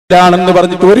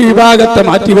പറഞ്ഞിട്ട് ഒരു വിഭാഗത്തെ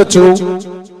മാറ്റിവെച്ചു.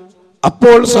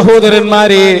 അപ്പോൾ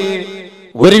സഹോദരന്മാരെ,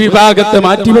 ഒരു വിഭാഗത്തെ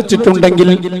മാറ്റിവെച്ചിട്ടുണ്ടെങ്കിൽ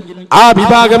ആ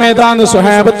വിഭാഗം ഏതാന്ന്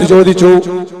സ്വഹാബത്ത് ചോദിച്ചു.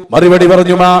 മറുപടി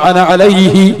പറഞ്ഞു, മാ അന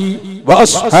അലൈഹി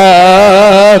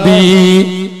വഅസ്ഹാബി,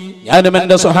 ഞാനും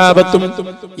എന്റെ സ്വഹാബത്തും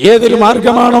ഏതൊരു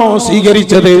മാർഗമാണോ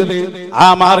സ്വീകരിച്ചത് ആ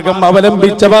മാർഗം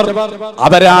അവലംബിച്ചവർ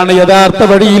അവരാണ് യഥാർത്ഥ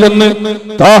വഴിയിലെന്ന്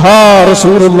ത്വാഹാ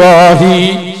റസൂലുള്ളാഹി.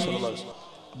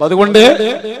 അതുകൊണ്ട്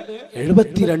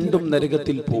 72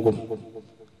 നരകത്തിൽ പോകും.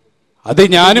 അത്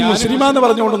ഞാനും മുസ്ലിമാന്ന്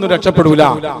പറഞ്ഞുകൊണ്ടൊന്നും രക്ഷപ്പെടൂല.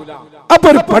 അപ്പൊ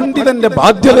ഒരു പണ്ഡിതന്റെ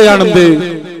ബാധ്യതയാണെന്ത്?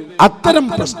 അത്തരം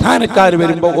പ്രസ്ഥാനക്കാർ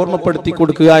വരുമ്പോ ഓർമ്മപ്പെടുത്തി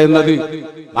കൊടുക്കുക എന്നത്.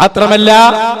 മാത്രമല്ല,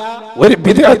 ഒരു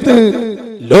ബിദ്അത്ത്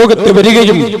ലോകത്ത്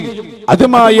വരികയും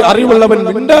അതുമായി അറിവുള്ളവൻ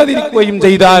മിണ്ടാതിരിക്കുകയും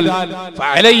ചെയ്താൽ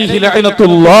ഫഅലൈഹി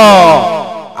ലഅനത്തുല്ലാഹ്,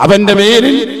 അവന്റെ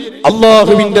മേലിൽ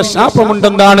അല്ലാഹുവിന്റെ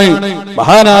ശാപമുണ്ടെന്നാണ്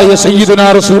മഹാനായ സയ്യിദുനാ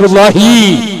റസൂലുള്ളാഹി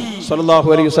സ്വല്ലല്ലാഹു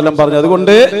അലൈഹി വസല്ലം പറഞ്ഞു.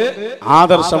 അതുകൊണ്ട്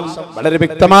ആദർശം വളരെ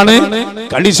വ്യക്തമാണ്,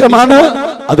 കണിശമാണ്.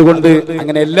 അതുകൊണ്ട്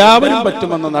അങ്ങനെ എല്ലാവരും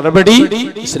പറ്റുമെന്ന നടപടി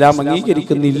ഇസ്ലാം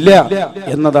അംഗീകരിക്കുന്നില്ല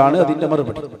എന്നതാണ് അതിന്റെ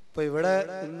മറുപടി. ഇപ്പൊ ഇവിടെ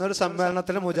ഇന്നൊരു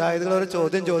സമ്മേളനത്തിൽ മുജാഹിദുകൾ ഒരു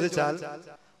ചോദ്യം ചോദിച്ചാൽ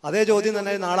അതേ ചോദ്യം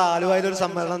തന്നെ നാളെ ആലുവയിൽ ഒരു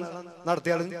സമ്മേളനം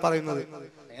നടത്തിയാണ് പറയുന്നത്.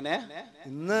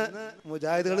 ഇന്ന്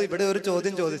മുജാഹിദുകൾ ഇവിടെ ഒരു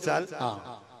ചോദ്യം ചോദിച്ചാൽ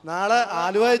നാളെ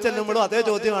ആലുവയിൽ ചെല്ലുമ്പോഴും അതേ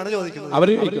ചോദ്യമാണ് ചോദിക്കുന്നത്.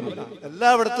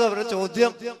 എല്ലായിടത്തും അവരുടെ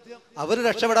ചോദ്യം അവർ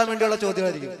രക്ഷപ്പെടാൻ വേണ്ടിയുള്ള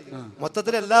ചോദ്യമായിരിക്കും.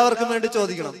 മൊത്തത്തിൽ എല്ലാവർക്കും വേണ്ടി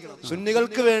ചോദിക്കണം.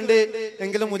 സുന്നികൾക്ക് വേണ്ടി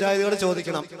എങ്കിലും മുജാഹിദുകൾ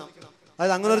ചോദിക്കണം.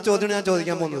 അതായത് അങ്ങനെ ഒരു ചോദ്യമാണ് ഞാൻ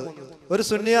ചോദിക്കാൻ പോകുന്നത്. ഒരു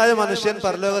സുന്നിയായ മനുഷ്യൻ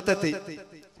പരലോകത്തെത്തി,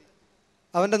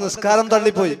 അവന്റെ നിസ്കാരം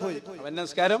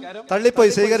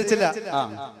തള്ളിപ്പോയി, സ്വീകരിച്ചില്ല.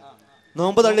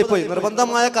 നോമ്പ് തള്ളിപ്പോയി,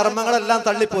 നിർബന്ധമായ കർമ്മങ്ങളെല്ലാം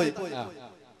തള്ളിപ്പോയി.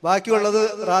 ബാക്കിയുള്ളത്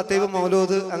റാത്തീബ്,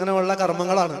 മൗലൂദ് അങ്ങനെയുള്ള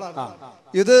കർമ്മങ്ങളാണ്.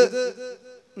 ഇത്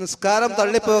നിസ്കാരം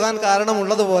തള്ളിപ്പോകാൻ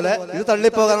കാരണമുള്ളതുപോലെ ഇത്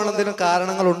തള്ളിപ്പോകാനുള്ള എന്തെങ്കിലും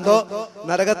കാരണങ്ങളുണ്ടോ?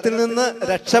 നരകത്തിൽ നിന്ന്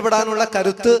രക്ഷപ്പെടാനുള്ള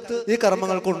കരുത്ത് ഈ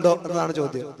കർമ്മങ്ങൾക്കുണ്ടോ എന്നതാണ്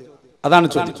ചോദ്യം. അതാണ്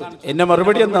ചോദ്യം. എന്റെ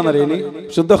മറുപടി എന്താണെന്നറിയാൻ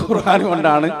ശുദ്ധ ഖുർആൻ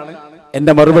കൊണ്ടാണ്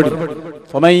എന്റെ മറുപടി.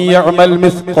 ഫമൻ യഅമൽ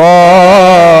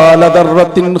മിസ്ഖാല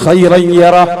ദർറത്തിൻ ഖൈറൻ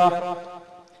യറ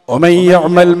വമൻ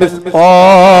യഅമൽ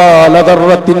മിസ്ഖാല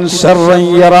ദർറത്തിൻ ശർറൻ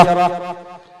യറ.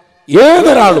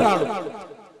 ഏതൊരാളും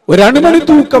ഒരു അണുമണി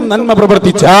തൂക്കം നന്മ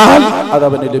പ്രവർത്തിച്ചാൽ അത്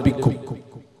അവന് ലഭിക്കും.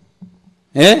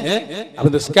 അപ്പൊ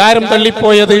നിസ്കാരം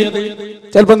തള്ളിപ്പോയത്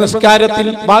ചിലപ്പോ നിസ്കാരത്തിൽ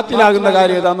ബാത്തിലാകുന്ന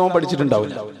കാര്യം ഏതാ നോമ്പ്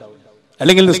പഠിച്ചിട്ടുണ്ടാവില്ല,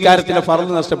 അല്ലെങ്കിൽ നിസ്കാരത്തിലെ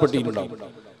ഫർള് നഷ്ടപ്പെട്ടിട്ടുണ്ടാവും.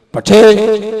 പക്ഷേ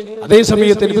അതേ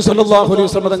സമയത്ത് നബി സല്ലല്ലാഹു അലൈഹി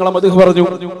വസല്ലം തങ്ങളെ മദ്ഹ് പറഞ്ഞു,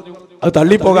 അത്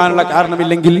തള്ളിപ്പോകാനുള്ള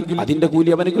കാരണമില്ലെങ്കിൽ അതിന്റെ കൂലി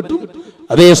അവന് കിട്ടും.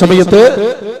 അതേ സമയത്ത്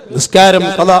നിസ്കാരം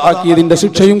ഖളാ ആക്കിയതിന്റെ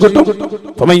ശിക്ഷയും കിട്ടും.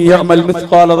 ഫമൻ യഅമൽ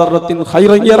മിസ്ഖാല ദർറത്തിൻ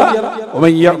ഖൈറൻ യറ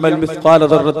വമൻ യഅമൽ മിസ്ഖാല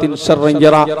ദർറത്തിൻ ശർറൻ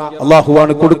യറ.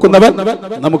 അല്ലാഹുവാണ് കൊടുക്കുന്നവൻ.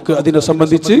 നമുക്ക് അതിനെ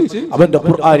സംബന്ധിച്ച് അവന്റെ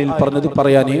ഖുർആനിൽ പറഞ്ഞത്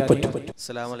പറയാനേ പറ്റും.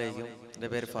 അസ്സലാമു അലൈക്കും. എൻ്റെ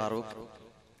പേര് ഫാറൂഖ്.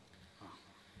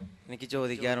 എനിക്ക്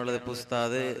ചോദിക്കാനുള്ളത്,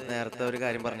 ഉസ്താദ് നേരത്തെ ഒരു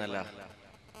കാര്യം പറഞ്ഞല്ല,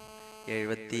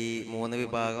 73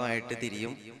 വിഭാഗമായിട്ട്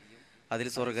തിരിയും, അതിൽ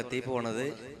സ്വർഗത്തിൽ പോണത്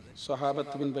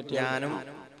ഞാനും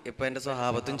ഇപ്പൊ എന്റെ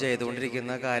സ്വഹാബത്തും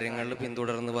ചെയ്തുകൊണ്ടിരിക്കുന്ന കാര്യങ്ങളിൽ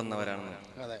പിന്തുടർന്ന് വന്നവരാണ്.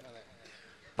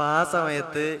 അപ്പൊ ആ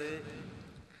സമയത്ത്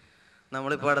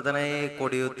നമ്മളിപ്പോ അടുത്തന്നെ ഈ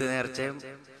കൊടിയൂത്ത് നേർച്ചയും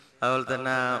അതുപോലെ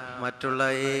തന്നെ മറ്റുള്ള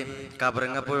ഈ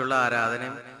കബറങ്ങപ്പോഴുള്ള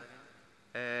ആരാധനയും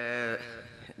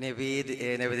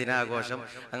നബിദിനാഘോഷം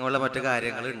അങ്ങനെയുള്ള മറ്റു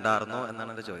കാര്യങ്ങൾ ഉണ്ടായിരുന്നോ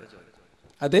എന്നാണ് എന്റെ ചോദ്യം.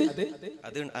 അത്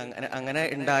അങ്ങനെ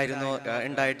ഉണ്ടായിരുന്നോ?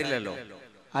 ഉണ്ടായിട്ടില്ലല്ലോ.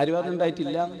 ആരും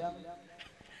ഉണ്ടായിട്ടില്ല.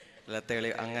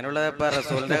 അങ്ങനെയുള്ള ഇപ്പൊ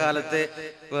റസൂലിന്റെ കാലത്ത്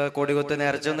കൊടികുത്ത്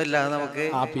നേർച്ച ഒന്നും ഇല്ലാതെ നമുക്ക്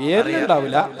ആ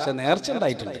പേരുണ്ടാവില്ല, പക്ഷെ നേർച്ച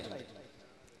ഉണ്ടായിട്ടുണ്ട്.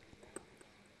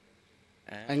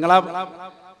 നിങ്ങളാ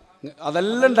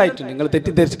അതെല്ലാം ഉണ്ടായിട്ടുണ്ട്. നിങ്ങൾ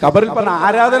തെറ്റിദ്ധരിച്ച് കബറിൽ പറഞ്ഞ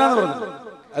ആരാധന എന്ന് പറഞ്ഞു,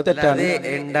 അത് തെറ്റാണ്.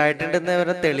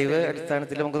 ഉണ്ടായിട്ടുണ്ടെന്ന് തെളിവ്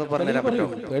അടിസ്ഥാനത്തിൽ നമുക്കൊന്ന് പറഞ്ഞുതരാൻ പറ്റുമോ?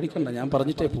 പേടിക്കണ്ട, ഞാൻ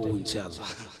പറഞ്ഞിട്ടേ പോകും.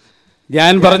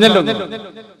 ഞാൻ പറഞ്ഞല്ലോ,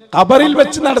 ഖബറിൽ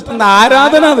വെച്ച് നടത്തുന്ന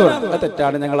ആരാധന എന്ന് പറഞ്ഞു, അത്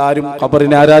തെറ്റാണ്. ഞങ്ങൾ ആരും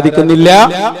ഖബറിനെ ആരാധിക്കുന്നില്ല,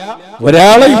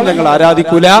 ഒരാളെയും ഞങ്ങൾ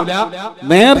ആരാധിക്കൂല.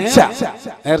 നേർച്ച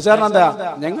എന്താ?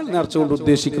 ഞങ്ങൾ നേർച്ച കൊണ്ട്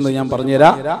ഉദ്ദേശിക്കുന്നത് ഞാൻ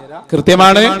പറഞ്ഞുതരാം,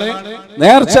 കൃത്യമാണ്.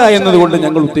 നേർച്ച എന്നതുകൊണ്ട്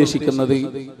ഞങ്ങൾ ഉദ്ദേശിക്കുന്നത്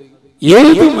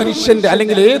ഏത് മനുഷ്യന്റെ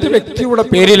അല്ലെങ്കിൽ ഏത് വ്യക്തിയുടെ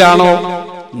പേരിലാണോ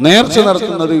നേർച്ച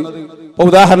നടത്തുന്നത്.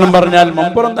 ഉദാഹരണം പറഞ്ഞാൽ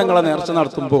മമ്പുറം തങ്ങളെ നേർച്ച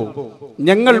നടത്തുമ്പോൾ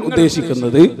ഞങ്ങൾ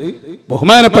ഉദ്ദേശിക്കുന്നത്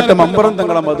ബഹുമാനപ്പെട്ട മമ്പുറം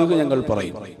തങ്ങളെ മധു ഞങ്ങൾ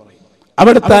പറയും,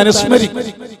 അവിടുത്തെ അനുസ്മരിക്കും,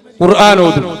 ഖുർആൻ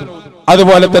ഓതും,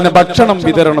 അതുപോലെ തന്നെ ഭക്ഷണം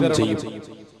വിതരണം ചെയ്യും.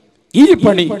 ഈ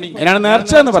പണി അതിനാണ്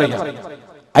നേർച്ച എന്ന് പറയാം.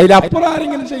 അതിലപ്പുറം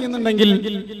ആരെങ്കിലും ചെയ്യുന്നുണ്ടെങ്കിൽ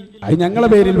അത് ഞങ്ങളെ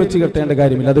പേരിൽ വെച്ച് കെട്ടേണ്ട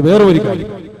കാര്യമില്ല, അത് വേറെ ഒരു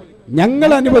കാര്യം.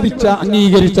 ഞങ്ങൾ അനുവദിച്ച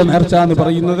അംഗീകരിച്ച നേർച്ച എന്ന്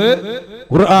പറയുന്നത്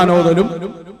ഖുർആൻ ഓതലും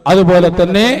അതുപോലെ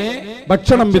തന്നെ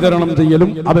ഭക്ഷണം വിതരണം ചെയ്യലും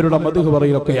അവരുടെ മദ്ഹ്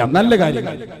പറയലൊക്കെയാണ് നല്ല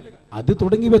കാര്യങ്ങൾ. അത്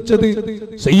തുടങ്ങി വെച്ചത്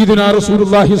സയ്യിദുനാ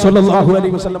റസൂലുള്ളാഹി സ്വല്ലല്ലാഹു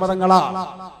അലൈഹി വസല്ലം തങ്ങളാ.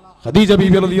 ഖദീജ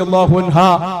ബീബി റളിയല്ലാഹു അൻഹാ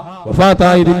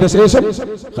വഫാത്തായതിന്റെ ശേഷം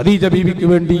ഖദീജ ബീബിക്ക്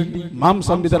വേണ്ടി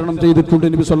മാംസം വിതരണം ചെയ്തിട്ടുണ്ട്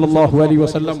നബി സല്ലല്ലാഹു അലൈഹി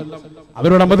വസല്ലം.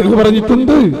 അവരോട് മദ്ഹ്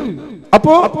പറഞ്ഞിട്ടുണ്ട്.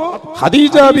 അപ്പോ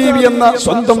ഖദീജ ബീബി എന്ന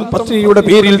സ്വന്തം പത്നിയുടെ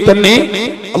പേരിൽ തന്നെ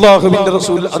അല്ലാഹുവിന്റെ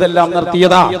റസൂൽ അതെല്ലാം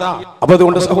നടത്തിയതാ. അപ്പൊ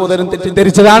അതുകൊണ്ട് സഹോദരൻ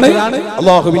തെറ്റിദ്ധരിച്ചതാണ്.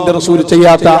 അല്ലാഹുവിന്റെ റസൂൽ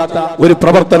ചെയ്യാത്ത ഒരു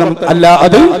പ്രവർത്തനം അല്ല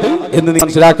അത് എന്ന്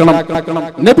മനസ്സിലാക്കണം.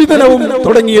 നബിദിനവും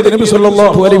തുടങ്ങിയത് നബി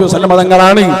സല്ലല്ലാഹു അലൈഹി വസല്ലം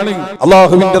തങ്ങളാണ്.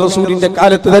 അല്ലാഹുവിന്റെ റസൂലിന്റെ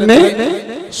കാലത്ത് തന്നെ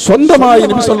സ്വന്തമായി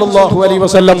നബി സല്ലല്ലാഹു അലൈഹി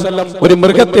വസല്ലം ഒരു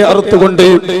മൃഗത്തെ അറുത്തുകൊണ്ട്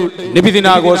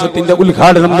നബിദിനാഘോഷത്തിന്റെ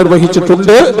ഉദ്ഘാടനം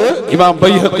നിർവഹിച്ചിട്ടുണ്ട്. ഇമാം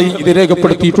ബൈഹഖി ഇത്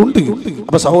രേഖപ്പെടുത്തിയിട്ടുണ്ട്.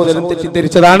 അപ്പൊ സഹോദരൻ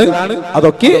തെറ്റിദ്ധരിച്ചതാണ്.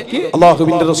 അതൊക്കെ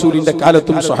അല്ലാഹുവിന്റെ റസൂലിന്റെ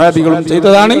കാലത്തും സ്വഹാബികളും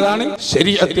ചെയ്തതാണ്,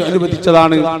 ശരീഅത്ത്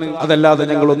അനുവദിച്ചതാണ്. അതല്ലാതെ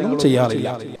ഞങ്ങളൊന്നും ചെയ്യാറില്ല.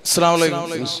 അസ്സലാമു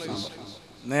അലൈക്കും.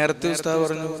 നേരത്തെ ഉസ്താദ്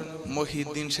പറഞ്ഞു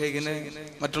മൊഹീദ്ദീൻ ഷെയ്ഖിനെ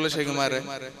മറ്റുള്ള ഷെയ്ഖുമാരെ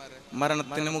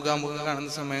മരണത്തിന് മുഖാമുഖം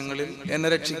കാണുന്ന സമയങ്ങളിൽ എന്നെ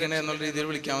രക്ഷിക്കണേ എന്നുള്ള രീതിയിൽ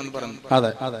വിളിക്കാമെന്ന് പറഞ്ഞു.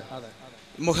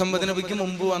 മുഹമ്മദ് നബിക്ക്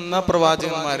മുമ്പ് വന്ന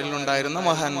പ്രവാചകന്മാരിൽ ഉണ്ടായിരുന്ന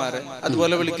മഹാന്മാരെ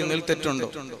അതുപോലെ വിളിക്കുന്നതിൽ തെറ്റുണ്ടോ?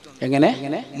 എങ്ങനെ?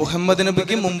 മുഹമ്മദ്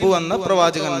നബിക്ക് മുമ്പ് വന്ന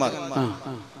പ്രവാചകന്മാർ,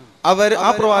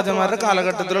 ആ പ്രവാചകന്മാരുടെ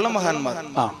കാലഘട്ടത്തിലുള്ള മഹാന്മാർ,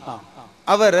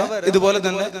 അവരെ ഇതുപോലെ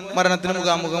തന്നെ മരണത്തിന്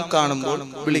മുഖാമുഖം കാണുമ്പോൾ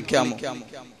വിളിക്കാമോ?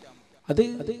 അത്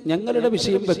ഞങ്ങളുടെ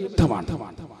വിഷയം വ്യക്തമാണ്.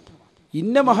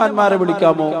 ഇന്ന മഹാന്മാരെ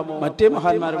വിളിക്കാമോ മറ്റേ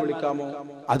മഹാന്മാരെ വിളിക്കാമോ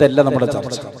അതല്ല നമ്മുടെ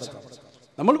ചർച്ച.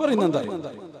 നമ്മൾ പറയുന്നത് എന്താ?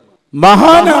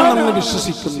 മഹാനാണെന്ന്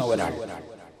വിശ്വസിക്കുന്ന ഒരാൾ,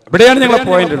 ഇവിടെയാണ് ഞങ്ങളെ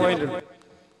പോയിന്റ്.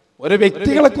 ഒരു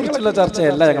വ്യക്തികളെ കുറിച്ചുള്ള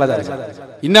ചർച്ചയല്ല ഞങ്ങളെ ചർച്ച.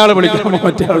 ഇന്നയാളെ വിളിക്കാമോ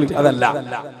മറ്റേ ആൾ അതല്ല.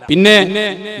 പിന്നെ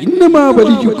ഇന്നമാ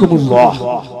വലിയുക്കുമുല്ലാഹ്,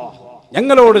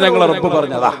 ഞങ്ങളോട് ഞങ്ങളെ റബ്ബ്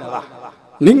പറഞ്ഞതാ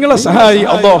നിങ്ങളെ സഹായി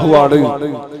അല്ലാഹുവാണ്,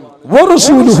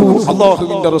 വറസൂലുഹു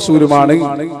അല്ലാഹുവിന്റെ റസൂലുമാണ്,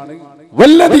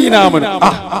 വല്ലദീന ആമനു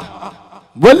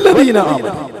വല്ലദീന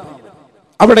ആമനു.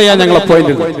 അവിടെയാ ഞങ്ങളെ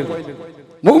പോയിന്റ്.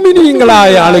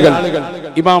 മുഅ്മിനീങ്ങളായ ആളുകൾ,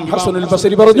 ഇമാം ഹസനുൽ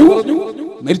ബസരി പറഞ്ഞു,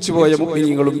 മരിച്ചുപോയ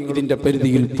മുഅ്മിനീങ്ങളും ഇതിന്റെ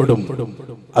പരിധിയിൽ പെടും.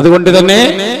 അതുകൊണ്ട് തന്നെ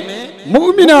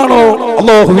മുഅ്മിനാണോ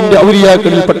അല്ലാഹുവിന്റെ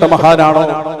ഔലിയാക്കളിൽപ്പെട്ട മഹാനാണോ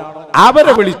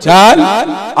അവരെ വിളിച്ചാൽ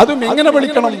അതും എങ്ങനെ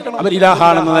വിളിക്കണം? അവർ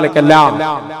ഇലാഹാണെന്ന നിലക്കല്ല,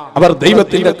 അവർ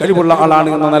ദൈവത്തിന്റെ കഴിവുള്ള ആളാണ്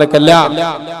എന്ന നിലക്കല്ല.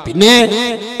 പിന്നെ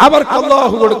അവർക്ക്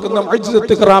അല്ലാഹു കൊടുക്കുന്ന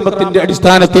മുഅ്ജിസത്ത് കറാമത്തിന്റെ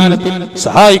അടിസ്ഥാനത്തിൽ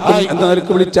സഹായിക്കും എന്ന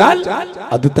നിലക്ക് വിളിച്ചാൽ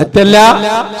അത് തെറ്റല്ല,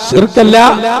 ശിർക്കല്ല.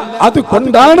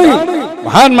 അതുകൊണ്ടാണ്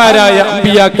മഹാന്മാരായ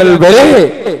അമ്പിയാക്കൾ വരെ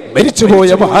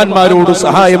മരിച്ചുപോയ മഹാന്മാരോട്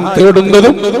സഹായം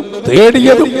തേടുന്നതും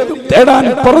തേടിയതും തേടാൻ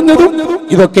പറഞ്ഞതും.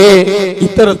 ഇതൊക്കെ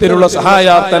ഇത്തരത്തിലുള്ള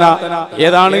സഹായാർത്ഥന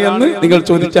ഏതാണ് എന്ന് നിങ്ങൾ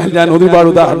ചോദിച്ചാൽ ഞാൻ ഒരുപാട്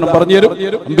ഉദാഹരണം പറഞ്ഞുതരും.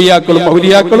 അമ്പിയാക്കളും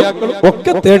ഔലിയാക്കളും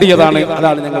ഒക്കെ തേടിയതാണ്.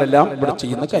 അതാണ് ഞങ്ങളെല്ലാം ഇവിടെ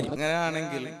ചെയ്യുന്ന കാര്യം.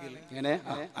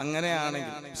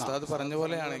 അങ്ങനെയാണെങ്കിൽ ഉസ്താദ് പറഞ്ഞ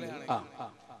പോലെയാണെങ്കിൽ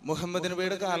മുഹമ്മദ്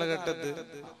നബിയുടെ കാലഘട്ടത്തിൽ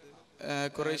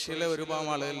ഖുറൈശിയിലെ ഒരുപാട്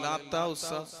ആളുകൾ ലാത്ത, ഉസ്സ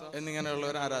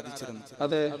എന്നിങ്ങനെയുള്ളവർ ആരാധിച്ചിരുന്നു.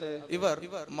 ഇവർ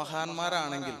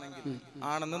മഹാന്മാരാണെങ്കിൽ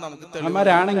ആണെന്ന്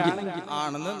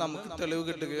നമുക്ക് തെളിവ്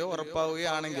കിട്ടുകയോ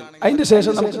ഉറപ്പാവുകയാണെങ്കിൽ അതിന്റെ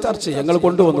ശേഷം നമുക്ക് ചർച്ച ചെയ്യാം. ഞങ്ങൾ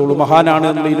കൊണ്ടുവന്നോളൂ മഹാനാണ്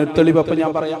എന്നതിന് തെളിവ്. അപ്പൊ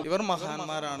ഞാൻ പറയാം, ഇവർ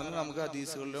മഹാന്മാരാണെന്ന് നമുക്ക്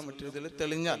ഹദീസുകളിലോ മറ്റു ഇതിൽ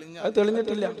തെളിഞ്ഞാൽ, അത്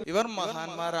തെളിഞ്ഞിട്ടില്ല. ഇവർ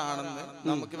മഹാന്മാരാണെന്ന്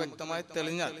നമുക്ക് വ്യക്തമായി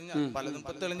തെളിഞ്ഞാൽ, പലതും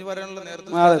ഇപ്പൊ തെളിഞ്ഞു പറയാനുള്ള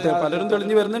നേരത്തെ പലരും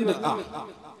തെളിഞ്ഞു വരുന്നുണ്ട്.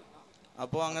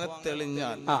 അപ്പോ അങ്ങനെ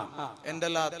തെളിഞ്ഞാൽ എന്റെ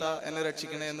ലാത്ത എന്നെ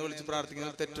രക്ഷിക്കണേ എന്ന് വിളിച്ച്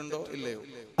പ്രാർത്ഥിക്കുന്നത് തെറ്റുണ്ടോ ഇല്ലയോ?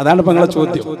 അതാണ് ഇപ്പൊ നിങ്ങളെ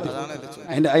ചോദ്യം.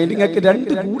 അതിന് നിങ്ങൾക്ക്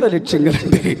രണ്ട് കൂടെ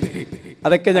ലക്ഷ്യങ്ങളുണ്ട്.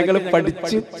 അതൊക്കെ ഞങ്ങൾ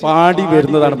പഠിച്ച് പാടി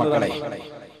വരുന്നതാണ് മക്കളെ.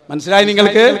 മനസ്സിലായി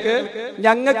നിങ്ങൾക്ക്?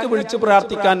 ഞങ്ങൾക്ക് വിളിച്ച്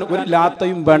പ്രാർത്ഥിക്കാൻ ഒരു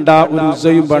ലാത്തയും വേണ്ട, ഒരു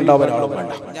ഉസ്സയും വേണ്ട, ഒരാളും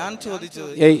വേണ്ട. ഞാൻ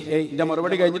ചോദിച്ചത് എന്റെ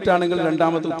മറുപടി കഴിഞ്ഞിട്ടാണെങ്കിൽ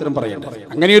രണ്ടാമത്തെ ഉത്തരം പറയേണ്ടത്.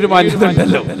 അങ്ങനെയൊരു മാന്യത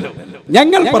ഉണ്ടല്ലോ.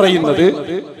 ഞങ്ങൾ പറയുന്നത്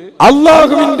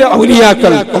അള്ളാഹുവിന്റെ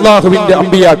ഔലിയാക്കൾ, അള്ളാഹുവിന്റെ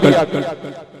അമ്പിയാക്കൾ,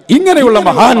 ഇങ്ങനെയുള്ള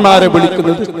മഹാന്മാരെ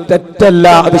വിളിക്കുന്നത് തെറ്റല്ല,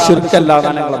 അത് ശിർക്കല്ല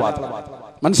എന്നാണ് ഞങ്ങളെ വാദം.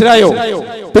 മനസ്സിലായോ?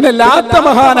 പിന്നെ ലാത്ത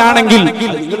മഹാനാണെങ്കിൽ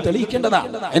നിങ്ങൾ തെളിയിക്കേണ്ടതാണ്.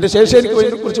 അതിന്റെ ശേഷം എനിക്ക്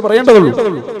കുറിച്ച് പറയേണ്ടതുള്ളൂ.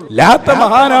 ലാത്ത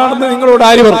മഹാനാണെന്ന് നിങ്ങളോട്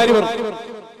ആര് പറഞ്ഞു?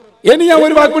 ഇനി ഞാൻ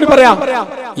ഒരു വാക്കുകൂടി പറയാം.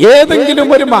 ഏതെങ്കിലും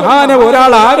ഒരു മഹാനെ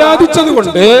ഒരാൾ ആരാധിച്ചത്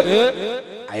കൊണ്ട്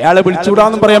അയാളെ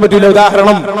വിളിച്ചുകൂടാന്നും പറയാൻ പറ്റില്ല.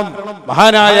 ഉദാഹരണം,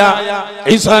 മഹാനായ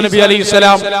ഈസാ നബി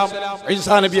അലൈഹിസ്സലാം,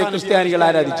 ഈസാ നബിയെ ക്രിസ്ത്യാനികൾ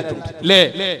ആരാധിച്ചിട്ടുണ്ട് അല്ലേ?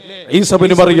 ഈസാ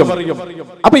ഇബ്നു മറിയം.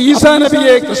 അപ്പൊ ഈസാ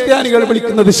നബിയെ ക്രിസ്ത്യാനികൾ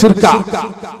വിളിക്കുന്നത് ശിർക്കാ.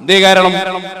 എന്തേ കാരണം?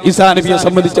 ഈസാ നബിയെ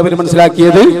സംബന്ധിച്ച് അവർ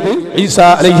മനസ്സിലാക്കിയത് ഈസാ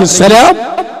അലൈഹിസ്സലാം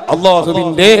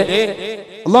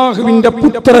അള്ളാഹുവിന്റെ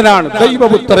പുത്രനാണ്,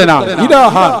 ദൈവപുത്രനാണ്,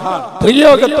 ഇലാഹാണ്,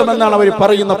 ത്രിയോഗത്വം എന്നാണ് അവർ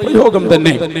പറയുന്ന പ്രയോഗം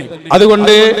തന്നെ.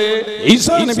 അതുകൊണ്ട്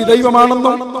ഈസാ നബി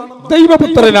ദൈവമാണെന്നും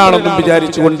ദൈവപുത്രനാണെന്നും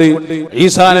വിചാരിച്ചുകൊണ്ട്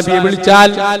ഈസാ നബിയെ വിളിച്ചാൽ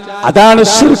അതാണ്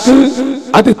ശിർക്ക്,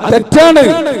 അത് തെറ്റാണ്.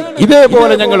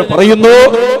 ഇതേപോലെ ഞങ്ങൾ പറയുന്നു,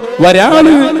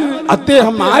 ഒരാള്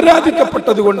അദ്ദേഹം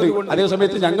ആരാധിക്കപ്പെട്ടത് കൊണ്ട്, അതേ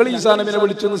സമയത്ത് ഞങ്ങൾ ഈസാ നബിയെ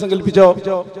വിളിച്ചു എന്ന് സങ്കല്പിച്ചോ?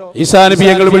 ഈസാ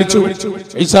നബിയെ ഞങ്ങൾ വിളിച്ചു,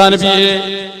 ഈസാ നബിയെ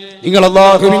നിങ്ങൾ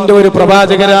അല്ലാഹുവിന്റെ ഒരു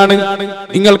പ്രവാചകരാണ്,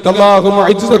 നിങ്ങൾക്ക് അല്ലാഹു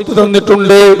മുഅ്ജിസത്ത്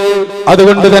തന്നിട്ടുണ്ട്.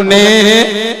 അതുകൊണ്ട് തന്നെ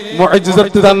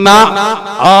മുഅ്ജിസത്ത് തന്ന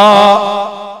ആ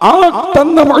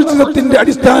തന്ന മുഅ്ജിസത്തിന്റെ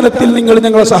അടിസ്ഥാനത്തിൽ നിങ്ങൾ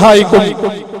ഞങ്ങളെ സഹായിക്കും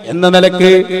എന്ന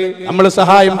നിലക്ക് നമ്മൾ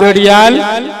സഹായം തേടിയാൽ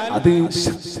അത്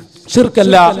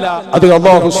ശിർക്കല്ല, അത്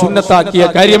അല്ലാഹു സുന്നത്താക്കിയ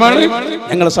കാര്യമാണ്.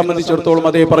 ഞങ്ങളെ സംബന്ധിച്ചിടത്തോളം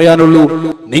അതേ പറയാനുള്ളൂ.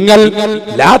 നിങ്ങൾ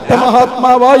ലാത്ത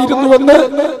മഹാത്മാവായിരുന്നുവെന്ന്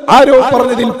ആരോ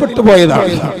പറഞ്ഞതിൽ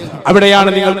പെട്ടുപോയതാണ്. അവിടെയാണ്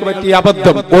നിങ്ങൾക്ക് പറ്റിയ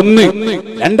അബദ്ധം. ഒന്ന്.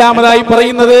 രണ്ടാമതായി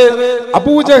പറയുന്നത്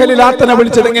അബൂജഹൽ ലാത്തനെ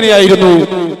വിളിച്ചത് എങ്ങനെയായിരുന്നു?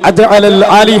 അജഅലൽ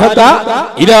ആലിഹത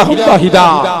ഇലാഹൻ വാഹിദാ.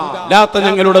 ലാത്ത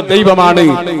ഞങ്ങളുടെ ദൈവമാണ്,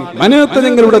 മനാത്ത്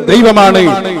ഞങ്ങളുടെ ദൈവമാണ്,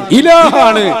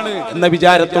 ഇലാഹാണ് എന്ന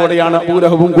വിചാരത്തോടെയാണ്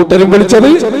അബൂലഹബും കൂട്ടരും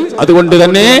വിളിച്ചത്. അതുകൊണ്ട്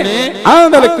തന്നെ ആ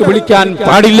നിലക്ക് വിളിക്കാൻ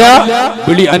പാടില്ല,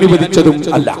 വിളി അനുവദിച്ചതും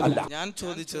അല്ല. ഞാൻ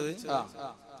ചോദിച്ചത്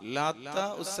ലാത്ത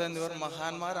ഉസ്സ എന്നിവർ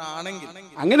മഹാന്മാരാണെങ്കിൽ,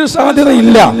 അങ്ങനെ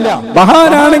സാധ്യതയില്ല.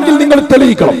 മഹാനാണെങ്കിൽ നിങ്ങൾ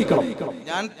തെളിയിക്കണം.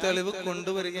 ഞാൻ തെളിവ്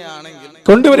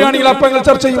കൊണ്ടുവരികയാണെങ്കിൽ അപ്പൊ നിങ്ങൾ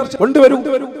ചർച്ച ചെയ്യും. കൊണ്ടുവരൂ.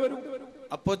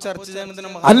 അപ്പോ ചർച്ച ചെയ്യാൻ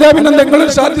അല്ല, പിന്നെ നിങ്ങൾ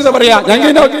സാധ്യത പറയാ.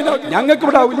 ഞങ്ങൾക്ക്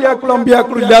ഇവിടെ ഔലിയാക്കളും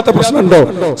അമ്പിയാക്കളും ഇല്ലാത്ത പ്രശ്നമുണ്ടോ?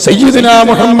 സയ്യിദുനാ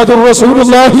മുഹമ്മദുർ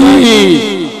റസൂലുള്ളാഹി,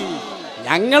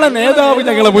 ഞങ്ങളെ നേതാവ്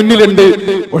ഞങ്ങളെ മുന്നിലുണ്ട്,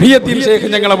 മുഹയ്യദ്ദീൻ ശൈഖ്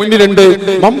ഞങ്ങളെ മുന്നിലുണ്ട്,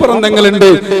 മമ്പുറം ഞങ്ങളുണ്ട്.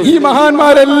 ഈ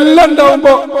മഹാന്മാരെല്ലാം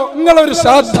ഉണ്ടാവുമ്പോ നിങ്ങളൊരു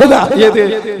സാധ്യത ഏത്?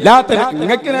 ലാത്ത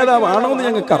നിങ്ങൾക്ക് നേതാവാണോ എന്ന്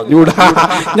ഞങ്ങൾക്ക് അറിഞ്ഞൂടാ.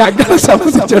 ഞങ്ങളെ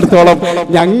സംബന്ധിച്ചിടത്തോളം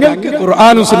ഞങ്ങൾക്ക്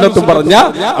ഖുർആനും സുന്നത്തും പറഞ്ഞ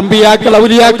അമ്പിയാക്കൾ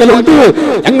ഔലിയാക്കളുണ്ട്.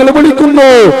 ഞങ്ങൾ വിളിക്കുന്നു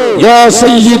യാ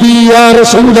സയ്യിദി യാ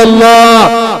റസൂലല്ലാഹ്.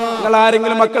 നിങ്ങൾ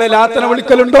ആരെങ്കിലും മക്കളെ ലാത്തനെ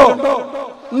വിളിക്കലുണ്ടോ?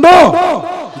 ഉണ്ടോ?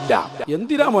 ഇല്ല.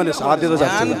 എന്തിനാ മോനെ സാധ്യത?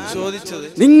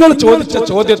 നിങ്ങൾ ചോദിച്ച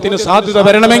ചോദ്യത്തിന് സാധ്യത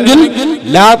വരണമെങ്കിൽ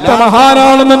ലാത്ത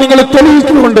മഹാനാണെന്ന് നിങ്ങൾ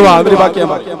തെളിയിച്ചുകൊണ്ടുവാ. അതിന് ബാക്കിയാ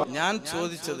ഞാൻ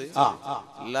ചോദിച്ചത്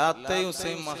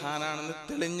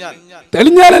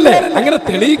തെളിഞ്ഞാലല്ലേ? അങ്ങനെ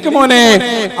തെളിയിക്കും മോനെ.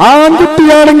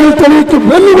 ആൺകുട്ടിയാണെങ്കിൽ തെളിയിക്കും,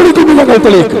 വെല്ലുവിളിക്കുന്നു ഞങ്ങൾ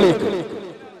തെളിയിക്കും.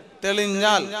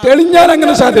 തെളിഞ്ഞാൽ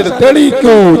അങ്ങനെ സാധ്യത.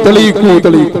 തെളിയിക്കൂ, തെളിയിക്കൂ,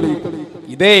 തെളിയിക്കൂ.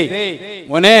 ഇതേ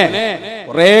മോനെ,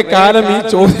 കുറെ കാലം ഈ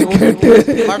ചോദ്യം കേട്ട്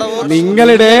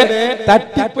നിങ്ങളുടെ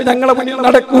തട്ടിപ്പ് ഞങ്ങളെ മുന്നിൽ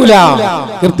നടക്കൂല.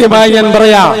 കൃത്യമായി ഞാൻ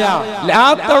പറയാം.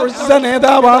 ലാത്ത ഉസ്സ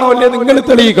നേതാവാണോ അല്ലേ നിങ്ങൾ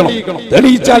തെളിയിക്കണം.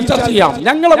 തെളിയിച്ചാൽ ചർച്ച ചെയ്യാം.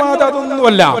 ഞങ്ങളെ വാദം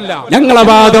അതൊന്നുമല്ല. ഞങ്ങളെ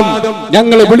വാദം,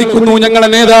 ഞങ്ങൾ വിളിക്കുന്നു ഞങ്ങളെ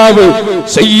നേതാവ്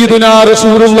സയ്യിദുനാ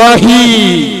റസൂലുള്ളാഹി,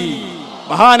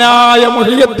 മഹാനായ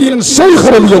മുഹയ്യദ്ദീൻ ശൈഖ്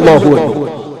റളിയല്ലാഹു അൻഹു.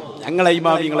 ഞങ്ങളെ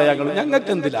ഇമാമിങ്ങളെ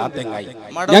ഞങ്ങൾക്ക് എന്ത് ലാത്തങ്ങായി,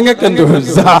 ഞങ്ങൾക്ക് എന്ത്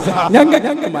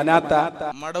ഞങ്ങൾക്ക് മനാത്ത.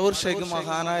 മടവൂർ ശൈഖ്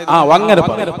മഹാനായ അങ്ങനെ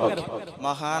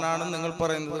മഹാനാണെന്ന് നിങ്ങൾ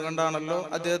പറയുന്നത് കണ്ടാണല്ലോ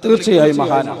അദ്ദേഹത്തെ. തീർച്ചയായും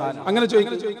മഹാനാണ്. അങ്ങനെ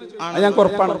ചോദിക്കും, ഞാൻ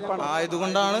ഉറപ്പാണ്.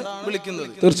 ആയതുകൊണ്ടാണ് വിളിക്കുന്നത്.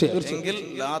 തീർച്ചയായും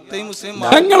ലാത്തയും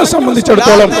ഞങ്ങളെ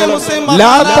സംബന്ധിച്ചിടത്തോളം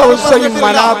ലാത്ത ഉസ്സയും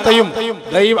മനാത്തയും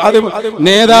അത്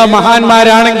നേതാ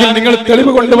മഹാന്മാരാണെങ്കിൽ നിങ്ങൾ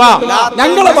തെളിവ് കൊണ്ടുവാ.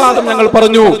 ഞങ്ങളെ വാദം ഞങ്ങൾ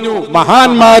പറഞ്ഞു.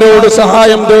 മഹാന്മാരോട്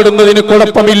സഹായം തേടുന്നതിന്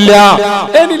കുഴപ്പമില്ല.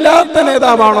 ലാത്ത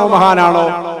നേതാവാണോ മഹാനാണോ?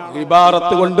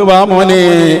 ഇബാറത്ത് കൊണ്ടുവാ മോനെ.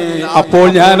 അപ്പോൾ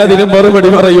ഞാൻ അതിന് മറുപടി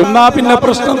പറയും. എന്നാ പിന്നെ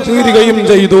പ്രശ്നം തീരുകയും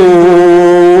ചെയ്തു.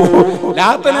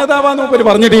 ലാത്ത നേതാവാന്ന് മൂപ്പര്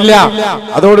പറഞ്ഞിട്ടില്ല.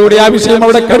 അതോടുകൂടി ആ വിഷയം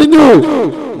അവിടെ കഴിഞ്ഞു.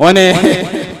 മോനെ,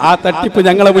 ആ തട്ടിപ്പ്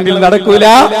ഞങ്ങളെ മുന്നിൽ നടക്കൂല.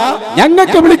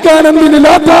 ഞങ്ങൾക്ക് വിളിക്കാൻ എന്തിന്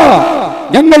ലാത്ത,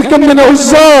 ഞങ്ങൾക്കെന്തിന്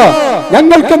ഉസ്സ,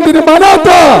 ഞങ്ങൾക്കെന്തിന് മനാത്ത?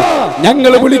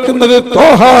 ഞങ്ങൾ വിളിക്കുന്നത്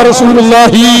ത്വാഹാ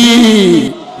റസൂലുള്ളാഹി.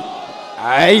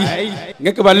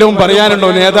 നിങ്ങൾക്ക് വല്ലതും പറയാനുണ്ടോ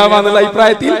നേതാവാന്നുള്ള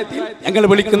അഭിപ്രായത്തിൽ? ഞങ്ങൾ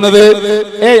വിളിക്കുന്നത്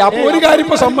അപ്പൊ ഒരു കാര്യം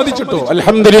ഇപ്പൊ സമ്മതിച്ചിട്ടോ,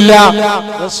 അൽഹംദുലില്ലാഹ്,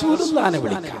 റസൂലുള്ളാഹിനെ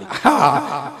വിളിക്കാം,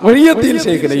 മുഹയ്യദ്ദീൻ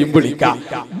ശൈഖിനെയും വിളിക്കാം,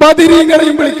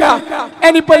 ബദരീങ്ങളെയും വിളിക്കാം.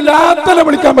 ഇനിയിപ്പോ ലാത്തനെ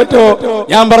വിളിക്കാൻ പറ്റോ?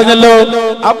 ഞാൻ പറഞ്ഞല്ലോ,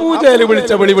 അബൂജഹൽ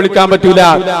വിളിച്ച വിളിക്കാൻ പറ്റൂല.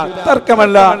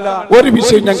 തർക്കമല്ല, ഒരു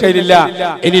വിഷയം ഞാൻ കയ്യിലില്ല.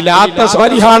 ഇനി ലാത്ത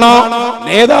സ്വാലിഹാണോ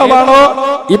നേതാവാണോ?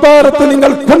 ഇബാറത്ത്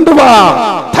നിങ്ങൾ കൊണ്ടുവാ.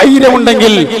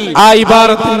 ധൈര്യമുണ്ടെങ്കിൽ ആ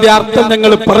ഇബാറത്തിന്റെ അർത്ഥം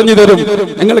ഞങ്ങൾ പറഞ്ഞു തരും.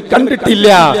 നിങ്ങൾ കണ്ടിട്ടില്ല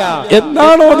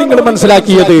എന്നാണോ നിങ്ങൾ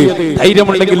മനസ്സിലാക്കിയത്?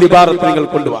 ധൈര്യമുണ്ടെങ്കിൽ ഇബാറത്ത് നിങ്ങൾ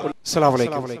കൊണ്ടുവാ. അസ്സലാമു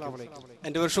അലൈക്കും.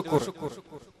 എൻ്റെ പേര് ഷുക്കൂർ.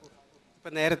 ഇപ്പൊ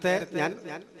നേരത്തെ ഞാൻ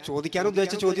ചോദിക്കാൻ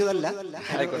ഉദ്ദേശിച്ച ചോദ്യമല്ല.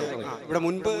 ഇവിടെ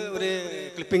മുൻപ് ഒരു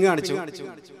ക്ലിപ്പിംഗ് കാണിച്ചു,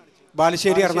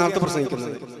 ബാലുശ്ശേരി എറണാകുളത്ത്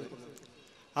പ്രസംഗിക്കുന്നത്.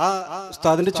 ആ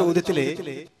ഉസ്താദിന്റെ ചോദ്യത്തില്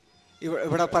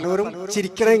ഇവിടെ പലവരും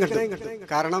ചിരിക്കണേം കണ്ടു.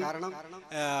 കാരണം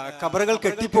ഖബറുകൾ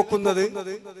കെട്ടിപ്പൊക്കുന്നത്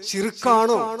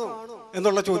ശിർക്കാണോ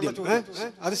എന്നുള്ള ചോദ്യം.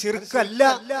 അത് ശിർക്കല്ല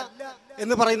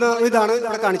എന്ന് പറയുന്ന ഇതാണ്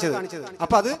ഇവിടെ കാണിച്ചത്.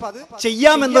 അപ്പൊ അത്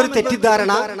ചെയ്യാമെന്നൊരു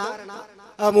തെറ്റിദ്ധാരണ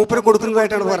മൂപ്പര്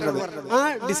കൊടുക്കുന്നതായിട്ടാണ് പറഞ്ഞത്. ആ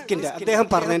ഡിസ്കിന്റെ അദ്ദേഹം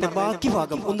പറഞ്ഞതിന്റെ ബാക്കി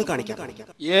ഭാഗം ഒന്ന് കാണിക്കാം.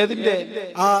 ഏതിന്റെ?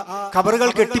 ആ ഖബറുകൾ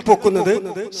കെട്ടിപ്പൊക്കുന്നത്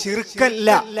ശിർക്കല്ല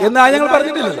എന്ന് ഞങ്ങൾ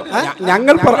പറഞ്ഞിട്ടില്ലല്ലോ.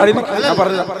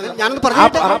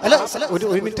 ഒരു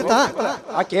മിനിറ്റ് താ.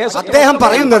 അദ്ദേഹം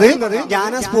പറയുന്നത് ഞാൻ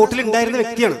ആ സ്പോട്ടിൽ ഉണ്ടായിരുന്ന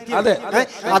വ്യക്തിയാണ്. അതെ,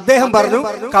 അദ്ദേഹം പറഞ്ഞു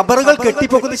ഖബറുകൾ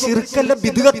കെട്ടിപ്പൊക്കുന്നത് ശിർക്കല്ല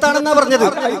ബിദ്അത്താണെന്നാ പറഞ്ഞത്.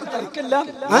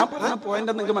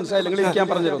 പോയിന്റ് നിങ്ങൾക്ക് മനസ്സിലായില്ല, ഞാൻ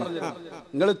പറഞ്ഞിരുന്നു.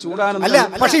 നിങ്ങൾ ചൂടാനും അല്ല.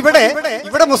 പക്ഷെ ഇവിടെ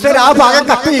മുസ്ലിം ആ ഭാഗം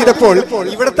കട്ട് ചെയ്തപ്പോൾ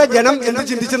ഇവിടുത്തെ ജനം എന്ത്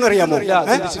ചിന്തിച്ചെന്നറിയാമോ?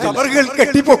 ഖബറുകൾ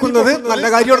കെട്ടിപ്പൊക്കുന്നത് നല്ല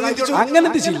കാര്യമാണെന്ന് ചിന്തിച്ചു. അങ്ങനെ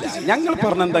ചിന്തിച്ചില്ല. ഞങ്ങൾ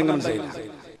പറഞ്ഞെന്താ മനസ്സിലായില്ല.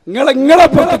 നിങ്ങളെ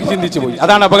പുറത്തേക്ക് ചിന്തിച്ചു പോയി.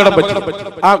 അതാണ് അപകടം പറ്റി.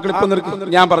 ആ ക്ലിപ്പ് നിർത്തി.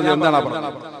 ഞാൻ പറഞ്ഞു എന്താണ് അപകടം.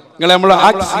 നിങ്ങളെ നമ്മൾ ആ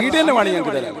CD തന്നെ വേണം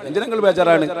ഞങ്ങൾക്ക് തരാം. എന്തിനാ നിങ്ങൾ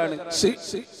ബേജാറാണ്?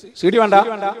 CD വേണ്ട.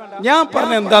 ഞാൻ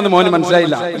പറഞ്ഞ എന്താന്ന് മോന്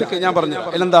മനസ്സിലായില്ല. ഇതൊക്കെ ഞാൻ പറഞ്ഞു.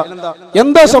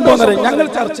 എന്താ സംഭവം എന്നറിയാം. ഞങ്ങൾ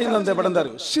ചർച്ച ചെയ്യുന്നത് എവിടെ എന്താ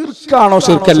അറിയോ? ശിർക്കാണോ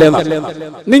ശിർക്കല്ലേ?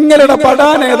 നിങ്ങളുടെ പടാ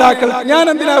നേതാക്കൾ, ഞാൻ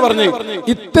എന്തിനാ പറഞ്ഞു,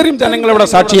 ഇത്തരം ജനങ്ങൾ ഇവിടെ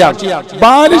സാക്ഷിയാണ്.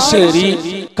 ബാലുശ്ശേരി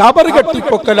ഖബർ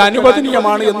കെട്ടിപ്പൊക്കൽ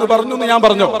അനുവദനീയമാണ് എന്ന് പറഞ്ഞു എന്ന് ഞാൻ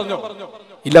പറഞ്ഞു.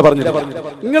 ഇല്ല, പറഞ്ഞില്ല.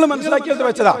 നിങ്ങൾ മനസ്സിലാക്കിയത്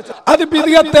വെച്ചതാ. അത്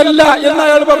ബിദ്അത്തല്ല എന്ന്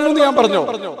അയാൾ പറഞ്ഞു എന്ന് ഞാൻ പറഞ്ഞു.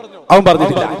 അവൻ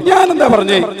പറഞ്ഞിട്ടില്ല. ഞാൻ എന്താ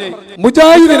പറഞ്ഞേ?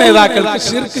 മുജാഹിദ് നേതാക്കൾക്ക്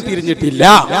ശിർക്ക് തിരിഞ്ഞിട്ടില്ല.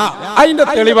 അതിന്റെ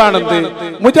തെളിവാണെന്ത്?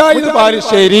 മുജാഹിദ്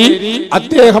ബാലുശ്ശേരി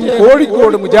അദ്ദേഹം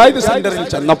കോഴിക്കോട് മുജാഹിദ് സെന്ററിൽ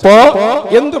ചെന്നപ്പോ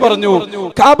എന്ത് പറഞ്ഞു?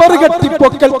 ഖബർ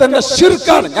കെട്ടിപ്പൊക്കൽ തന്നെ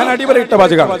ശിർക്കാണ്. ഞാൻ അടിവരയിട്ട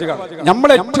വാചകമാണ്.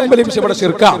 നമ്മളെ ഏറ്റവും വലിയ വിഷയം ഇവിടെ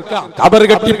ശിർക്കാണ്. ഖബർ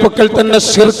കെട്ടിപ്പൊക്കൽ തന്നെ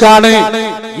ശിർക്കാണ്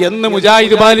എന്ന്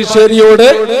മുജാഹിദ് ബാലുശ്ശേരിയോട്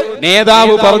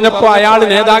നേതാവ് പറഞ്ഞപ്പോ അയാൾ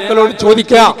നേതാക്കളോട്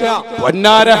ചോദിക്കുക,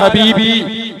 പൊന്നാര ഹബീബി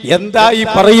എന്താ ഈ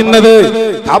പറയുന്നത്?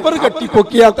 ഖബർ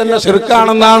കെട്ടിപ്പൊക്കിയാൽ തന്നെ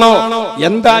ശിർക്കാണെന്നാണോ?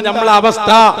 എന്താ നമ്മളെ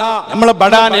അവസ്ഥ? നമ്മളെ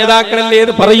ബടാ നേതാക്കളല്ലേ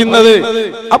ഇത് പറയുന്നത്?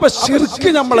 അപ്പൊ ശിർക്ക്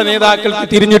നമ്മളെ നേതാക്കൾക്ക്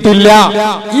തിരിഞ്ഞിട്ടില്ല.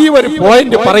 ഈ ഒരു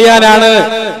പോയിന്റ് പറയാനാണ്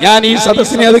ഞാൻ ഈ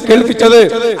സദസ്സിനെ അത് കേൾപ്പിച്ചത്.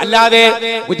 അല്ലാതെ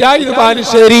മുജാഹിദ്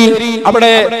ബാലുശ്ശേരി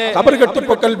അവിടെ ഖബർ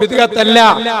കെട്ടിപ്പൊക്കൽ ബിദ്അത്തല്ല,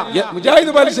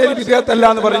 മുജാഹിദ് ബാലുശ്ശേരി ബിദ്അത്തല്ല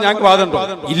എന്ന് പറഞ്ഞ് ഞങ്ങൾക്ക് വാദമുണ്ടോ?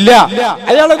 ഇല്ല.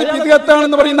 അയാളത്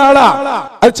ബിദ്അത്താണെന്ന് പറയുന്ന ആളാ.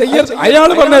 അത് ചെയ്യാൻ അയാൾ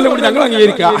പറഞ്ഞാലും കൂടി ഞങ്ങൾ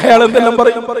അംഗീകരിക്കാം. അയാൾ എന്തെല്ലാം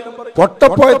പറയും?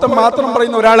 പൊട്ടപ്പോയത്തം മാത്രം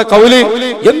പറയുന്ന ഒരാളെ കൗല്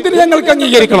എന്തിന് ഞങ്ങൾക്ക്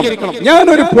അംഗീകരിക്കണം?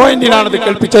 ഞാനൊരു പോയിന്റിനാണ് ഇത്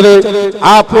കേൾപ്പിച്ചത്.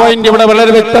 ആ പോയിന്റ് ഇവിടെ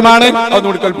വളരെ വ്യക്തമാണ്.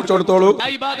 അതുകൂടി കേൾപ്പിച്ചു കൊടുത്തോളൂ.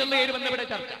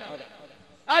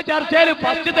 ആ ചർച്ചയിൽ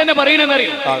ഫസ്റ്റ് തന്നെ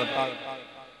പറയണെന്നറിയോ?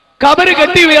 ഖബർ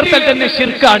കെട്ടി ഉയർത്തൽ തന്നെ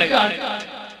ശിർക്കാണ്.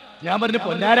 ഞാൻ പറഞ്ഞു,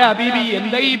 പൊന്നാര ഹബീബി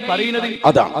എന്താ ഈ പറയുന്നത്?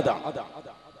 അതാ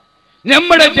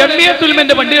നമ്മുടെ ജമിയത്തുൽ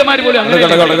ഉലമയുടെ പണ്ഡിതന്മാർ പോലും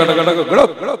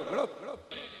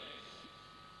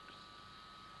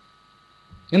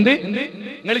എന്ത്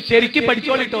നിങ്ങൾ ശരിക്കും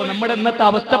പഠിച്ചോളിട്ടോ. നമ്മുടെ ഇന്നത്തെ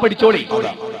അവസ്ഥ പഠിച്ചോളി.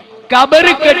 ഖബർ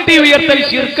കെട്ടി ഉയർത്തൽ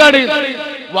ശിർക്കാണ്.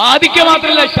 വാദിക്കുക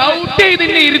മാത്രമല്ല, ഷൗട്ട് ചെയ്ത്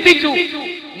എന്നെ ഇരുത്തിച്ചു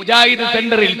മുജാഹിദ്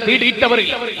സെന്ററിൽ CD ടവറിൽ.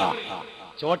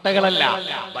 ചോട്ടകളല്ല,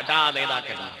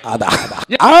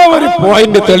 ആ ഒരു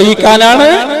പോയിന്റ് തെളിയിക്കാനാണ്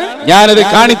ഞാനത്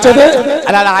കാണിച്ചത്.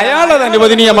 അല്ലാതെ അയാളത്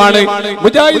അനുവദനീയമാണ്,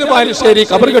 മുജാഹിദ് ബാലുശ്ശേരി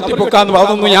ഖബർ കെട്ടിപ്പൊക്കാന്ന്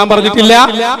അതൊന്നും ഞാൻ പറഞ്ഞിട്ടില്ല.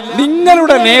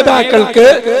 നിങ്ങളുടെ നേതാക്കൾക്ക്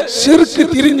ശിർക്ക്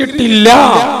തിരിഞ്ഞിട്ടില്ല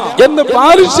എന്ന്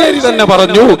ബാലുശ്ശേരി തന്നെ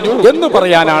പറഞ്ഞു എന്ന്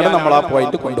പറയാനാണ് നമ്മൾ ആ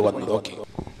പോയിന്റ് കൊണ്ടുവന്നത്. ഓക്കെ,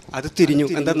 അത് തിരിഞ്ഞു.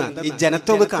 എന്തെന്നാ ഈ ജനത്തെ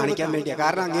ഒന്ന് കാണിക്കാൻ വേണ്ടിയാ.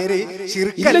 കാരണം അങ്ങേര്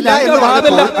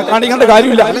കാണിക്കേണ്ട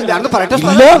കാര്യമില്ല.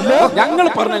 ഞങ്ങൾ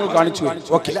കാണിച്ചു.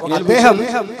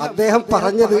 അദ്ദേഹം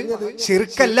പറഞ്ഞത്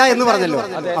ശിർക്കല്ല എന്ന് പറഞ്ഞല്ലോ.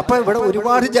 അപ്പൊ ഇവിടെ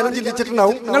ഒരുപാട് ജനം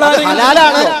ചിന്തിച്ചിട്ടുണ്ടാവും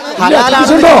ഹലാലാണ്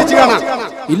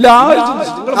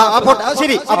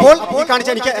ശരി. അപ്പോൾ ഈ കാണിച്ച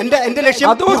എനിക്ക് എന്റെ ലക്ഷ്യം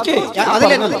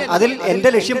അതിൽ എന്റെ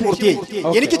ലക്ഷ്യം പൂർത്തിയായി.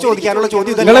 എനിക്ക് ചോദിക്കാനുള്ള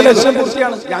ചോദ്യം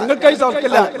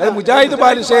മുജാഹിദ്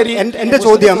ബാലുശ്ശേരി എന്റെ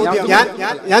ചോദ്യം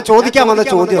ഞാൻ ചോദിക്കാൻ വന്ന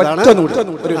ചോദ്യം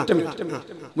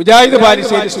മുജാഹിദ്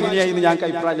ബാലുശ്ശേരി സുന്നിയായി ഞങ്ങൾക്ക്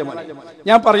അഭിപ്രായമാണ്.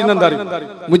 ഞാൻ പറയുന്നത് എന്താ അറിയോ?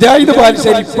 മുജാഹിദ്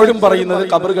ബാലുശ്ശേരി ഇപ്പോഴും പറയുന്നത്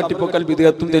ഖബർ കെട്ടിപ്പൊക്കൽ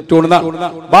ബിദ്അത്തും തെറ്റുണ്ടെന്നാണ്.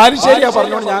 ബാലുശ്ശേരി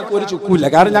പറഞ്ഞോണ്ട് ഞങ്ങൾക്ക് ഒരു ചുക്കൂല്ല.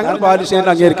 കാരണം ഞങ്ങൾ ബാലുശ്ശേരി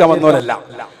അംഗീകരിക്കാൻ വന്നവരല്ല.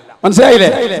 മനസ്സിലായില്ലേ?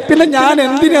 പിന്നെ ഞാൻ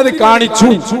എന്തിനത് കാണിച്ചു?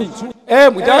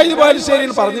 മുജാഹിദ്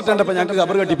ബാലുശ്ശേരിയിൽ പറഞ്ഞിട്ടുണ്ടപ്പോ ഞങ്ങൾക്ക്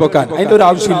ഖബർ കെട്ടിപ്പൊക്കാൻ അതിന്റെ ഒരു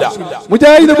ആവശ്യമില്ല.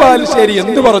 മുജാഹിദ് ബാലുശ്ശേരി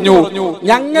എന്ത് പറഞ്ഞു?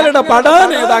 ഞങ്ങളുടെ പടാ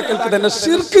നേതാക്കൾക്ക് തന്നെ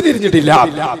ശിർക്ക് തിരിഞ്ഞിട്ടില്ല.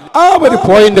 ആ ഒരു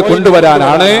പോയിന്റ്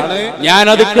കൊണ്ടുവരാനാണ്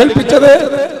ഞാനത് കേൾപ്പിച്ചത്.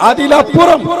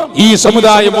 അതിലപ്പുറം ഈ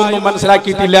സമുദായം ഒന്നും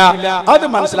മനസ്സിലാക്കിയിട്ടില്ല. അത്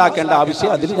മനസ്സിലാക്കേണ്ട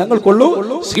ആവശ്യം അതിൽ ഞങ്ങൾക്കുള്ളൂ.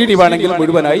 CD വേണമെങ്കിൽ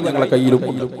മുഴുവനായി ഞങ്ങളുടെ കയ്യിലും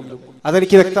ഉണ്ട്.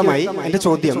 അതെനിക്ക് വ്യക്തമായി. എന്റെ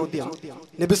ചോദ്യം,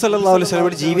 നബി സല്ലല്ലാഹു അലൈഹി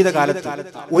വസല്ലമയുടെ ജീവിതകാലത്ത്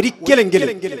ഒരിക്കലെങ്കിലും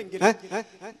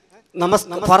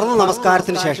ഫർദ്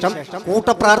നമസ്കാരത്തിന് ശേഷം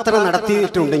കൂട്ടപ്രാർത്ഥന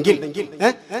നടത്തിയിട്ടുണ്ടെങ്കിൽ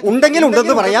ഉണ്ടെങ്കിൽ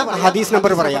ഉണ്ടെന്ന് പറയാം, ഹദീസ്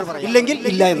നമ്പർ പറയാം, ഇല്ലെങ്കിൽ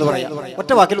ഇല്ല എന്ന് പറയാം.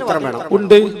 ഒറ്റ വാക്കിൽ ഉത്തരം വേണം.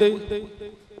 ഉണ്ട്,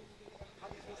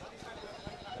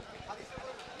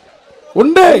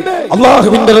 ഉണ്ട്.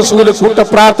 അല്ലാഹുവിന്റെ റസൂൽ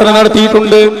കൂട്ടപ്രാർത്ഥന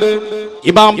നടത്തിയിട്ടുണ്ട്.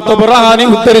 ഇമാം തബറാനി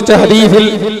ഉദ്ധരിച്ച ഹദീസിൽ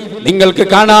നിങ്ങൾക്ക്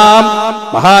കാണാം,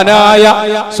 മഹാനായ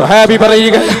സ്വഹാബി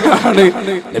പറയുകയാണ്,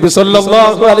 നബി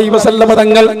സല്ലല്ലാഹു അലൈഹി വസല്ലം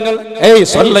തങ്ങൾ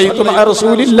സ്വല്ലൈതു മഅ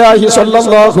റസൂലില്ലാഹി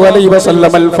സ്വല്ലല്ലാഹു അലൈഹി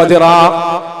വസല്ലം അൽ ഫജ്റ,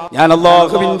 ഞാൻ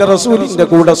അല്ലാഹുവിന്റെ റസൂലിന്റെ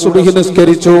കൂടെ സുബ്ഹി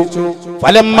നിസ്കരിച്ചു.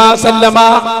 ഫലമ്മാ സല്ലമ,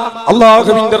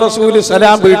 അല്ലാഹുവിന്റെ റസൂൽ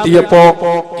സലാം വീട്ടിയപ്പോ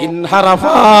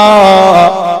ഇൻഹറഫാ,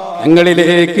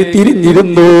 ഞങ്ങളിലേക്ക്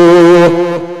തിരിഞ്ഞിരുന്നു.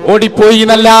 ഓടിപ്പോയി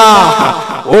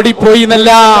എന്നല്ല,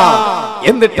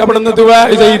 എന്നിട്ട് അവിടുന്ന് ദുആ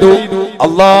ചെയ്തു,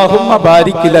 അല്ലാഹുമ്മ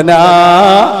ബാരിക് ലനാ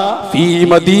ഫീ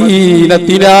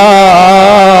മദീനത്തിനാ,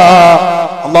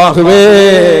 അല്ലാഹുവേ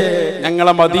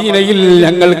ഞങ്ങളെ മദീനയിൽ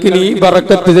ഞങ്ങൾക്ക് നീ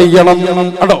ബറക്കത്ത് ചെയ്യണം.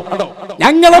 അടോ,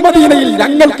 ഞങ്ങളെ മദീനയിൽ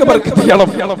ഞങ്ങൾക്ക് ബർക്കത്ത് ചെയ്യണം,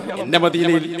 എന്റെ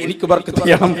മദീനയിൽ എനിക്ക് ബർക്കത്ത്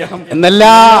ചെയ്യണം എന്നല്ല,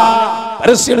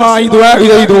 പരസ്യമായി ദുആ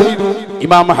ചെയ്തു.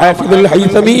 ഇമാം ഹാഫിദുൽ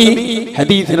ഹൈതമി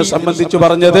ഹദീസിനെ സംബന്ധിച്ചു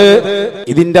പറഞ്ഞത്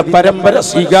ഇതിന്റെ പരമ്പര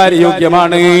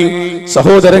സ്വീകാര്യോഗ്യമാണ്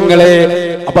സഹോദരങ്ങളെ.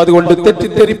 അപ്പൊ അതുകൊണ്ട്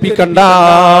തെറ്റിദ്ധരിപ്പിക്കണ്ട.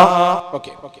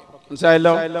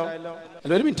 മനസ്സിലായല്ലോ?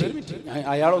 ഒരു മിനിറ്റ്,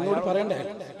 അയാൾ ഒന്നുകൂടി പറയണ്ടേ?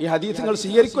 ഈ ഹദീസ് നിങ്ങൾ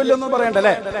സ്വീകരിക്കുമല്ലോ എന്ന്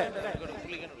പറയണ്ടല്ലേ?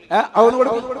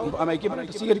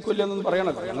 സ്വീകരിക്കില്ല എന്നൊന്നും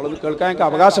പറയണല്ലോ, ഞങ്ങളൊന്ന് കേൾക്കാൻ ഞങ്ങൾക്ക്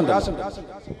അവകാശമുണ്ട്.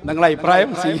 നിങ്ങളെ അഭിപ്രായം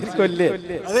സ്വീകരിക്കില്ലേ?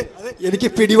 എനിക്ക്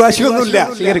പിടിവാശിയൊന്നുമില്ല.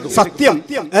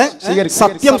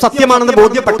 സത്യം സത്യമാണെന്ന്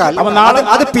ബോധ്യപ്പെട്ടാൽ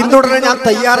അത് പിന്തുടരാൻ ഞാൻ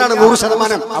തയ്യാറാണ്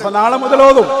 100%. അപ്പൊ നാളെ മുതൽ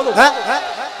ഓതും,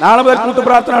 നാളെ മുതൽ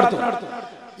കൂട്ടുപ്രാർത്ഥന നടത്തും.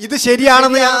 ഇത്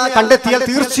ശരിയാണെന്ന് ഞാൻ കണ്ടെത്തിയാൽ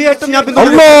തീർച്ചയായിട്ടും ഞാൻ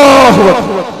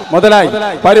മുതലായി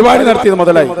പരിപാടി നടത്തിയത്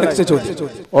മുതലായി. ചോദ്യം.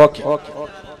 ഓക്കെ,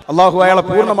 അള്ളാഹു അയാളെ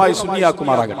പൂർണ്ണമായി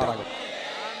സുന്നിയാക്കുമാറാകട്ടെ.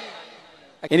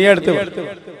 ഇനി അടുത്ത്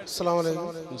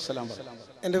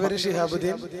എന്റെ പേര്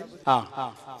ഷിഹാബുദ്ദീൻ.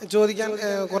 ചോദിക്കാൻ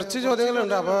കുറച്ച്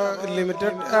ചോദ്യങ്ങളുണ്ട്, അപ്പൊ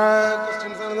ലിമിറ്റഡ്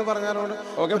ക്വസ്റ്റ്യൻസ് ആണെന്ന് പറഞ്ഞാലോണ്ട്.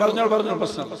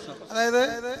 അതായത്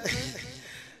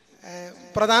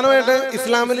പ്രധാനമായിട്ട്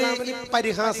ഇസ്ലാമിൽ ഈ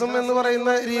പരിഹാസം എന്ന് പറയുന്ന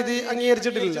രീതി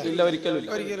അംഗീകരിച്ചിട്ടില്ല.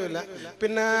 ഒരിക്കലുമില്ല.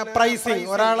 പിന്നെ പ്രൈസിങ്,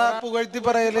 ഒരാളെ പുകഴ്ത്തി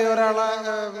പറയല്, ഒരാളെ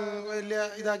വലിയ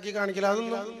ഇതാക്കി കാണിക്കല്,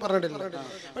 അതൊന്നും പറഞ്ഞിട്ടില്ല.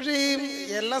 പക്ഷെ ഈ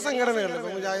എല്ലാ സംഘടനകളിലും,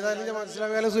 ഇപ്പൊ മുജാഹിദായാലും ജമാഅത്ത്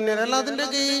ഇസ്ലാമിയായാലും സുന്നിയായാലും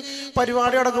എല്ലാത്തിൻ്റെയൊക്കെ ഈ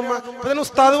പരിപാടി നടക്കുമ്പോൾ ഇപ്പൊ തന്നെ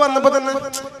ഉസ്താദ് വന്നപ്പോൾ തന്നെ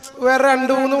വേറെ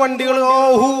 2-3 വണ്ടികൾ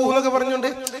ഓഹൂ എന്നൊക്കെ പറഞ്ഞുകൊണ്ട്,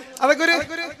 അതൊക്കെ ഒരു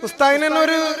ഉസ്താദിന് തന്നെ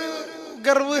ഒരു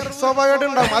ഗർവ് സ്വാഭാവികമായിട്ട്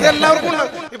ഉണ്ടാവും. അത് എല്ലാവർക്കും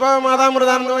ഉണ്ടാവും. ഇപ്പൊ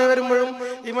മാതാമൃതാനന്ദമായി വരുമ്പോഴും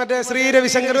ഈ മറ്റേ ശ്രീ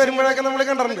രവിശങ്കർ വരുമ്പോഴൊക്കെ നമ്മൾ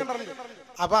കണ്ടിട്ടുണ്ട്.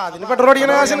 അപ്പൊ അതിന് പെട്രോൾ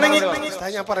അടിക്കുന്ന കാശുണ്ടെങ്കിൽ,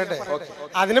 ഞാൻ പറയട്ടെ,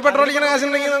 അതിന് പെട്രോൾ അടിക്കുന്ന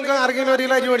കാശുണ്ടെങ്കിൽ നമുക്ക് ആർക്കെങ്കിലും ഒരു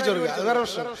കിലോ അരി മേടിച്ചു കൊടുക്കുക, അത് വേറെ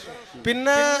പ്രശ്നം.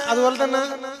 പിന്നെ അതുപോലെ തന്നെ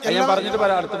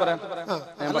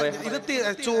ഇത്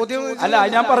ചോദ്യം അല്ല,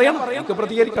 ഞാൻ പറയണം, എനിക്ക്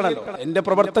പ്രതികരിക്കണല്ലോ, എന്റെ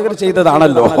പ്രവർത്തകർ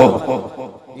ചെയ്തതാണല്ലോ.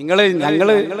 ഞങ്ങള്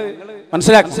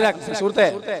മനസ്സിലാക്കി സുഹൃത്തെ,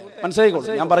 മനസ്സിലായിക്കോളൂ.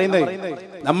 ഞാൻ പറയുന്നത്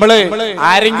നമ്മള്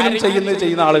ആരെങ്കിലും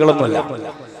ചെയ്യുന്ന ആളുകളൊന്നുമല്ല.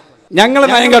 ഞങ്ങളെ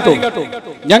നയം കേട്ടോ,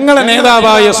 ഞങ്ങളെ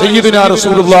നേതാവായ സയ്യിദുനാ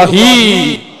റസൂലുള്ളാഹി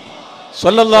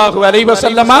സ്വല്ലല്ലാഹു അലൈഹി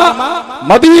വസല്ലമ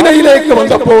മദീനയിലേക്ക്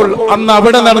വന്നപ്പോൾ അന്ന്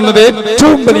അവിടെ നടന്നത്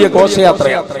ഏറ്റവും വലിയ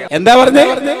ഘോഷയാത്രയാണ്. എന്താ പറഞ്ഞേ?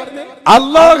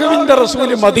 അല്ലാഹുവിന്റെ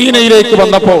റസൂല് മദീനയിലേക്ക്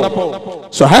വന്നപ്പോ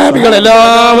സ്വഹാബികൾ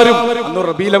എല്ലാവരും, അന്ന്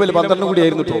റബീഉൽ അവ്വൽ 12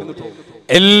 കൂടിയായിരുന്നു,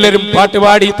 എല്ലാരും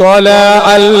പാട്ടുപാടി, തോല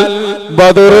അൽ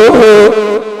ബദറു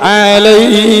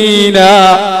അലൈനാ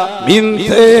മിൻ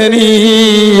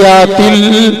സനിയാത്തിൽ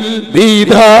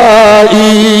ബിദാഇ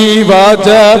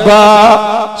വജബ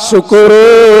ശുക്രു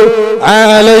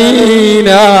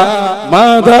അലൈനാ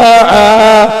മദാ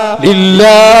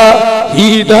ലില്ലാഹി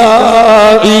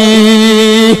ദാഇ.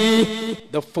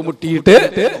 ദഫ് മുട്ടിയിട്ട്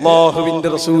അല്ലാഹുവിന്റെ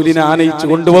റസൂലിനെ ആനയിച്ചു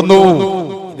കൊണ്ടുവന്നു.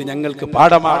 ഇത് ഞങ്ങൾക്ക്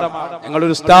പാഠമാണ്.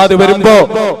 ഞങ്ങളൊരു ഉസ്താദ് വരുമ്പോ,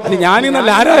 അത് ഞാനിന്നല്ല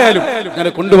ആരായാലും അങ്ങനെ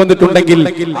കൊണ്ടുവന്നിട്ടുണ്ടെങ്കിൽ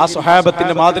ആ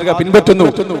സ്വഹാബത്തിന്റെ മാതൃക പിൻപറ്റുന്നു.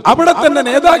 അവിടെ തന്നെ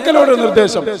നേതാക്കളോട്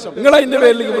നിർദ്ദേശം, നിങ്ങൾ അതിന്റെ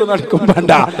പേരിൽ ഇവിടെ നടക്കും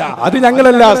വേണ്ട, അത്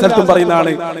ഞങ്ങളെല്ലാ സ്ഥലത്തും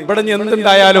പറയുന്നതാണ്. ഇവിടെ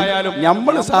എന്തുണ്ടായാലും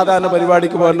നമ്മൾ സാധാരണ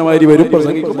പരിപാടിക്ക് പോകുന്ന മാതിരി വരും,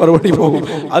 പ്രസംഗിക്കും, മറുപടി പോകും,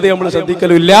 അത് നമ്മൾ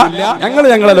ശ്രദ്ധിക്കലുമില്ല.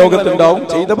 ഞങ്ങളെ ലോകത്തുണ്ടാവും,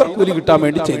 ചെയ്തവർ കൂലി കിട്ടാൻ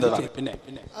വേണ്ടി ചെയ്തതാണ്. പിന്നെ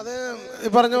അത് ഈ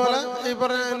പറഞ്ഞ പോലെ ഈ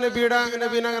പറഞ്ഞ നബീനെ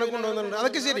അങ്ങനെ കൊണ്ടുവന്നിട്ടുണ്ട്,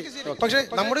 അതൊക്കെ ശരി. പക്ഷെ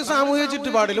നമ്മുടെ സാമൂഹിക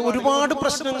ചുറ്റുപാടിൽ ഒരുപാട്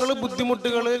പ്രശ്നങ്ങൾ,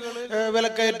 ബുദ്ധിമുട്ടുകൾ,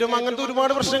 വിലക്കയറ്റം, അങ്ങനത്തെ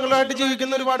ഒരുപാട് പ്രശ്നങ്ങളായിട്ട്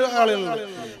ജീവിക്കുന്ന ഒരുപാട് ആളുകളുണ്ട്.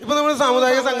 ഇപ്പൊ നമ്മുടെ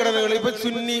സാമുദായിക സംഘടനകൾ, ഇപ്പൊ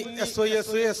സുന്നി,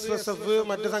 SYS, SSF,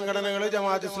 മറ്റ് സംഘടനകൾ,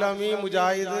 ജമാഅത്ത് ഇസ്ലാമി,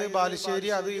 മുജാഹിദ്, ബാലുശ്ശേരി,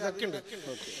 അത് ഇതൊക്കെ ഉണ്ട്.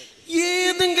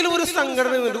 ഏതെങ്കിലും ഒരു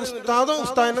സംഘടന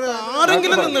ഉസ്താദിനെ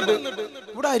ആരെങ്കിലും നിന്നിട്ട്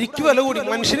ഇവിടെ അരിക്ക് വില കൂടി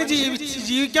മനുഷ്യന്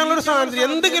ജീവിക്കാനുള്ള ഒരു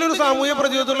സാഹചര്യം, എന്തെങ്കിലും ഒരു സാമൂഹ്യ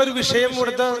പ്രതിരോധമുള്ള ഒരു വിഷയം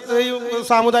ഇവിടുത്തെ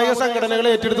സാമുദായിക സംഘടനകൾ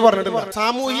ഏറ്റെടുത്ത് പറഞ്ഞിട്ടില്ല.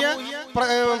 സാമൂഹ്യ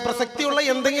പ്രസക്തിയുള്ള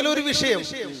എന്തെങ്കിലും ഒരു വിഷയം,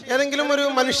 ഏതെങ്കിലും ഒരു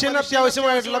മനുഷ്യന്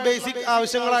അത്യാവശ്യമായിട്ടുള്ള ബേസിക്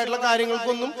ആവശ്യങ്ങളായിട്ടുള്ള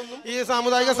കാര്യങ്ങൾക്കൊന്നും ഈ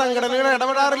സാമുദായിക സംഘടനകൾ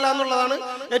ഇടപെടാറില്ല എന്നുള്ളതാണ്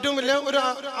ഏറ്റവും വലിയ ഒരു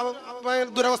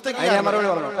ദുരവസ്ഥ.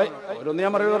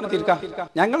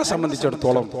 ഞങ്ങളെ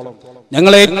സംബന്ധിച്ചിടത്തോളം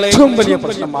ഞങ്ങളെ ഏറ്റവും വലിയ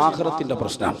പ്രശ്നം ആഖിറത്തിന്റെ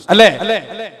പ്രശ്നമാണ്, അല്ലേ?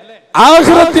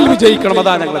 ആഖിറത്തിൽ വിജയിക്കണം.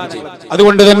 അതാണ് ഞങ്ങളുടെ വിജയം.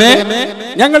 അതുകൊണ്ട് തന്നെ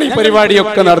ഞങ്ങൾ ഈ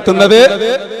പരിപാടിയൊക്കെ നടത്തുന്നത്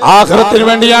ആഖിറത്തിന്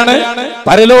വേണ്ടിയാണ്,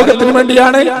 പരലോകത്തിന്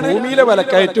വേണ്ടിയാണ്. ഭൂമിയിലെ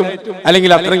വിലക്കയറ്റും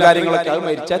അല്ലെങ്കിൽ അത്തരം കാര്യങ്ങളൊക്കെ അത്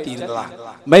മരിച്ചാൽ തീരുന്നതാണ്.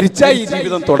 മരിച്ചാൽ ഈ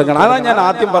ജീവിതം തുടങ്ങണം. അതാണ് ഞാൻ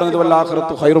ആദ്യം പറഞ്ഞത്,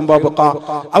 വല്ലാഖിറത്തു ഖൈറും വഅബ്ഖാ.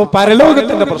 അപ്പൊ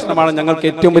പരലോകത്തിന്റെ പ്രശ്നമാണ് ഞങ്ങൾക്ക്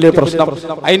ഏറ്റവും വലിയ പ്രശ്നം.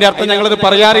 അതിന്റെ അർത്ഥം ഞങ്ങളത്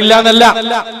പറയാറില്ല എന്നല്ല.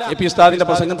 എപി ഉസ്താദിന്റെ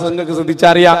പ്രസംഗം നിങ്ങൾക്ക്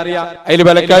ശ്രദ്ധിച്ചറിയാം, അതിൽ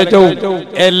വിലക്കയറ്റവും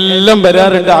എല്ലാം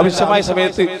വരാറുണ്ട് ആവശ്യമായ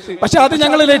സമയത്ത്. പക്ഷെ അത്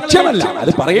ഞങ്ങളുടെ ലക്ഷ്യമല്ല.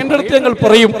 അത് പറയേണ്ടടുത്ത് ഞങ്ങൾ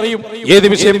പറയും. ഏത്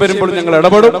വിഷയം വരുമ്പോഴും ഞങ്ങൾ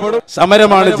ഇടപെടും.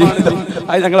 സമരമാണ് ജീവിതം.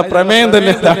 അത് ഞങ്ങളെ പ്രമേയം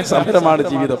തന്നെ സമരമാണ്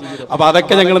ജീവിതം. അപ്പൊ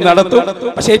അതൊക്കെ ഞങ്ങൾ നടത്തും.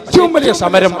 പക്ഷെ ഏറ്റവും വലിയ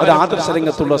സമരം അത് ആദർശ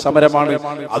രംഗത്തുള്ള സമരമാണ്.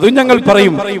 അതും ഞങ്ങൾ പറയും.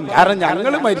 കാരണം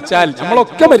ഞങ്ങൾ മരിച്ചാൽ,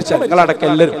 നമ്മളൊക്കെ മരിച്ചാൽ,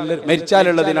 ഞങ്ങളടക്കം എല്ലാവരും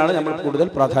മരിച്ചാലുള്ളതിനാണ് നമ്മൾ കൂടുതൽ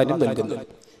പ്രാധാന്യം നൽകുന്നത്.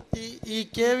 ഈ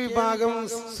കെ വിഭാഗം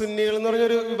സുന്നികൾ എന്ന്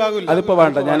പറഞ്ഞൊരു വിഭാഗം അതിപ്പോ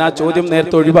വേണ്ട, ഞാൻ ആ ചോദ്യം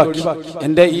നേരത്തെ ഒഴിവാക്കി.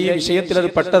 എന്റെ ഈ വിഷയത്തിൽ അത്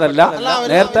പെട്ടതല്ല.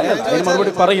 നേരത്തെ അതിന്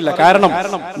മറുപടി പറയില്ല. കാരണം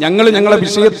ഞങ്ങളെ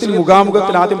വിഷയത്തിൽ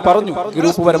മുഖാമുഖത്തിൽ ആദ്യം പറഞ്ഞു,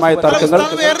 ഗ്രൂപ്പുപരമായ തർക്കങ്ങൾ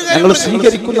ഞങ്ങൾ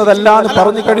സ്വീകരിക്കുന്നതല്ല എന്ന്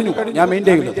പറഞ്ഞു കഴിഞ്ഞു. ഞാൻ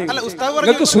മെയിൻറ്റെയിൻ ചെയ്യുന്നത്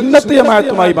നിങ്ങൾക്ക് സുന്നത്ത്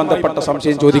ജമാഅത്തുമായി ബന്ധപ്പെട്ട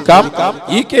സംശയം ചോദിക്കാം.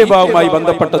 ഈ കെ വിഭാഗവുമായി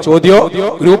ബന്ധപ്പെട്ട ചോദ്യമോ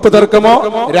ഗ്രൂപ്പ് തർക്കമോ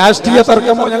രാഷ്ട്രീയ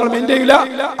തർക്കമോ ഞങ്ങൾ മെയിൻറ്റെയിൻ ചെയ്യില്ല.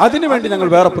 അതിനുവേണ്ടി ഞങ്ങൾ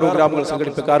വേറെ പ്രോഗ്രാമുകൾ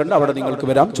സംഘടിപ്പിക്കാറുണ്ട്. അവിടെ നിങ്ങൾക്ക്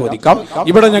വരാം, ചോദിക്കാം.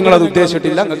 ഇവിടെ ഞങ്ങൾ അത്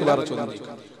ഉദ്ദേശിച്ചിട്ടില്ല. നിങ്ങൾക്ക് വേറെ ചോദ്യം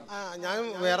ഞാൻ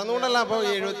വേറെ ഒന്നുകൊണ്ടല്ല. അപ്പൊ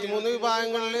 73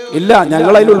 വിഭാഗങ്ങളിൽ ഇല്ല,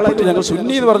 ഞങ്ങൾ അതിൽ ഉൾപ്പെട്ട്. ഞങ്ങൾ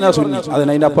സുന്നി എന്ന് പറഞ്ഞാൽ സുന്നി,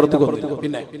 അതിനതിന്റെ അപ്പുറത്ത് കുറഞ്ഞു.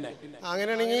 പിന്നെ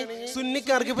അങ്ങനെയാണെങ്കിൽ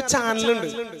സുന്നിക്കാർക്ക് ഇപ്പൊ ചാനലുണ്ട്.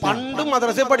 പണ്ട്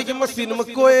മദ്രസയിൽ പഠിക്കുമ്പോ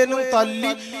സിനിമക്ക് പോയതിനും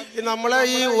തല്ലി നമ്മളെ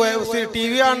ഈ ടി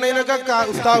വി കാണുന്നതിനൊക്കെ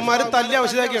ഉസ്താദ്മാര് തല്ലി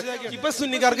ആവശ്യമാക്കി. ഇപ്പൊ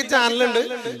സുന്നിക്കാർക്ക് ചാനലുണ്ട്,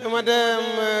 മറ്റേ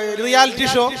റിയാലിറ്റി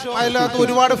ഷോ, അതിനകത്ത്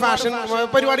ഒരുപാട് ഫാഷൻ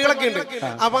പരിപാടികളൊക്കെ ഉണ്ട്.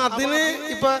 അപ്പൊ അതിന്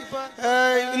ഇപ്പൊ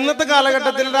ഇന്നത്തെ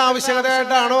കാലഘട്ടത്തിലുള്ള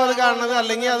ആവശ്യകതയായിട്ടാണോ അത് കാണുന്നത്,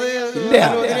 അല്ലെങ്കിൽ അത്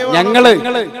ഞങ്ങള്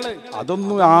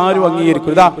അതൊന്നും ആരും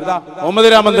അംഗീകരിക്കും. മുഹമ്മദ്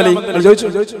രാമന്തലി ചോദിച്ചു,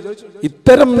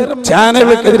 ഇത്തരം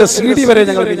ചാനലുകൾക്കെതിരെ CD വരെ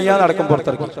ഞങ്ങൾ വിനിയാടക്കം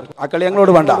പുറത്തിറക്കി. ആ കളി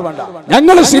ഞങ്ങളോട് വേണ്ട.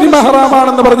 ഞങ്ങൾ സിനിമ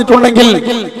ഹറാമാണെന്ന് പറഞ്ഞിട്ടുണ്ടെങ്കിൽ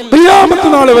ഖിയാമത്ത്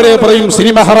നാൾ വരെ പറയും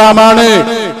സിനിമ ഹറാമാണ്,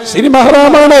 സിനിമ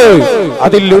ഹറാമാണ്.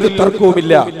 അതിൽ ഒരു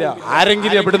തർക്കവുമില്ല.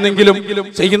 ആരെങ്കിലും എവിടുന്നെങ്കിലും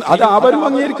ചെയ്യുന്ന അത് ആരും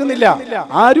അംഗീകരിക്കുന്നില്ല.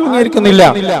 ആരും അംഗീകരിക്കുന്നില്ല.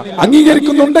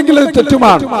 അംഗീകരിക്കുന്നുണ്ടെങ്കിൽ അത്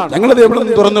തെറ്റുമാണ്. ഞങ്ങളത് എവിടെ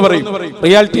നിന്ന് തുറന്നു പറയും.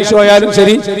 റിയാലിറ്റി ഷോ ആയാലും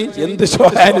ശരി, എന്ത് ഷോ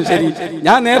ആയാലും ശരി.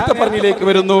 ഞാൻ നേരത്തെ പറഞ്ഞിലേക്ക്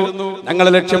വരുന്നു,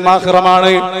 ഞങ്ങളുടെ ലക്ഷ്യം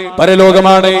ആഖിറമാണ്,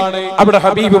 പരലോകമാണ്. അവിടെ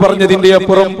ഹബീബ് പറഞ്ഞതിന്റെ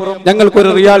അപ്പുറം ഞങ്ങൾക്കൊരു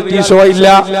റിയാലിറ്റി ഷോ ഇല്ല,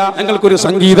 ഞങ്ങൾക്കൊരു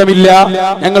സംഗീതമില്ല,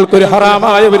 ഞങ്ങൾക്കൊരു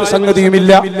ഹറാമായ ഒരു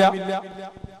സംഗതിയുമില്ല.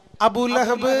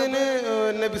 അബൂലഹബിന്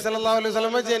നബി സല്ലല്ലാഹു അലൈഹി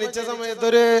വസല്ലം ജനിച്ച സമയത്ത്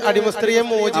ഒരു അടിമ സ്ത്രീയെ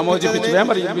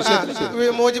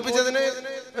മോചിപ്പിച്ചതിന്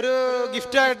ഒരു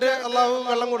ഗിഫ്റ്റ് ആയിട്ട് അള്ളാഹു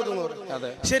വെള്ളം കൊടുത്തു.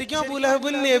 ശരിക്കും അബൂലഹബ്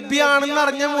നബിയാണെന്ന്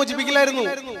അറിഞ്ഞാൽ മോചിപ്പിക്കില്ലായിരുന്നു.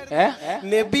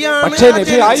 നബിയാണ്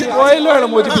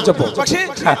പക്ഷേ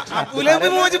അബൂലഹബ്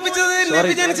മോചിപ്പിച്ചത്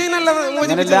നബി ജനിച്ചതിനല്ല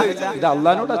മോചിപ്പിച്ചത്.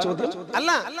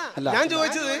 അല്ല, ഞാൻ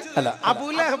ചോദിച്ചത്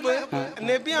അബൂലഹബ്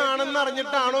നബിയാണെന്ന്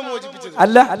അറിഞ്ഞിട്ടാണോ മോചിപ്പിച്ചത്?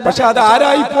 അല്ല, പക്ഷെ അത്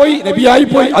ആരായി പോയി, നബിയായി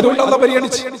പോയി. അതുകൊണ്ടല്ല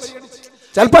പരിഗണിച്ച്.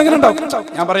 ചിലപ്പോ അങ്ങനെ ഉണ്ടാവും.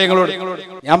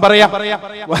 ഞാൻ പറയാം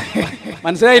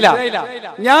മനസ്സിലായില്ല.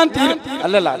 ഞാൻ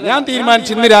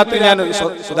തീരുമാനിച്ചു ഇന്ന് രാത്രി ഞാൻ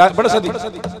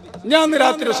ഇന്ന്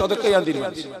രാത്രി സ്വതക്ക ഞാൻ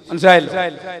തീരുമാനിച്ചു. മനസ്സിലായില്ല.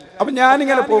 അപ്പൊ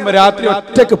ഞാനിങ്ങനെ പോകുമ്പോ രാത്രി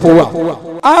ഒറ്റക്ക് പോവാ,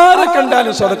 ആരെ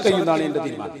കണ്ടാലും സ്വതക്ക ചെയ്യുന്നതാണ് എന്റെ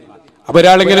തീരുമാനം. അപ്പൊ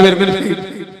ഒരാളിങ്ങനെ വരുന്ന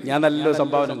ഞാൻ നല്ലൊരു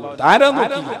സംഭാവന ആരാ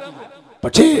നോക്കിയില്ല.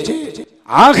 പക്ഷേ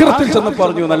ആഖിറത്തിൽ ചെന്ന്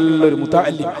പറഞ്ഞു നല്ലൊരു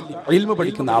മുതഅല്ലിം, ഇൽമു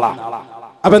പഠിക്കുന്ന ആളാ.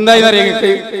 അപ്പൊ എന്തായി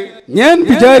അറിയട്ടെ, ഞാൻ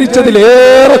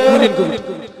വിചാരിച്ചതിലേറെ കൂലി എനിക്ക്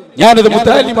കിട്ടും. ഞാനത്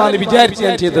മുതഅല്ലിമാണെന്ന് വിചാരിച്ച്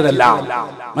ഞാൻ ചെയ്തതല്ല.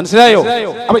 മനസ്സിലായോ?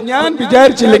 അപ്പൊ ഞാൻ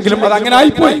വിചാരിച്ചില്ലെങ്കിലും അത് അങ്ങനെ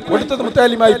ആയിപ്പോയി, കൊടുത്തത്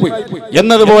മുതഅല്ലിമായി പോയി.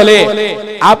 എന്നതുപോലെ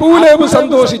അബൂലഹബ്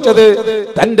സന്തോഷിച്ചത്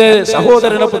തന്റെ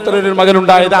സഹോദരന പുത്രനൊരു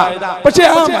മകനുണ്ടായതാ. പക്ഷെ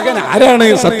ആ മകൻ ആരാണ്?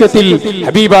 സത്യത്തിൽ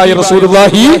ഹബീബായ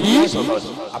റസൂലുള്ളാഹി.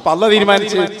 അപ്പൊ അള്ളാഹ്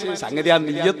തീരുമാനിച്ച് സംഗതി ആ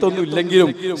നിയ്യത്തൊന്നും ഇല്ലെങ്കിലും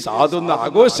സാധൊന്ന്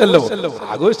ആഘോഷല്ലോ,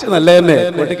 ആഘോഷിച്ച് നല്ല തന്നെ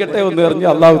കൊട്ടിക്കട്ടെ ഒന്ന് എറിഞ്ഞ്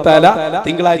അള്ളാഹു തആല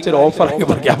തിങ്കളാഴ്ച ഒരു ഓഫർ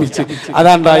പ്രഖ്യാപിച്ച്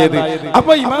അതാണ്ടായത്.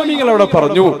 അപ്പൊ ഇമാമികൾ അവിടെ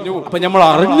പറഞ്ഞു, അപ്പൊ നമ്മൾ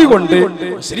അറിഞ്ഞുകൊണ്ട്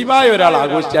മുസ്ലിമായ ഒരാൾ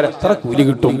ആഘോഷിച്ചാൽ എത്ര കൂലി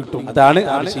കിട്ടും? അതാണ്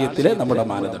ആ വിഷയത്തിലെ നമ്മുടെ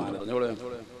മാനദണ്ഡം.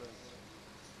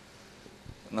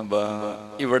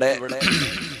 ഇവിടെ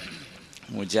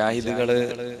മുജാഹിദുകള്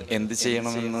എന്ത്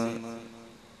ചെയ്യണമെന്ന്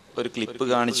ഒരു ക്ലിപ്പ്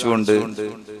കാണിച്ചുകൊണ്ട്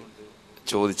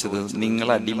ചോദിച്ചത്, നിങ്ങൾ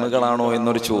അടിമകളാണോ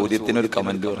എന്നൊരു ചോദ്യത്തിന് ഒരു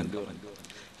കമന്റ് പറഞ്ഞു.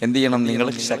 എന്ത് ചെയ്യണം? നിങ്ങൾ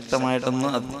ശക്തമായിട്ടൊന്ന്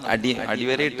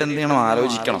അടിവരയിട്ട് എന്ത് ചെയ്യണം?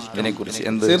 ആലോചിക്കണം ഇതിനെക്കുറിച്ച്.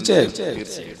 തീർച്ചയായും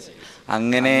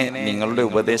അങ്ങനെ നിങ്ങളുടെ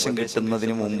ഉപദേശം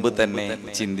കിട്ടുന്നതിന് മുമ്പ് തന്നെ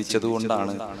ചിന്തിച്ചത്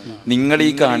കൊണ്ടാണ് നിങ്ങൾ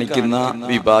ഈ കാണിക്കുന്ന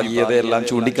വിഭാഗീയതയെല്ലാം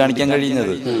ചൂണ്ടിക്കാണിക്കാൻ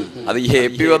കഴിയുന്നത്. അത്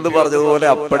AP വന്ന് പറഞ്ഞതുപോലെ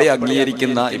അപ്പടി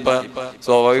അംഗീകരിക്കുന്ന, ഇപ്പൊ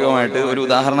സ്വാഭാവികമായിട്ട് ഒരു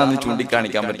ഉദാഹരണം എന്ന്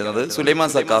ചൂണ്ടിക്കാണിക്കാൻ പറ്റുന്നത് സുലൈമാൻ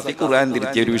സക്കാഫി ഖുർആൻ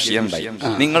തിരുത്തിയ ഒരു വിഷയം ഉണ്ടായി.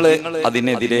 നിങ്ങൾ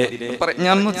അതിനെതിരെ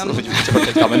ഞാൻ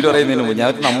കമന്റ് പറയുന്നതിന് മുമ്പ്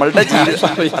ഞാൻ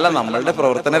നമ്മളുടെ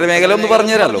പ്രവർത്തന മേഖല ഒന്ന്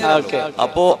പറഞ്ഞുതരാലോ.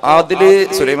 അപ്പോ അതില്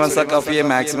സുലൈമാൻ സക്കാഫിയെ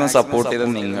മാക്സിമം സപ്പോർട്ട് ചെയ്ത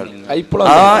നിങ്ങൾ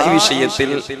ആ വിഷയത്തിൽ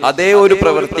അതേ ഒരു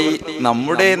പ്രവൃത്തി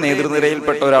നമ്മുടെ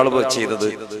നേതൃനിരയിൽപ്പെട്ട ഒരാൾ ചെയ്തത്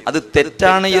അത്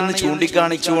തെറ്റാണ് എന്ന്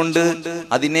ചൂണ്ടിക്കാണിച്ചുകൊണ്ട്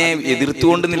അതിനെ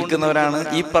എതിർത്തുകൊണ്ട് നിൽക്കുന്നവരാണ്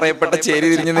ഈ പറയപ്പെട്ട ചേരി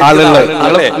തിരിഞ്ഞ്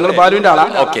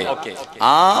ഓക്കെ.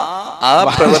 ആ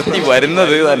പ്രവൃത്തി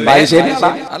വരുന്നത് തന്നെ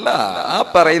അല്ല, ആ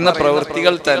പറയുന്ന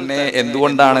പ്രവൃത്തികൾ തന്നെ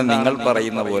എന്തുകൊണ്ടാണ് നിങ്ങൾ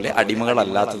പറയുന്ന പോലെ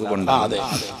അടിമകളല്ലാത്തത് കൊണ്ടാണ്.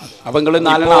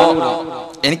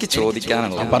 എനിക്ക്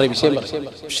ചോദിക്കാനുള്ള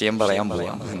വിഷയം പറയാൻ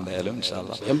പോവാം എന്തായാലും.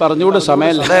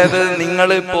 അതായത്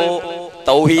നിങ്ങളിപ്പോ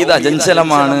തൗഹീദ്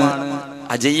അചഞ്ചലമാണ്,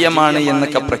 അജയ്യമാണ്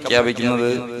എന്നൊക്കെ പ്രഖ്യാപിക്കുന്നത്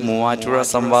മൂവാറ്റുപുഴ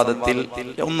സംവാദത്തിൽ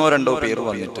 1-2 പേര്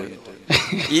വന്നിട്ട്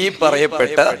ഈ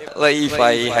പറയപ്പെട്ട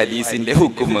ഹദീസിന്റെ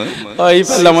ഹുക്കുമ്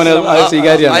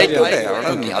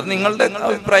അത് നിങ്ങളുടെ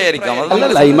അഭിപ്രായമായിരിക്കാം.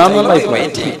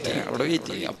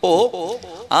 അപ്പോ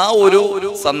ആ ഒരു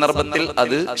സന്ദർഭത്തിൽ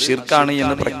അത് ഷിർക്കാണ്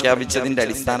എന്ന് പ്രഖ്യാപിച്ചതിന്റെ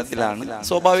അടിസ്ഥാനത്തിലാണ്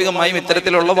സ്വാഭാവികമായും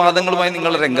ഇത്തരത്തിലുള്ള വാദങ്ങളുമായി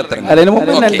നിങ്ങൾ രംഗത്തിറങ്ങി.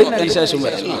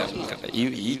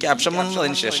 ഈ ക്യാപ്ഷൻ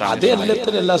വന്നതിന് ശേഷം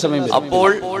അപ്പോൾ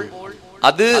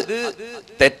അത്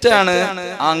തെറ്റാണ്,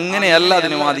 അങ്ങനെയല്ല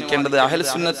അതിന് വാദിക്കേണ്ടത്. അഹ്ലു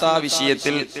സുന്നത്ത് ആ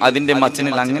വിഷയത്തിൽ അതിന്റെ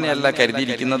മച്ചനിൽ അങ്ങനെയല്ല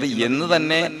കരുതിയിരിക്കുന്നത് എന്ന്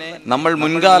തന്നെ നമ്മൾ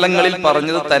മുൻകാലങ്ങളിൽ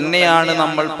പറഞ്ഞത് തന്നെയാണ്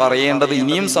നമ്മൾ പറയേണ്ടത്.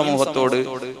 ഇനിയും സമൂഹത്തോട്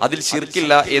അതിൽ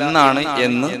ശിർക്കില്ല എന്നാണ്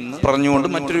എന്ന് പറഞ്ഞുകൊണ്ട്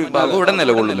മറ്റൊരു വിഭാഗം ഇവിടെ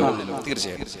നിലകൊള്ളുന്നു.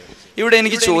 തീർച്ചയായും ഇവിടെ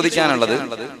എനിക്ക് ചോദിക്കാനുള്ളത്,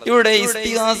 ഇവിടെ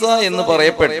ഇസ്തിഗാസ എന്ന്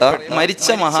പറയപ്പെട്ട മരിച്ച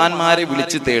മഹാന്മാരെ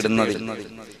വിളിച്ചു തേടുന്നതിൽ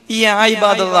ഈ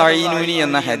ആയിബാദത്ത് അയ്നൂനി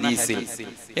എന്ന ഹദീസിൽ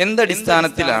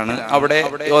എന്തടിസ്ഥാനത്തിലാണ് അവിടെ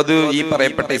അത് ഈ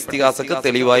പറയപ്പെട്ട ഇസ്തിഗാസക്ക്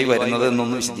തെളിവായി വരുന്നത്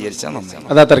എന്നൊന്ന് വിശദീകരിച്ചാൽ നന്നായി.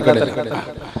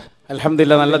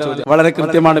 അൽഹംദുലില്ലാ, നല്ല ചോദ്യം, വളരെ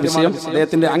കൃത്യമാണ് വിഷയം.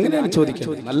 അദ്ദേഹത്തിന്റെ അങ്ങനെയാണ്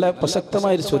ചോദിക്കുന്നത്, നല്ല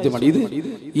പ്രസക്തമായ ഒരു ചോദ്യമാണ് ഇത്.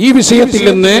 ഈ വിഷയത്തിൽ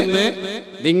നിന്ന്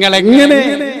നിങ്ങൾ എങ്ങനെ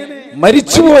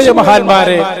മരിച്ചുപോയ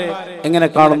മഹാന്മാരെ എങ്ങനെ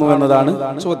കാണുന്നു എന്നതാണ്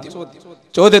ചോദ്യം.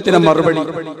 ചോദ്യത്തിന് മറുപടി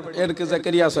എനിക്ക്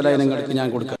സക്കരിയ സ്വലായനങ്ങൾക്ക് ഞാൻ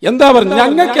കൊടുക്കാം. എന്താ പറഞ്ഞു,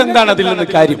 ഞങ്ങൾക്ക് എന്താണ് അതിൽ നിന്ന്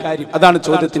കാര്യം? അതാണ്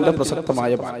ചോദ്യത്തിന്റെ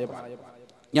പ്രസക്തമായ ഭാഗം.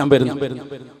 ഞാൻ വരുന്നു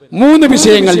 3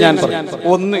 വിഷയങ്ങൾ ഞാൻ പറയും.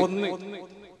 ഒന്ന്,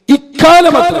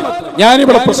 ഇക്കാലമത്ര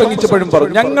ഞാനിവിടെ പ്രസംഗിച്ചപ്പോഴും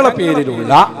പറഞ്ഞു, ഞങ്ങളെ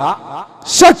പേരിലുള്ള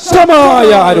ശക്തമായ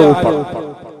ആരോപണം,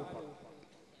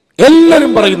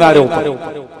 എല്ലാരും പറയുന്ന ആരോപണം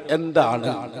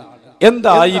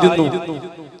എന്തായിരുന്നു?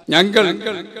 ഞങ്ങൾ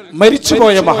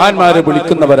മരിച്ചുപോയ മഹാന്മാരെ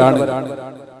വിളിക്കുന്നവരാണ്.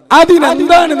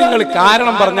 അതിനെന്താണ് നിങ്ങൾ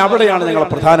കാരണം പറഞ്ഞ? അവിടെയാണ് ഞങ്ങളെ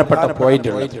പ്രധാനപ്പെട്ട പോയിന്റ്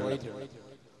ഉള്ളത്.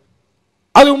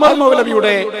 അത് ഉമർ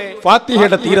മൗലവിയുടെ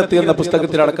ഫാത്തിഹയുടെ തീരത്ത് എന്ന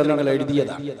പുസ്തകത്തിലടക്കം നിങ്ങൾ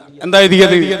എഴുതിയതാണ്. എന്താ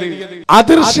എഴുതിയത്?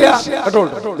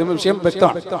 വിഷയം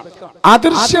വ്യക്തമാണ്.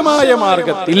 അദൃശ്യമായ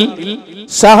മാർഗത്തിൽ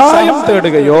സഹായം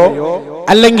തേടുകയോ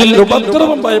അല്ലെങ്കിൽ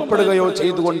ഉപദ്രവം ഭയപ്പെടുകയോ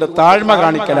ചെയ്തുകൊണ്ട് താഴ്മ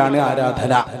കാണിക്കലാണ്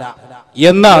ആരാധന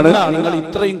എന്നാണ് നിങ്ങൾ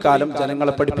ഇത്രയും കാലം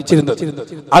ജനങ്ങളെ പഠിപ്പിച്ചിരുന്നത്.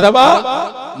 അഥവാ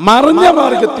മറിഞ്ഞ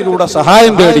മാർഗത്തിലൂടെ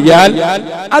സഹായം തേടിയാൽ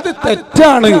അത്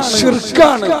തെറ്റാണ്,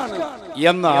 ശിർക്കാണ്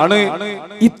എന്നാണ്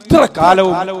ഇത്ര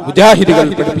കാലവും മുജാഹിദുകൾ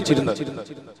പഠിപ്പിച്ചിരുന്നത്.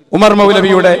 ഉമർ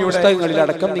മൗലവിയുടെ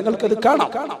പുസ്തകങ്ങളിലടക്കം നിങ്ങൾക്കത് കാണാം.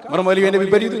 ഉമർ മൗലവിയുടെ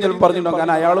വിപരീതം ചിലപ്പോൾ പറഞ്ഞിട്ടുണ്ടാകും,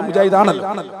 കാരണം അയാളും മുജാഹിദാണല്ലോ,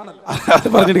 അത്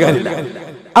പറഞ്ഞിട്ട് കാര്യമില്ല.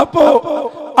 അപ്പോ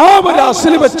ആ ഒരു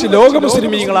അസ്ല് വെച്ച് ലോക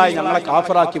മുസ്ലിമീങ്ങളായി ഞങ്ങളെ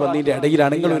കാഫറാക്കി വന്നതിന്റെ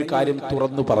ഇടയിലാണ് നിങ്ങൾ ഒരു കാര്യം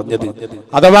തുറന്നു പറഞ്ഞത്.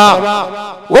 അഥവാ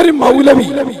ഒരു മൗലവി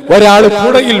ഒരാൾ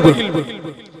കുടയിൽ വീണു,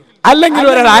 അല്ലെങ്കിൽ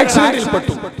ഒരാൾ ആക്സിഡന്റിൽ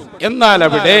പെട്ടു, എന്നാൽ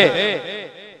അവിടെ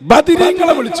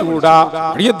ബദിരീങ്ങളെ വിളിച്ചുകൂടാ,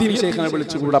 ശേഖനെ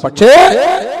വിളിച്ചുകൂടാ, പക്ഷേ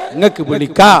നിങ്ങൾക്ക്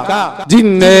വിളിക്കാം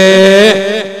ജിന്നേ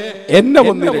എന്നെ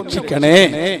ഒന്ന് രക്ഷിക്കണേ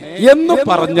എന്ന്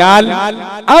പറഞ്ഞാൽ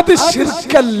അത്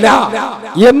ശിർക്കല്ല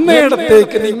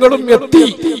എന്നിടത്തേക്ക് നിങ്ങളും എത്തി.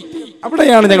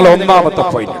 അവിടെയാണ് ഞങ്ങൾ ഒന്നാമത്തെ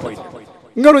പോയിന്റ്.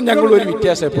 നിങ്ങളും ഞങ്ങളും ഒരു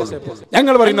വ്യത്യാസപ്പെടും.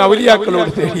 ഞങ്ങൾ പറയുന്ന ഔലിയാക്കളോട്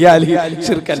തേടിയാൽ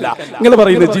ശിർക്കല്ല, നിങ്ങൾ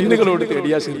പറയുന്ന ജിന്നുകളോട്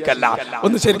തേടിയാൽ ശിർക്കല്ല.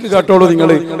 ഒന്ന് ശരിക്കും കേട്ടോളൂ. നിങ്ങൾ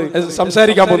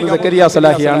സംസാരിക്കാൻ പോകുന്നത് സക്കരിയ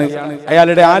സലാഹിയാണ്.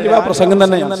 അയാളുടെ ആലുവ പ്രസംഗം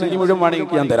തന്നെ മുഴുവൻ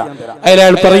വേണമെങ്കിൽ ഞാൻ തരാം.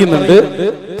 അയാൾ പറയുന്നുണ്ട്,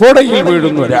 പുഴയിൽ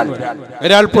വീഴുന്നു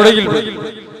ഒരാൾ പുഴയിൽ വീഴുന്നു,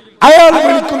 അയാൾ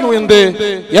വിളിക്കുന്നു എന്ത്?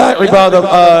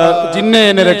 ജിന്നെ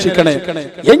എന്നെ രക്ഷിക്കണേ.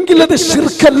 എങ്കിലത്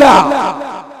ശിർക്കല്ല.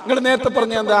 നിങ്ങൾ നേരത്തെ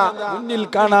പറഞ്ഞ എന്താ, മുന്നിൽ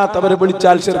കാണാത്തവരെ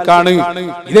വിളിച്ചാൽ ശിർക്കാണ്.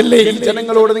 ഇതല്ലേ ഈ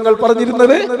ജനങ്ങളോട് നിങ്ങൾ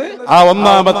പറഞ്ഞിരുന്നത്? ആ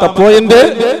ഒന്നാമത്തെ പോയിന്റ്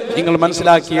നിങ്ങൾ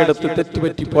മനസ്സിലാക്കിയെടുത്ത്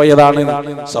തെറ്റുപറ്റിപ്പോയതാണ്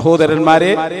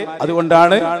സഹോദരന്മാരെ.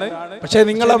 അതുകൊണ്ടാണ്. പക്ഷെ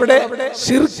നിങ്ങൾ അവിടെ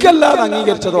ശിർക്കല്ലാതെ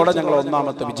അംഗീകരിച്ചതോടെ ഞങ്ങൾ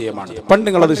ഒന്നാമത്തെ വിജയമാണ്. പണ്ട്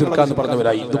നിങ്ങൾ അത് ശിർക്കാന്ന്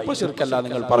പറഞ്ഞവരായി, ഇതിപ്പോ ശിർക്കല്ല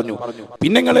നിങ്ങൾ പറഞ്ഞു.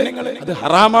 പിന്നെ നിങ്ങൾ അത്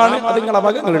ഹറാമാണ്, അത് നിങ്ങളെ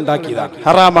വക നിങ്ങൾ ഉണ്ടാക്കിയതാണ്.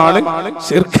 ഹറാമാണ്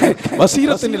ശിർക്ക്,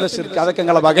 വസീലത്തിനുള്ള ശിർക്ക്, അതൊക്കെ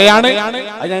നിങ്ങളെ വകയാണ്.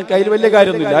 അത് ഞങ്ങൾക്ക് അതിൽ വലിയ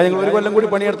കാര്യമൊന്നുമില്ല. ഞങ്ങൾ ഒരു കൊല്ലം കൂടി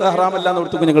പണിയെടുത്ത ഹറാമല്ല എന്ന്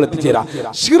ഓർത്ത് നിങ്ങൾ എത്തിച്ചേരാം.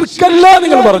 ശിർക്കല്ല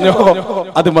നിങ്ങൾ പറഞ്ഞോ,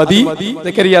 അത് മതി.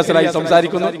 സക്കരിയാസലായി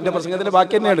സംസാരിക്കുന്നു. എന്റെ പ്രസംഗത്തിന്റെ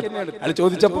ബാക്കി തന്നെയാണ്. അയാൾ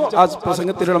ചോദിച്ചപ്പോ ആ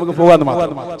പ്രസംഗത്തിലൂടെ നമുക്ക് പോകാന്ന്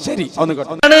മാത്രം. ശരി, ഒന്ന്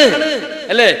കേട്ടോ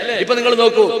അല്ലേ. ഇപ്പൊ നിങ്ങൾ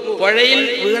നോക്കൂ, പുഴയിൽ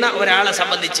വീണ ഒരാളെ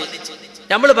സംബന്ധിച്ച്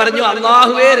നമ്മൾ പറഞ്ഞു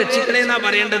അള്ളാഹുവെ രക്ഷിക്കണേന്നാ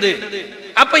പറയേണ്ടത്.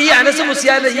 അപ്പൊ ഈ അനസ്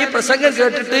മുസ്ലിയാരുടെ ഈ പ്രസംഗം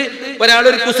കേട്ടിട്ട്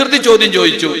ഒരാളൊരു കുസൃതി ചോദ്യം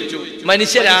ചോദിച്ചു.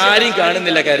 മനുഷ്യരാരും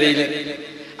കാണുന്നില്ല കരയില്.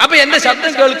 അപ്പൊ എന്റെ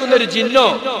ശബ്ദം കേൾക്കുന്ന ഒരു ജിന്നോ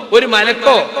ഒരു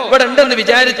മലക്കോ ഇവിടെ ഉണ്ടെന്ന്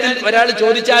വിചാരത്തിൽ ഒരാൾ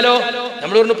ചോദിച്ചാലോ,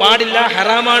 നമ്മൾ പറഞ്ഞു പാടില്ല,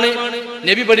 ഹറാമാണ്,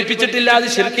 നബി പഠിപ്പിച്ചിട്ടില്ല, അത്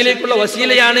ശിർക്കിലേക്കുള്ള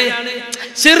വസീലയാണ്.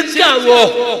 ശിർക്കാവോ?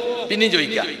 പിന്നെയും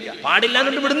ചോദിക്കാം. പാടില്ല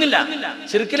എന്നിട്ട് വിടുന്നില്ല,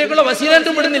 ശിർക്കിലേക്കുള്ള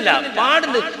വസീലായിട്ടും വിടുന്നില്ല,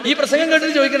 പാടുണ്ട്. ഈ പ്രസംഗം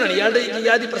കേട്ടിട്ട് ചോദിക്കണാണ്, ഇയാളുടെ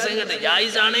ഈ പ്രസംഗം കേട്ട്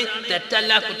ജായിസാണ്,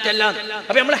 തെറ്റല്ല, കുറ്റല്ല.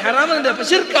 അപ്പൊ നമ്മൾ ഹറാമുണ്ട്, അപ്പൊ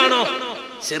ശിർക്കാണോ?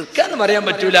 ശിർക്കാന്ന് പറയാൻ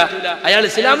പറ്റൂല. അയാൾ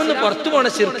ഇസ്ലാമെന്ന് പുറത്തു പോണ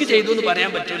ശിർക്ക് ചെയ്തു എന്ന്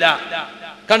പറയാൻ പറ്റൂല.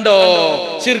 കണ്ടോ,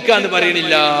 ശിർക്കാന്ന്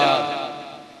പറയണില്ല.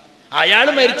 അയാൾ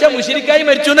മരിച്ച മുശ്രിക്കായി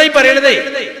മരിച്ചു എന്നായി പറയണതേ.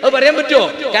 അത് പറയാൻ പറ്റുമോ?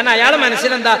 കാരണം അയാളെ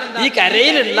മനസ്സിലെന്താ, ഈ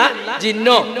കരയിലുള്ള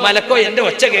ജിന്നോ മലക്കോ എന്റെ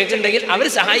ഒച്ച കേൾക്കുന്നുണ്ടെങ്കിൽ അവർ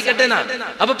സഹായിക്കട്ടെ എന്നാ.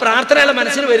 അപ്പൊ പ്രാർത്ഥന അയാളെ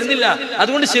മനസ്സിൽ വരുന്നില്ല.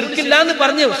 അതുകൊണ്ട് ശിർക്കില്ല എന്ന്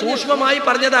പറഞ്ഞു, സൂക്ഷ്മമായി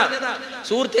പറഞ്ഞതാ.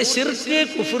 സുഹൃത്തെ, ശിർക്ക്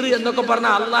കുഫ്ർ എന്നൊക്കെ പറഞ്ഞ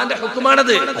അള്ളാന്റെ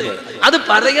ഹുക്കുമാണത്. അത്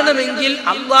പറയണമെങ്കിൽ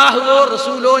അള്ളാഹുവോ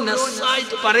റസൂലോ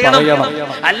നസ്സായിട്ട് പറയണം.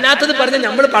 അല്ലാത്തത് പറഞ്ഞ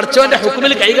നമ്മൾ പടച്ചോന്റെ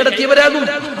ഹുക്കുമിൽ കൈകടത്തിയവരാകും,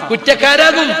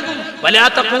 കുറ്റക്കാരാകും.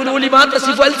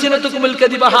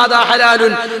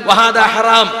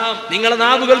 നിങ്ങളുടെ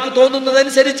നാവുകൾക്ക്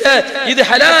തോന്നുന്നതനുസരിച്ച് ഇത്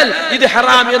ഹലാൽ ഇത്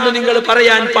ഹറാം എന്ന് നിങ്ങൾ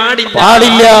പറയാൻ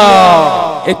പാടില്ല.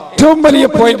 ഏറ്റവും വലിയ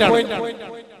പോയിന്റ് ആണ്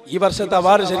ഈ വർഷത്തെ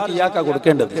അവാർഡ്. ശരിക്കും ഇയാൾക്കാ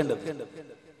കൊടുക്കേണ്ടത്.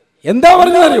 എന്താ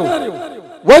പറഞ്ഞറിയോ,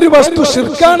 ഒരു വസ്തു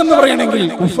ശിർക്കാണെന്ന് പറയണമെങ്കിൽ,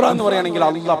 കുഫ്ര എന്ന് പറയണമെങ്കിൽ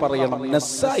അല്ലാഹ് പറയണം,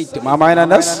 നസ്സായിട്ട്, മാമാന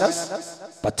നസ്,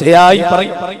 പച്ചയായി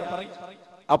പറയും.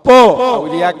 അപ്പോ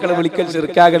ഔലിയാക്കളെ വിളിക്കൽ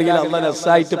ശിർക്കാകണമെങ്കിൽ അല്ലാഹ്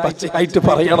നസ്സായിട്ട് പച്ചയായിട്ട്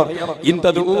പറയണം.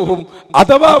 ഇന്തദൂഹും,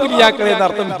 അഥവാ ഔലിയാക്കളെ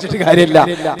അർത്ഥം വെച്ചിട്ട് കാര്യമില്ല,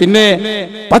 പിന്നെ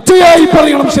പച്ചയായി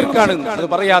പറയണം ശിർക്കാണ്. അത്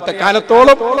പറയാത്ത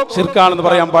കാലത്തോളം ശിർക്കാണെന്ന്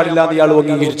പറയാൻ പാടില്ല എന്ന് ഇയാൾ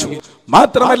അംഗീകരിച്ചു.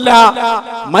 മാത്രമല്ല,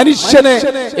 മനുഷ്യനെ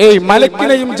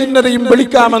മലക്കിനെയും ജിന്നരെയും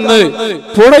വിളിക്കാമെന്ന്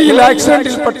പുഴയിൽ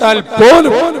ആക്സിഡന്റിൽ പെട്ടാൽ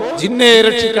പോലും ജിന്നെ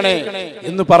രക്ഷിക്കണേ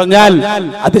എന്ന് പറഞ്ഞാൽ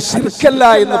അത് ശിർക്കല്ല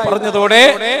എന്ന് പറഞ്ഞതോടെ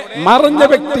മറഞ്ഞ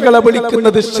വ്യക്തികളെ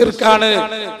വിളിക്കുന്നത് ശിർക്കാണ്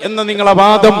എന്ന നിങ്ങളെ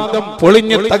വാദം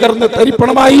പൊളിഞ്ഞ് തകർന്ന്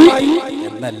തരിപ്പണമായി.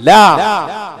 എന്നല്ല,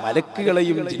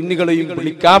 മലക്കുകളെയും ജിന്നുകളെയും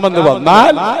വിളിക്കാമെന്ന്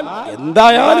വന്നാൽ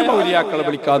എന്തായാലും ഔലിയാക്കളെ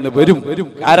വിളിക്കാമെന്ന് വരും.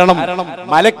 കാരണം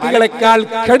മലക്കുകളെക്കാൾ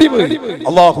കഴിവ്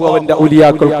അള്ളാഹു അവന്റെ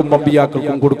ഔലിയാക്കൾക്കും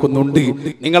അമ്പിയാക്കൾക്കും കൊടുക്കുന്നുണ്ട്.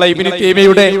 നിങ്ങളെ ഇബ്നു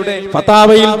തൈമിയയുടെ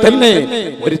ഫതാവയിൽ തന്നെ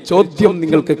ഒരു ചോദ്യം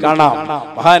നിങ്ങൾക്ക് കാണാം.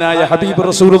 മഹാനായ ഹബീബ്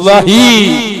റസൂലുള്ളാഹി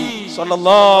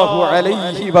സ്വല്ലല്ലാഹു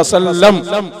അലൈഹി വസല്ലം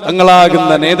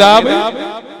തങ്ങളാകുന്ന നേതാവ്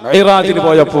മിഅ്റാജിന്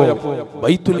പോയപ്പോൾ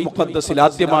ബൈത്തുൽ മുഖദ്ദസിൽ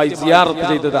ആദ്യമായി സിയാറത്ത്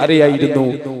ചെയ്തത് ആരെയായിരുന്നു?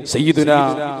 സയ്യിദുനാ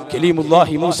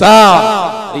കലീമുല്ലാഹി മൂസാ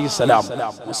അലൈഹിസ്സലാം.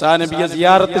 മൂസാ നബിയെ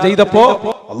സിയാറത്ത് ചെയ്തപ്പോൾ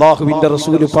അല്ലാഹുവിന്റെ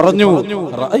റസൂൽ പറഞ്ഞു,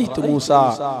 റഅയ്തു മൂസാ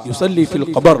യുസല്ലി ഫിൽ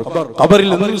ഖബർ,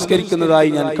 ഖബറിൽ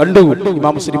നിസ്കരിക്കുന്നതായി ഞാൻ കണ്ടു.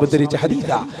 ഇമാം മുസ്ലിം ഉദ്ധരിച്ച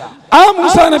ഹദീസാ. ആ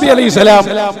മൂസാ നബി അലൈഹിസ്സലാം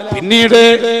പിന്നീട്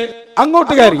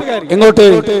അങ്ങോട്ട് കയറി. എങ്ങോട്ട്?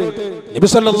 നബി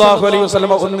സല്ലല്ലാഹു അലൈഹി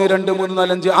വസല്ലം 1 2 3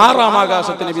 4 5 6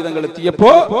 ആകാശത്ത് നബി തങ്ങൾ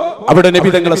എത്തിയപ്പോ അവിടെ നബി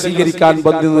തങ്ങളെ സ്വീകരിക്കാൻ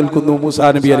വന്നു നിൽക്കുന്നു മൂസാ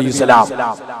നബി അലൈഹിസ്സലാം.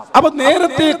 അപ്പൊ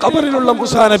നേരത്തെ ഖബറിലുള്ള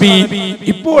മൂസാ നബി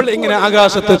ഇപ്പോൾ എങ്ങനെ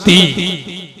ആകാശത്തെത്തി?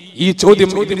 ഈ ചോദ്യം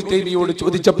ഇബ്നു തൈമിയയോട്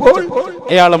ചോദിച്ചപ്പോൾ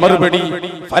അയാളെ മറുപടി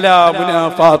ഫലാ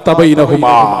മുനാഫാത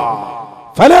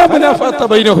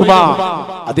ബൈനഹുമാ,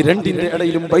 അത് രണ്ടിന്റെ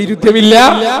ഇടയിലും വൈരുദ്ധ്യമില്ല.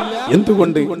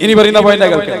 എന്തുകൊണ്ട്? ഇനി പറയുന്ന പോയിന്റ്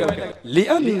കേൾക്കാം.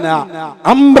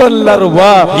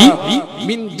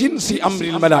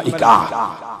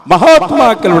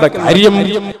 മഹാത്മാക്കളുടെ കാര്യം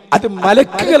അത്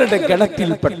മലക്കുകളുടെ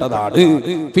ഗണത്തിൽപ്പെട്ടതാണ്.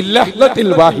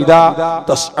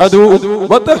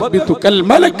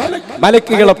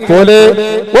 മലക്കുകളെ പോലെ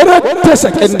ഒരൊറ്റ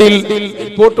സെക്കൻഡിൽ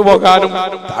മുമ്പോട്ട് പോകാനും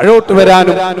താഴോട്ട്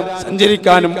വരാനും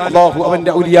സഞ്ചരിക്കാനും അല്ലാഹു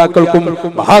അവന്റെ ഔലിയാക്കൾക്കും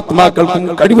മഹാത്മാക്കൾക്കും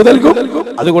കഴിവ് നൽകും.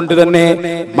 അതുകൊണ്ട് തന്നെ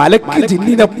മലക്ക്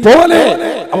ജിന്നിനെ പോലെ,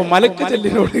 അപ്പൊ മലക്ക്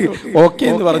ജിന്നിനോട് ഓക്കെ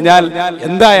എന്ന് പറഞ്ഞാൽ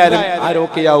എന്തായാലും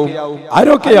ആരൊക്കെയാവും?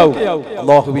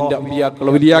 അല്ലാഹുവിന്റെ അമ്പിയാക്കൾ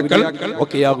ഔലിയാക്കൾ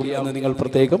ഒക്കെയാകും എന്ന് നിങ്ങൾ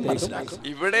പ്രത്യേകം മനസ്സിലാക്കും.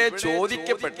 ഇവിടെ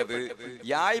ചോദിക്കപ്പെട്ടത്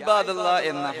യാ ഇബാദല്ലാ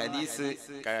എന്ന ഹദീസ്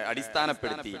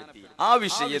അടിസ്ഥാനപ്പെടുത്തി ആ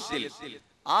വിഷയത്തിൽ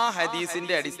ആ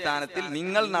ഹദീസിന്റെ അടിസ്ഥാനത്തിൽ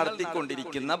നിങ്ങൾ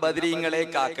നടത്തിക്കൊണ്ടിരിക്കുന്ന ബദരീങ്ങളെ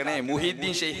കാക്കണേ,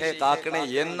 മുഹീദ്ദീൻ ഷെയ്ഖെ കാക്കണേ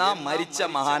എന്ന മരിച്ച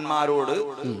മഹാന്മാരോട്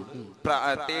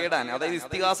തേടാൻ, അതായത്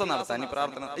ഇസ്തിഗാസ നടത്താൻ,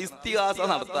 പ്രാർത്ഥന ഇസ്തിഗാസ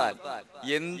നടത്താൻ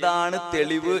എന്താണ്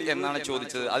തെളിവ് എന്നാണ്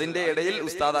ചോദിച്ചത്. അതിന്റെ ഇടയിൽ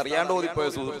ഉസ്താദ് അറിയാണ്ട് ഓതിപ്പോയ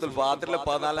സൂറത്തുൽ ഫാത്തിറിലെ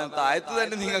 14ാമത്തെ ആയത്ത്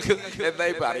തന്നെ നിങ്ങൾക്ക്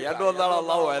എന്തായി അറിയാണ്ട് വന്നാണ്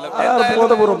അള്ളാഹു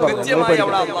കൃത്യമായി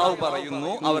അവിടെ അള്ളാഹു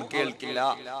പറയുന്നു, അവർ കേൾക്കില്ല.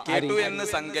 കേട്ടു എന്ന്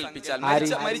സങ്കല്പിച്ചാൽ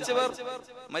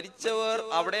മരിച്ചവർ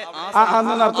അവിടെ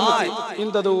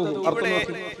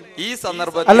ഈ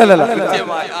സന്ദർഭത്തിൽ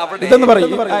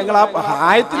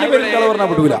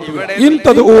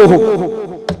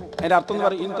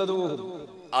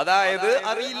അതായത്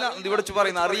അറിയില്ല, ഇവിടെ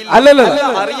പറയുന്ന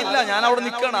അറിയില്ല, ഞാൻ അവിടെ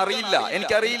നിൽക്കണം, അറിയില്ല,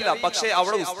 എനിക്കറിയില്ല. പക്ഷെ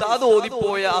അവിടെ ഉസ്താദ്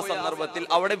ഓതിപ്പോയ ആ സന്ദർഭത്തിൽ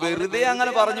അവിടെ വെറുതെ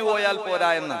അങ്ങനെ പറഞ്ഞു പോയാൽ പോരാ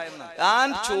എന്ന് ഞാൻ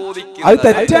ചോദിക്കുന്നു.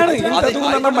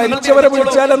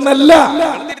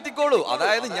 തിരുത്തിക്കോളൂ.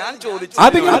 അതായത് ഞാൻ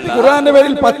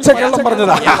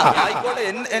ആയിക്കോട്ടെ,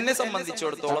 എന്നെ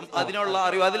സംബന്ധിച്ചിടത്തോളം അതിനുള്ള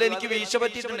അറിവ്, അതിൽ എനിക്ക് വീഴ്ച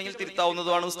പറ്റിയിട്ടുണ്ടെങ്കിൽ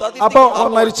തിരുത്താവുന്നതാണ് ഉസ്താദ്.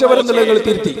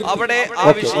 അവിടെ ആ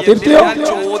വിഷയത്തിൽ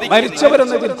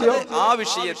ആ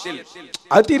വിഷയത്തിൽ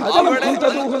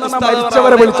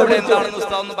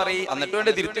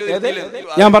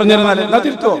ഞാൻ പറഞ്ഞിരുന്നാലേ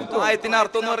ആയത്തിന്റെ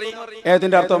അർത്ഥം എന്ന് പറയും.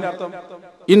 ഏതിന്റെ അർത്ഥം?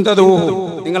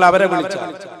 നിങ്ങൾ അവരെ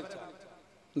വിളിച്ചാൽ,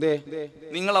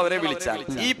 നിങ്ങൾ അവരെ വിളിച്ചാൽ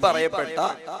ഈ പറയപ്പെട്ട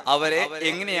അവരെ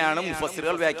എങ്ങനെയാണ്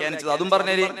മുഫസ്സിറുകൾ വ്യാഖ്യാനിച്ചത് അതും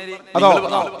പറഞ്ഞേരി. അതോ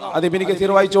അത് ഇബ്നു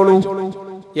കസീർ വായിച്ചോളൂ.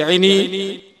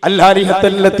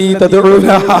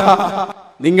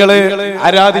 നിങ്ങള്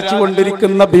ആരാധിച്ചു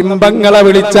കൊണ്ടിരിക്കുന്ന ബിംബങ്ങളെ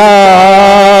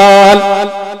വിളിച്ചാൽ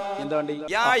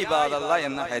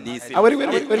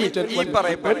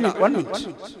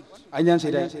അത് ഞാൻ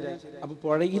ശരിയായി. അപ്പൊ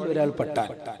പുഴയിൽ ഒരാൾ പെട്ടാൽ,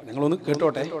 നിങ്ങളൊന്ന്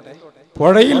കേട്ടോട്ടെ,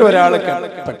 പുഴയിൽ ഒരാൾ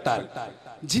പെട്ടാൽ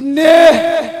ജിന്നേ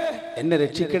എന്നെ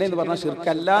രക്ഷിക്കണേ എന്ന് പറഞ്ഞാൽ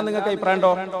ശിർക്കല്ല. നിങ്ങൾക്ക് അഭിപ്രായം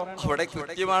ഉണ്ടോ? അവിടെ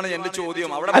കൃത്യമാണ് എന്റെ ചോദ്യം.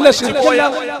 അല്ല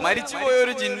മരിച്ചുപോയ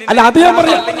ഒരു ജിന്നിനെ, അല്ല അത് ഞാൻ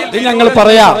പറയാം, അത് ഞങ്ങൾ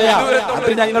പറയാം,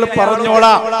 അത് ഞങ്ങൾ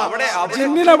പറഞ്ഞോളാം.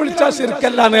 ജിന്നിനെ വിളിച്ചാൽ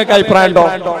ശിർക്കല്ല നിങ്ങൾക്ക് അഭിപ്രായം ഉണ്ടോ?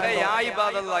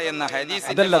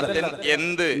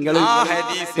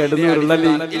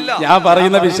 ഞാൻ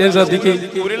പറയുന്ന വിഷയം ശ്രദ്ധിക്കും.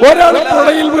 ഒരാൾ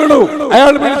പുഴയിൽ വീണു,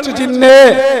 അയാൾ വിളിച്ചു ജിന്നേ,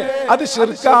 അത്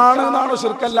ശിർക്കാണ് എന്നാണോ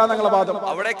ശിർക്കല്ല നിങ്ങളെ വാദം?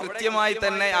 അവിടെ കൃത്യമായി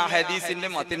തന്നെ ആ ഹദീസിന്റെ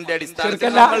മത്തിന്റെ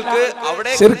അടിസ്ഥാനത്തിൽ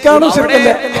അവിടെ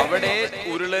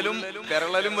ഉരുളലും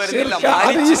വിരളലും വരുന്നില്ല.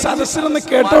 ഈ സദസ്സിലൊന്ന്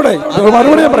കേട്ടോടെ,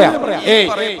 മറുപടി പറയാം.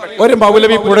 ഒരു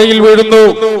മൗലവി പുഴയിൽ വീഴുന്നു,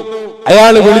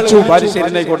 അയാൾ വിളിച്ചു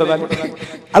ബാലുശ്ശേരിനെ കൊണ്ടുവന്നാൽ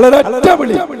അതൊരൊറ്റ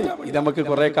വിളി. ഇത് നമുക്ക്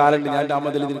കുറെ കാലം ഞാൻ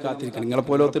രാമതിൽ ഇതിന് കാത്തിരിക്കണം. നിങ്ങളെ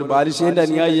പോലെ ഒത്തിരി ബാലുശ്ശേരിന്റെ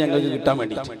അനുയായി ഞങ്ങൾക്ക് കിട്ടാൻ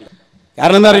വേണ്ടി.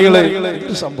 കാരണം എന്താ അറിയുള്ളത്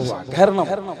സംഭവമാണ്. കാരണം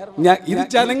ഇത്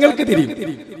ജനങ്ങൾക്ക് തിരിയും.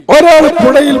 ഒരാൾ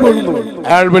പുഴയിൽ വീഴുന്നു,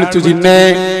 അയാൾ വിളിച്ചു ജിന്നേ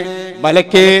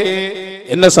മലക്കേ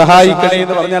എന്നെ സഹായിക്കണേ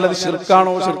എന്ന് പറഞ്ഞാൽ അത്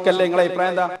ശിർക്കാണോ ശിർക്കല്ലേ? നിങ്ങളെ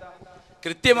അഭിപ്രായം എന്താ?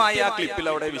 കൃത്യമായി ആ ക്ലിപ്പിൽ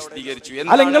അവിടെ വിശദീകരിച്ചു.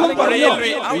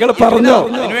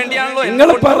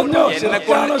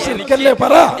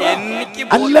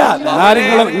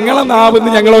 നിങ്ങളെ നാവിന്ന്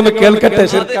ഞങ്ങളൊന്ന് കേൾക്കട്ടെ.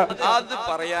 അത്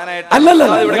പറയാനായിട്ട് അല്ലല്ല,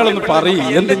 നിങ്ങളൊന്ന് പറയും.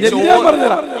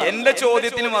 എന്റെ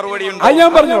ചോദ്യത്തിന് മറുപടി ഞാൻ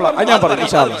പറഞ്ഞോളാം. ഞാൻ പറഞ്ഞു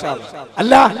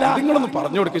അല്ല, നിങ്ങളൊന്ന്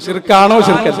പറഞ്ഞു കൊടുക്കും. ശിർക്കാണോ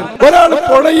ശിർക്കല്ല? ഒരാൾ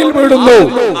പുഴയിൽ വീടുന്നു,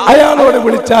 അയാളോട്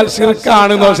വിളിച്ചാൽ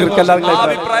ശിർക്കാണെന്നോ ശിർക്കല്ല?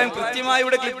 അഭിപ്രായം കൃത്യമായി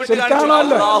ഇവിടെ ക്ലിപ്പിൽ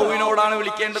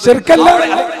വിളിക്കേണ്ടത്. ശിർക്കല്ല,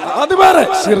 അത് വേറെ.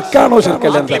 ശിർക്കാണോ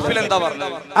ശിർക്കല്ല?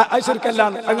 ശിർക്കല്ല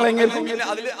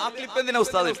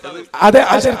അതെ,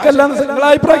 ശിർക്കല്ല നിങ്ങളെ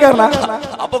അഭിപ്രായക്കാരനാ?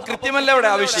 അപ്പൊ കൃത്യമല്ല ഇവിടെ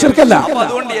ശിർക്കല്ല.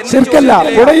 ശിർക്കല്ല,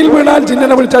 പുഴയിൽ വീണാൽ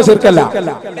ജിന്നിനെ വിളിച്ചാൽ ശിർക്കല്ല.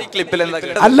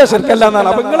 അല്ല ശിർക്കല്ല എന്നാണ്.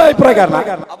 അപ്പൊ നിങ്ങളെ അഭിപ്രായക്കാരനാ?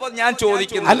 അപ്പൊ ഞാൻ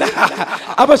ചോദിക്കുന്നു, അല്ല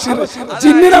അപ്പൊ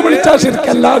ജിന്നിനെ വിളിച്ചാൽ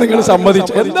ശിർക്കല്ല നിങ്ങൾ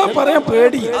സമ്മതിച്ചു? എന്താ പറയാൻ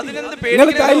പേടി? നിങ്ങൾ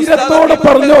ധൈര്യത്തോടെ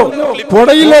പറഞ്ഞു.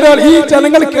 പുഴയിൽ ഒരാൾ, ഈ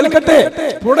ജനങ്ങൾ കേൾക്കട്ടെ,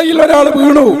 പുഴയിൽ ഒരാൾ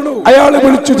വീണു, അയാൾ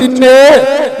വിളിച്ചു ജിന്നേ,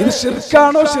 ഇത്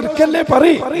ശിർക്കാണോ ശിർക്കല്ലേ?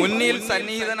 പറയും. മുന്നിൽ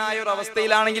സന്നിഹിതനായ ഒരു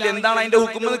അവസ്ഥയിലാണെങ്കിൽ എന്താണ് അതിന്റെ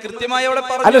ഹുക്മ് കൃത്യമായി അവിടെ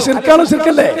പറഞ്ഞു. അല്ല ശിർക്കാണോ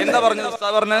ശിർക്കല്ലേ? എന്താ പറഞ്ഞത്?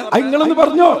 നിങ്ങളൊന്ന്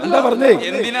പറഞ്ഞോ, എന്താ പറഞ്ഞേ?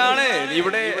 എന്തിനാണ്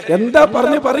ഇവിടെ എന്താ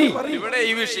പറഞ്ഞു? പറയും. ഇവിടെ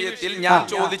ഈ വിഷയത്തിൽ ഞാൻ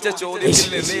ചോദിച്ച ചോദ്യത്തിൽ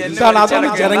നിന്ന് എന്താണ് അതാണ്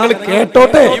ജനങ്ങൾ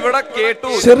കേട്ടോട്ടെ. ഇവിടെ കേട്ടു.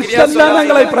 ശിർക്കല്ല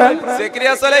നിങ്ങളെ അഭിപ്രായം?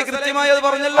 കൃത്യമായി അത്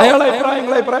പറഞ്ഞല്ലോ. അയാളുടെ അഭിപ്രായം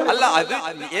നിങ്ങളെ അഭിപ്രായം അല്ല, അത്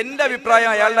എന്റെ അഭിപ്രായം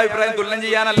അയാളുടെ അഭിപ്രായം തുല്യം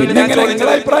ചെയ്യാനല്ല ഞാൻ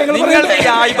ചോദിച്ചത്. നിങ്ങളുടെ ഈ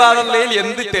ആയിബാദല്ലയിൽ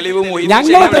എന്ത് തെളിവും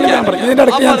ഇതിന്റെ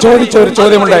ഇടയ്ക്ക് ഞാൻ ചോദിച്ച ഒരു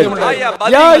ചോദ്യമുണ്ടായിരുന്നു.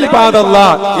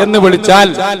 എന്ന് വിളിച്ചാൽ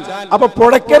അപ്പൊ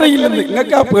പുഴക്കരയിൽ നിന്ന്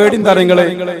നിങ്ങൾക്ക് ആ പേടിയും തരങ്ങള്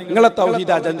നിങ്ങളെ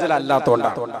തൗഹീദ് അജഞ്ചൽ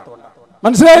അല്ലാത്തോണ്ടാണ്.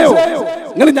 മനസ്സിലായോ?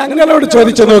 നിങ്ങൾ ഞങ്ങളോട്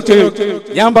ചോദിച്ചു നോക്ക്.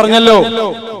 ഞാൻ പറഞ്ഞല്ലോ,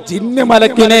 ജിന്ന്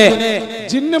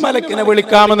മലക്കിനെ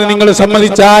വിളിക്കാമെന്ന് നിങ്ങൾ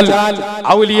സമ്മതിച്ചാൽ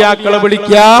ഔലിയാക്കളെ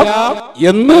വിളിക്കാം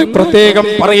എന്ന് പ്രത്യേകം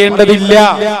പറയേണ്ടതില്ല.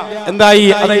 എന്തായി?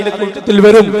 അതതിന്റെ കൂട്ടത്തിൽ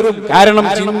വരും. കാരണം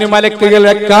ജിന്ന്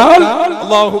മലക്കുകളെക്കാൾ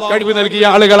അള്ളാഹു കഴിവ് നൽകിയ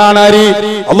ആളുകളാണ് ആര്?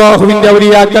 അള്ളാഹുവിന്റെ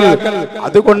ഔലിയാക്കൾ.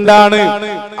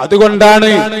 അതുകൊണ്ടാണ്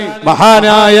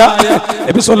മഹാനായ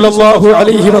നബി സല്ലല്ലാഹു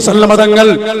അലൈഹി വസല്ലം തങ്ങൾ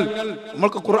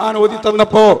നമ്മൾക്ക് ഖുർആൻ ഓതി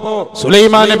തന്നപ്പോ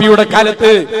സുലൈമാൻ നബിയുടെ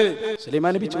കാലത്ത്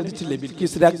സുലൈമാൻ നബി ചോദിച്ചില്ലേ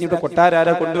ബിൽക്കീസ് രാജ്ഞിയുടെ കൊട്ടാരം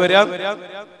ആരാ കൊണ്ടുവരാൻ?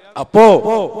 അപ്പോ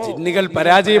ജിന്നുകൾ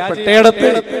പരാജയപ്പെട്ടയിടത്ത്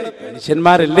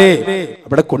മനുഷ്യന്മാരല്ലേ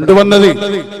അവിടെ കൊണ്ടുവന്നത്.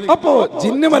 അപ്പോ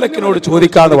ജിന്ന് മലക്കിനോട്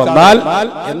ചോദിക്കാതെ വന്നാൽ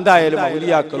എന്തായാലും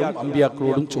ഔലിയാക്കളും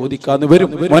അമ്പിയാക്കളോടും ചോദിക്കാതെ വരും.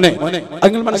 മോനെ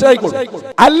അങ്ങനെ മനസ്സിലായിക്കോളൂ.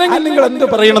 അല്ലെങ്കിൽ നിങ്ങൾ എന്ത്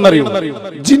പറയണമെന്നറിയോ?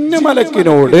 ജിന്ന്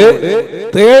മലക്കിനോട്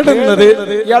തേടുന്നത്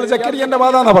ഇയാൾ സക്കരിയന്റെ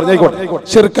വാദാന്നാ പറഞ്ഞേക്കോട്ടെ,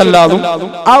 ശിർക്കല്ലാതും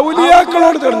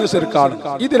ഔലിയാക്കളോട് തേടുന്ന ശിർക്കാണ്.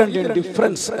 ഇത് രണ്ടിനും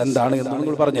ഡിഫറൻസ് എന്താണ് എന്ന്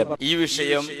നിങ്ങൾ പറഞ്ഞു. ഈ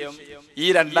വിഷയം ഈ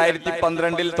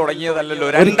 2012 തുടങ്ങിയതല്ലോ.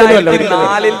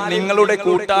 2004 നിങ്ങളുടെ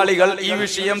കൂട്ടാളികൾ ഈ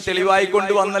വിഷയം തെളിവായി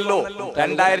കൊണ്ടുവന്നല്ലോ.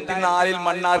 2004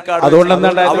 മണ്ണാർക്കാട്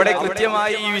അവിടെ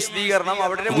കൃത്യമായി ഈ വിശദീകരണം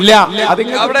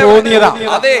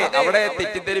അതെ അവിടെ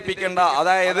തെറ്റിദ്ധരിപ്പിക്കേണ്ട.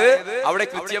 അതായത് അവിടെ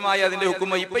കൃത്യമായി അതിന്റെ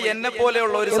ഹുക്കുമ ഇപ്പൊ എന്നെ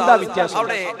പോലെയുള്ള ഒരു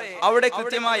അവിടെ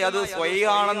കൃത്യമായി അത്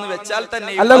സ്വയാണെന്ന് വെച്ചാൽ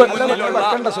തന്നെ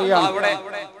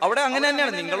അവിടെ അങ്ങനെ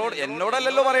തന്നെയാണ്. നിങ്ങളോട്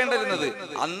എന്നോടല്ലല്ലോ പറയേണ്ടിരുന്നത്.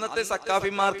 അന്നത്തെ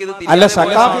സക്കാഫിമാർക്ക് ഇത്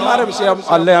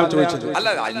അല്ല ഞാൻ ചോദിച്ചത്. അല്ല,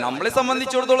 നമ്മളെ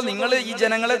സംബന്ധിച്ചിടത്തോളം നിങ്ങൾ ഈ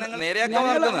ജനങ്ങളെ നേരെയാക്കാൻ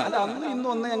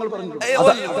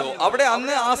അവിടെ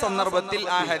അന്ന് ആ സന്ദർഭത്തിൽ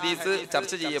ആ ഹദീസ്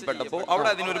ചർച്ച ചെയ്യപ്പെട്ടപ്പോ അവിടെ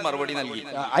അതിനൊരു മറുപടി നൽകി.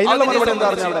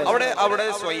 അവിടെ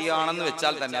സ്വയാണെന്ന്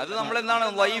വെച്ചാൽ തന്നെ അത് നമ്മൾ എന്താണ്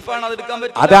വൈഫാണ് അത് എടുക്കാൻ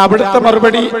പറ്റും. അത് അവിടുത്തെ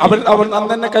മറുപടി അവൻ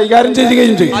തന്നെ കൈകാര്യം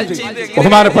ചെയ്യുകയും ചെയ്യും.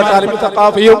 ബഹുമാനപ്പെട്ട അലിം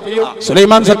സഖാഫിയും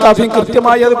സുലൈമാൻ സഖാഫിയും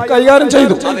കൃത്യമായി അത് കൈകാര്യം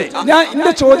ചെയ്തു.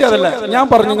 എന്റെ ചോദ്യം അതല്ല, ഞാൻ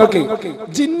പറഞ്ഞു നിങ്ങൾക്ക്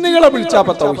ജിന്നുകളെ വിളിച്ചാ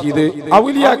തൗഹീദ്,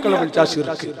 ഔലിയാക്കളെ വിളിച്ചാ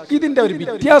ശിർക്ക്. ഇതിന്റെ ഒരു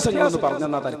വ്യത്യാസങ്ങളെന്ന്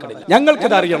പറഞ്ഞാൽ തരക്കടില്ല.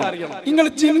 ഞങ്ങൾക്കിത് അറിയണം. നിങ്ങൾ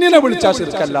ജിന്നിനെ വിളിച്ചാ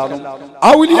ശിർക്കല്ലാതും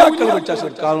ഔലിയാക്കളെ വിളിച്ചാ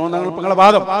ശിർക്കാണോ നിങ്ങളെ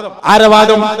വാദം?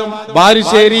 ആരവാദം?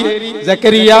 ബാരിശ്ശേരി,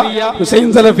 സക്കരിയ, ഹുസൈൻ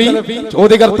സലഫി,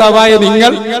 ചോദ്യകർത്താവായ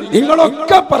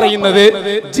നിങ്ങളൊക്കെ പറയുന്നത്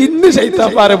ജിന്ന്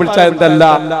ശൈത്താന്മാരെ വിളിച്ചാൽ എന്തല്ല?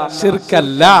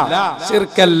 ശിർക്കല്ല.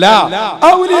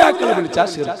 ഔലിയാക്കളെ വിളിച്ചാ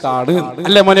ശിർക്കാണ്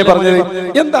അല്ലേ മോനെ പറഞ്ഞത്?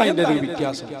 എന്താ അതിന്റെ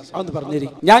വ്യത്യാസം അതൊന്ന് പറഞ്ഞേരി.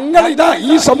 ഞങ്ങൾ ഇതാ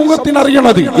ഈ സമൂഹത്തിന്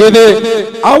അറിയണത് ഏത്?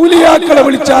 ഔലിയാക്കളെ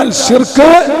വിളിച്ചാൽ ശിർക്ക്,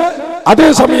 അതേ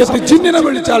സമയത്ത് ജിന്നിനെ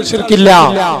വിളിച്ചാൽ ശിർക്കില്ല.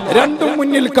 രണ്ടും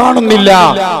മുന്നിൽ കാണുന്നില്ല.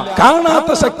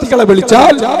 കാണാത്ത ശക്തികളെ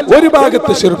വിളിച്ചാൽ ഒരു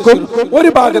ഭാഗത്ത് ശിർക്കും ഒരു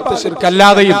ഭാഗത്ത്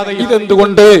ശിർക്കല്ലാതെയും.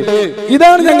 ഇതെന്തുകൊണ്ട്?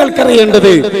 ഇതാണ്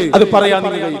ഞങ്ങൾക്കറിയേണ്ടത്. അത് പറയാൻ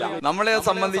നമ്മളെ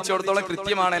സംബന്ധിച്ചിടത്തോളം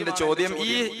കൃത്യമാണ് എന്റെ ചോദ്യം.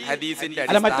 ഈ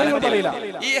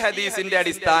ഹദീസിന്റെ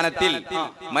അടിസ്ഥാനത്തിൽ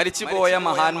മരിച്ചുപോയ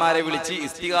മഹാന്മാരെ വിളിച്ച്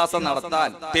ഇസ്തിഗാസ നടത്താൻ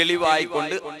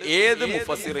തെളിവായിക്കൊണ്ട് ഏത്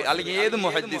മുഫസ്സിർ അല്ലെങ്കിൽ ഏത്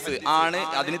മുഹദ്ദിസ് ആണ്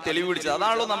അതിന് തെളിവ് പിടിച്ചത്?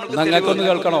 അതാണല്ലോ നമ്മൾക്ക്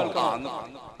കേൾക്കണോ?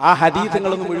 ആ ഹദീസ്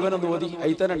നിങ്ങളൊന്ന് മുഴുവനൊന്ന് ഓതി.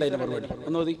 അതിത്തന്നെ അതിന്റെ മറുപടി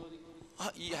ഒന്ന് ഓതി.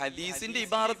 ഈ ഹദീസിന്റെ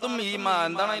ഇബാറത്തും ഈ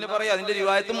എന്താണ് അതിന് പറയാ അതിന്റെ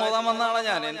റിവായത്തും ഓതാൻ വന്ന ആളാ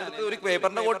ഞാൻ. എന്റെ അടുത്ത് ഒരു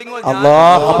പേപ്പറിന്റെ കോട്ടിങ്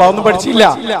ഒന്നും പഠിച്ചില്ല.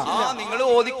 നിങ്ങൾ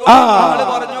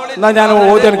ഞാൻ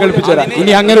ഓതാൻ കേൾപ്പിച്ചു തരാം.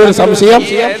 ഇനി അങ്ങനെ ഒരു സംശയം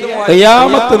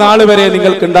ഖിയാമത്ത് നാൾ വരെ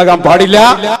നിങ്ങൾക്ക് ഉണ്ടാകാൻ പാടില്ല.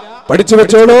 പഠിച്ചു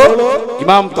വെച്ചോളൂ.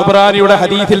 ഇമാം തബറാനിയുടെ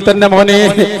ഹദീസിൽ തന്നെ മോനെ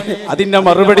അതിന്റെ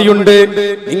മറുപടിയുണ്ട്.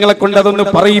 നിങ്ങളെ കൊണ്ട് അതൊന്ന്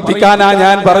പറയിപ്പിക്കാനാ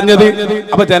ഞാൻ പറഞ്ഞത്.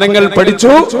 അപ്പൊ ജനങ്ങൾ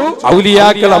പഠിച്ചു.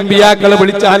 ഔലിയാക്കൾ അമ്പിയാക്കളെ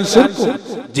വിളിച്ചാൽ ശിർക്കും,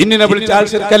 ജിന്നിനെ വിളിച്ചാൽ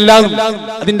ശിർക്കല്ല.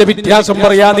 അതിന്റെ വ്യത്യാസം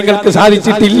പറയാൻ നിങ്ങൾക്ക്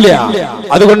സാധിച്ചിട്ടില്ല.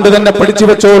 അതുകൊണ്ട് തന്നെ പഠിച്ചു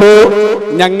വെച്ചോളൂ.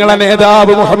 ഞങ്ങളെ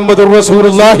നേതാവ് മുഹമ്മദുർ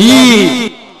റസൂലുള്ളാഹി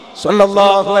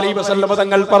സ്വല്ലല്ലാഹു അലൈഹി വസല്ലം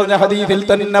തങ്ങൾ പറഞ്ഞ ഹദീസിൽ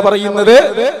തന്നെ പറയുന്നത്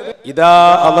ഇദാ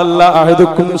അദല്ല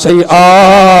അഹദുക്കും ശൈആ,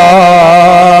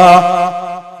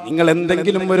 നിങ്ങൾ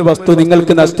എന്തെങ്കിലും ഒരു വസ്തു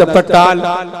നിങ്ങൾക്ക് നഷ്ടപ്പെട്ടാൽ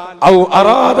ഔ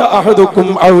അറാദ അഹദുക്കും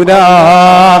ഔനാ,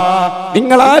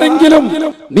 നിങ്ങളാരെങ്കിലും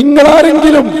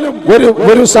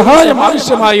ഒരു സഹായം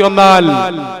ആവശ്യമായി വന്നാൽ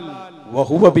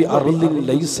വഹുവ ബി അർളിൻ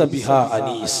ലൈസ ബിഹാ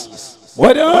അനീസ്,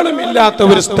 ഒരാളുമില്ലാത്ത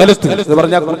ഒരു സ്ഥലത്ത് എന്ന്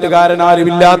പറഞ്ഞാൽ കൂട്ടുകാരൻ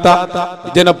ആരുമില്ലാത്ത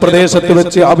ജനപ്രദേശത്ത്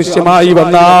വെച്ച് ആവശ്യമായി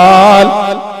വന്നാൽ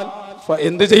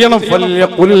എന്ത് ചെയ്യണം?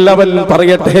 ഫൽയഖുല്ലവൻ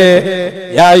പറയട്ടെ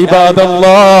യാ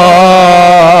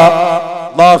ഇബാദല്ലാഹ്,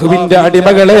 അല്ലാഹുവിന്റെ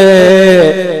അടിമകളെ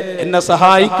എന്നെ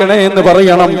സഹായിക്കണേ എന്ന്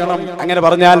പറയണം. അങ്ങനെ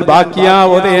പറഞ്ഞാൽ ബാക്കിയാ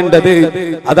ഓതേണ്ടത്.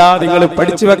 അതാ നിങ്ങൾ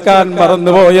പഠിച്ചു വെക്കാൻ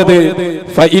മറന്നുപോയത്.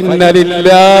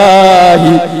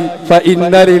 ഫഇന്നലില്ലാഹി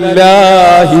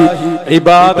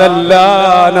ഇബാദല്ലാ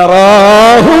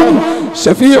നറാഹും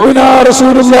ശഫീഉനാ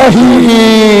റസൂലുള്ളാഹി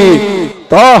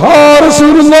ത്വാഹ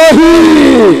റസൂലുള്ളാഹി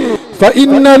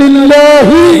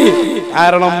ഫഇന്നലില്ലാഹി,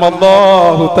 കാരണം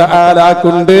അല്ലാഹു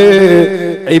തആലക്കുണ്ട്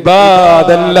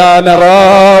ഇബാദല്ലാ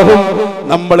നറാഹും,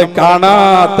 നമ്മൾ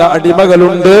കാണാത്ത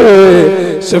അടിമകളുണ്ട്.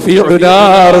 ശഫീഉനാ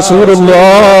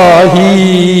റസൂലുള്ളാഹി,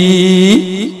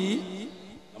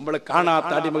 നമ്മൾ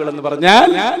കാണാത്ത അടിമകൾ എന്ന് പറഞ്ഞാൽ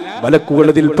മലക്കുകൾ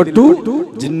ഇതിൽപ്പെട്ടു,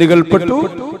 ജിന്നുകൾ പെട്ടു,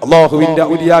 അള്ളാഹുവിന്റെ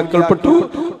ഔലിയാക്കൾ പെട്ടു,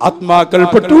 ആത്മാക്കൾ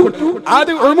പെട്ടു.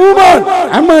 അത്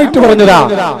അമ്മായിട്ട് പറഞ്ഞതാ,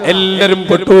 എല്ലാരും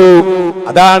പെട്ടു.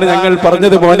 അതാണ് ഞങ്ങൾ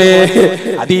പറഞ്ഞത് മോനെ,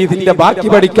 ഹദീസിന്റെ ബാക്കി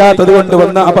പഠിക്കാത്തത് കൊണ്ട്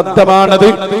വന്ന അബദ്ധമാണത്.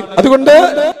 അതുകൊണ്ട്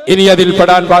ഇനി അതിൽ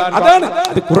പെടാൻ അതാണ്,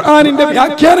 അത് ഖുർആനിന്റെ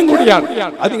വ്യാഖ്യാനം കൂടിയാണ്.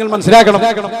 അത് നിങ്ങൾ മനസ്സിലാക്കണം.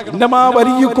 ഇന്നമാ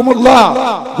വലിയുക്കുമുല്ലാഹ്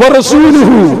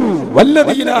വറസൂലുഹു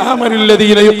വല്ലദീന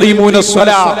ആമനുല്ലദീന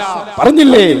യുഖീമൂനസ്സലാഹ്.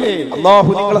 പറഞ്ഞില്ലേ അല്ലാഹു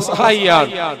നിങ്ങളെ സഹായിയാണ്,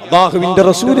 അല്ലാഹുവിന്റെ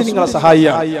റസൂൽ നിങ്ങളെ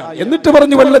സഹായിയാണ്. എന്നിട്ട്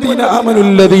പറഞ്ഞു വല്ലദീന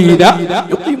ആമനുല്ലദീന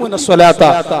യുഖീമൂനസ്സലാത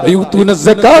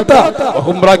വയുതൂനസ്സകാത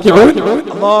വഹും റാകിഊൻ.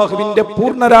 അല്ലാഹുവിന്റെ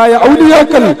പൂർണ്ണരായ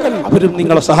ഔലിയാക്കൾ അവരും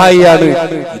നിങ്ങളെ സഹായിയാണ്.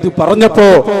 ഇത് പറഞ്ഞപ്പോ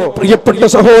പ്രിയപ്പെട്ട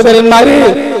സഹോദരന്മാരെ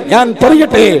ഞാൻ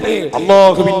പറയട്ടെ,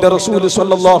 അല്ലാഹുവിന്റെ റസൂൽ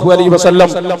സ്വല്ലല്ലാഹു അലൈഹി വസല്ലം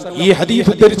ഈ ഹദീസ്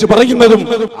ഉദ്ധരിച്ച് പറയുന്നതും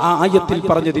ആ ആയത്തിൽ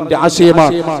പറഞ്ഞതിന്റെ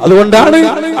ആശയമാണ്. അതുകൊണ്ടാണ്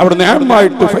അവിടുന്ന്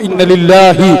ആമായിട്ട്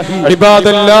ഫഇന്നലില്ലാഹി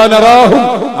ഇബാദൻ ലാ നറാഹും,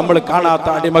 നമ്മൾ കാണാത്ത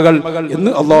അടിമകൾ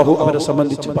എന്ന് അല്ലാഹു അവരെ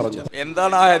സംബന്ധിച്ച് പറഞ്ഞത്.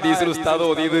 എന്താണ് ആ ഹദീസിൽ ഉസ്താദ്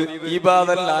ഓതിയത്?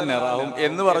 ഇബാദൻ ലാ നറാഹും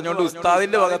എന്ന് പറഞ്ഞുകൊണ്ട്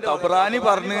ഉസ്താദിന്റെ വക തബ്രാനി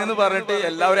പറഞ്ഞു എന്ന് പറഞ്ഞിട്ട്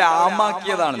എല്ലാവരും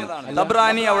ആമാക്കിയതാണ്.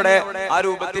 തബ്രാനി അവിടെ ആ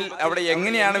രൂപത്തിൽ അവിടെ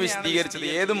എങ്ങനെയാണ് വിശദീകരിച്ചത്?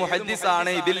 ഏത് മുഹദ്ദിസ് ആണ്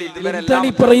ഇതിൽ ഇതുവരെല്ലാം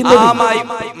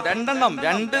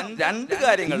രണ്ട്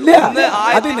കാര്യങ്ങൾ. ഒന്ന്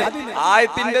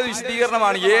ആയത്തിന്റെ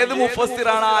വിശദീകരണമാണ്. ഏത്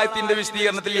മുഫസ്സിറാണ് ആയത്തിന്റെ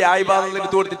വിശദീകരണത്തിൽ ഈ ഇബാദത്ത്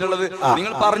എടുത്തു കൊടുത്തിട്ടുള്ളത്?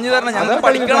 നിങ്ങൾ പറഞ്ഞു തരണം, ഞങ്ങൾ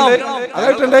പഠിക്കണം.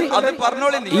 അത്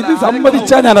പറഞ്ഞോളി. ഇത്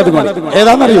സമ്മതിച്ചാ ഞാനത്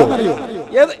ഏതാണെന്നറിയോ?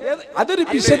 അതൊരു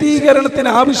വിശദീകരണത്തിന്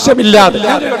ആവശ്യമില്ലാതെ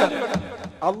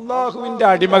അള്ളാഹുവിന്റെ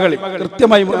അടിമകൾ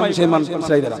കൃത്യമായി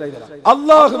മനസ്സിലായി തരാം.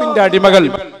 അള്ളാഹുവിന്റെ അടിമകൾ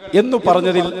എന്ന്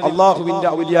പറഞ്ഞതിൽ അള്ളാഹുവിന്റെ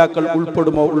ഔലിയാക്കൾ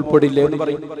ഉൾപ്പെടുമോ ഉൾപ്പെടില്ലേ എന്ന്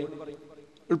പറയും.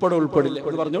 ഉൾപ്പെടില്ലേ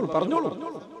എന്ന് പറഞ്ഞോളൂ.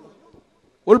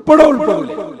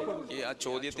 ഉൾപ്പെടില്ലേ?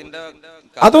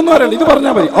 അതൊന്നും അറിയണ്ട, ഇത്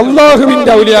പറഞ്ഞാൽ മതി.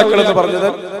 അള്ളാഹുവിന്റെ ഔലിയാക്കൾ എന്ന് പറഞ്ഞത്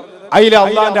അതിലെ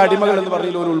അള്ളാന്റെ അടിമകൾ എന്ന്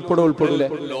പറഞ്ഞതിൽ ഒരു ഉൾപ്പെടില്ലേ?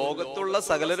 ലോകത്തുള്ള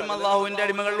സകലരും അള്ളാഹുവിന്റെ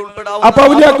അടിമകളിൽ ഉൾപ്പെടാവും. അപ്പൊ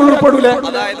ഔലിയാക്കൾ ഉൾപ്പെടൂലേ?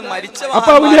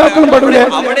 അപ്പൊ ഔലിയാക്കളും പെടൂലേ?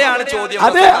 അവിടെയാണ് ചോദ്യം.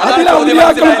 അതെ, അതിൽ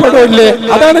ഔലിയാക്കളും പെടൂല്ലേ?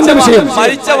 അതാണ് എന്റെ വിഷയം.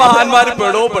 മരിച്ച മഹാന്മാരും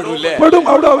പെടൂലേ? പെടും.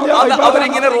 അവിടെ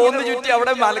അവരിങ്ങനെ റോന്ന് ചുറ്റി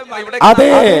അവിടെ. അതെ,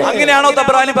 അങ്ങനെയാണോ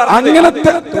തബ്രാനി പറഞ്ഞത്?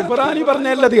 അങ്ങനത്തെ തബ്രാനി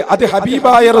പറഞ്ഞല്ലത്. അത്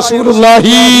ഹബീബായ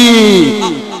റസൂലുള്ളാഹി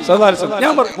സ്വല്ലല്ലാഹു അലൈഹി വസല്ലം.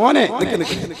 ഞാൻ മോനെ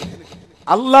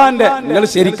അള്ളാന്റെ നിങ്ങൾ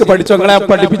ശരിക്ക് പഠിച്ചോ, നിങ്ങളെ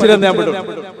പഠിപ്പിച്ചില്ലെന്ന് ഞാൻ വിടും.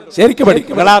 ശരിക്ക്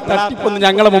പഠിക്കും. നിങ്ങളാ തട്ടിപ്പൊന്നും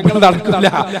ഞങ്ങളെ മുമ്പിൽ നടക്കില്ല.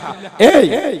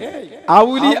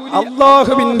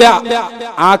 അള്ളാഹുവിന്റെ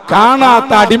ആ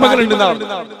കാണാത്ത അടിമകളുണ്ടെന്നാണ്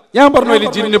ഞാൻ പറഞ്ഞു.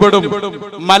 അതിൽ ജിന്ന് പെടും,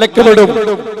 മലക്ക് പെടും,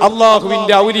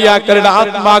 അള്ളാഹുവിന്റെ ഔലിയാക്കളുടെ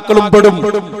ആത്മാക്കളും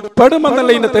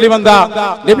പെടുമെന്നുള്ളതിന്റെ തെളിവെന്താ?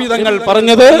 നബി തങ്ങൾ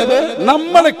പറഞ്ഞത്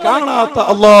നമ്മൾ കാണാത്ത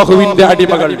അള്ളാഹുവിന്റെ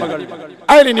അടിമകൾ.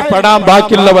 അതിലിനി പെടാൻ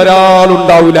ബാക്കിയുള്ള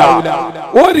ഒരാളുണ്ടാവില്ല,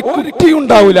 ഒരു കുട്ടി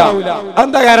ഉണ്ടാവില്ല.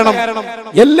 എന്താ കാരണം?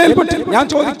 എല്ലാവരും പെട്ടി. ഞാൻ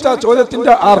ചോദിച്ച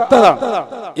ചോദ്യത്തിന്റെ അർത്ഥതാണ്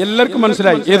എല്ലാവർക്കും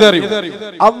മനസ്സിലായി. ഏതറിയും?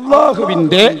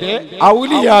 അള്ളാഹുവിന്റെ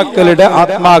ഔലിയാക്കളുടെ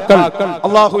ആത്മാക്കൾ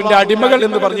അള്ളാഹുവിന്റെ അടിമകൾ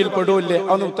എന്ന് പറഞ്ഞതിൽ പെടുവല്ലേ?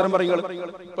 അവന്ന് ഉത്തരം പറയുക.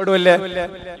 പെടുവല്ലേ?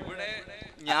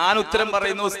 ഞാൻ ഉത്തരം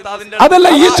പറയുന്നു ഉസ്താദിന്റെ. അതല്ല,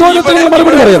 ഈ ചോദ്യത്തിന്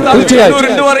മറുപടി പറയാം. തീർച്ചയായും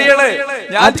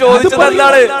ഞാൻ ചോദിച്ചത്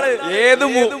എന്താണ്? ഏത്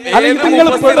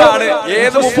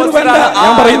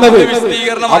ഞാൻ പറയുന്നത്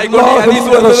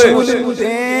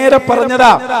നേരെ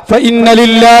പറഞ്ഞതാ.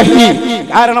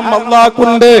 കാരണം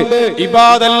അല്ലാഹുണ്ട്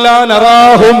ഇബാദല്ലാ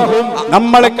നറാഹും,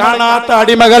 നമ്മളെ കാണാത്ത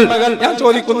അടിമകൾ. ഞാൻ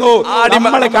ചോദിക്കുന്നു,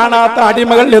 നമ്മളെ കാണാത്ത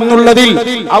അടിമകൾ എന്നുള്ളതിൽ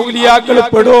ഔലിയാക്കൾ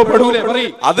പെടൂലേ?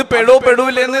 അത്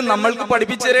പെടൂലേ എന്ന് നമ്മൾക്ക്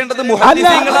പഠിപ്പിച്ചു തരേണ്ടത്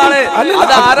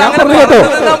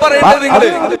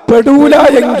പെടൂല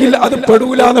എങ്കിൽ അത്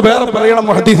പെടൂല എന്ന് വേറെ പറയണം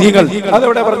മുഹദ്ദിസീങ്ങൾ.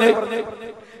 അതെവിടെ പറഞ്ഞേ?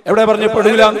 എവിടെ പറഞ്ഞു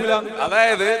പെടൂല?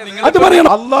 അതായത് അത് പറയണം.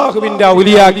 അള്ളാഹുവിന്റെ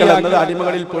ഔലിയാക്കൾ എന്നത്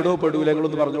അടിമകളിൽ പെടൂല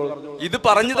എന്ന് പറഞ്ഞോളൂ. ഇത്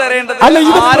പറഞ്ഞു തരേണ്ടത് അല്ല,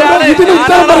 ഇതിന്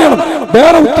ഉത്തരം പറയണം.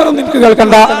 വേറെ ഉത്തരം നിനക്ക്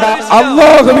കേൾക്കണ്ട.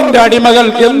 അള്ളാഹുവിന്റെ അടിമകൾ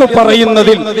എന്ന്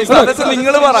പറയുന്നതിൽ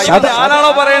നിങ്ങൾ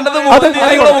ആരാണോ പറയേണ്ടത്?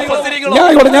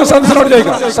 ഞാൻ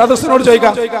സദസ്സിനോട്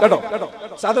ചോദിക്കാം കേട്ടോ.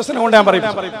 സദസ്സിനെ കൊണ്ട് ഞാൻ പറയും.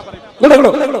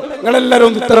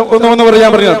 നിങ്ങളെല്ലാരും ഉത്തരം ഒന്ന് പറയാൻ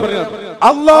പറഞ്ഞത്.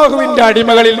 അള്ളാഹുവിന്റെ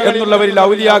അടിമകളിൽ എന്നുള്ളവരിൽ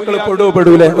ഔലിയാക്കൾ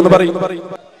പെടൂലേ എന്ന് പറയും.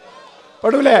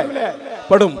 പെടൂലേ?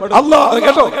 പെടും. അള്ളാഹ്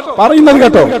കേട്ടോ പറയുന്നത്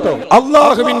കേട്ടോ.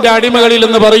 അള്ളാഹുവിന്റെ അടിമകളിൽ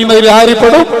എന്ന് പറയുന്നതിൽ ആര്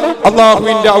പെടും?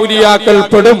 അള്ളാഹുവിന്റെ ഔലിയാക്കൾ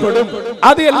പെടും.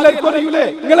 അത് എല്ലാവർക്കും അറിയൂലേ?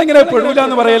 നിങ്ങളെങ്ങനെ പെടൂല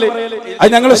എന്ന് പറയല്? അത്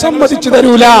ഞങ്ങൾ സമ്മതിച്ചു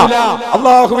തരൂല.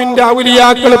 അള്ളാഹുവിന്റെ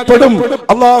ഔലിയാക്കൾ പെടും,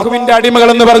 അള്ളാഹുവിന്റെ അടിമകൾ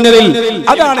എന്ന് പറഞ്ഞതിൽ.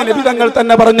 അതാണ് നബി തങ്ങൾ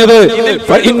തന്നെ പറഞ്ഞത്.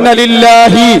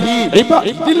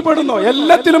 ഇതിൽ പെടുന്നോ?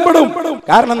 എല്ലാത്തിലും പെടും.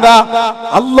 കാരണം എന്താ?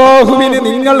 അള്ളാഹുവിന്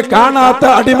നിങ്ങൾ കാണാത്ത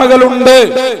അടിമകളുണ്ട്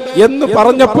എന്ന്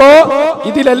പറഞ്ഞപ്പോ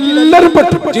ഇതിലെല്ലാരും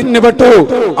പെട്ടു, ജിന്ന് പെട്ടു,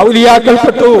 ഔലിയാക്കൾ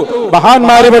പെട്ടു,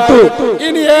 മഹാന്മാര് പെട്ടു.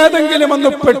 ഇനി ഏതെങ്കിലും ഒന്ന്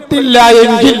പെട്ടില്ല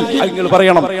എങ്കിൽ നിങ്ങൾ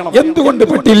പറയണം എന്തുകൊണ്ട്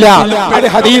പെട്ടില്ല. അത്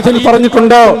ഹദീസിൽ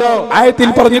പറഞ്ഞിട്ടുണ്ടോ, ആയത്തിൽ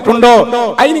പറഞ്ഞിട്ടുണ്ടോ?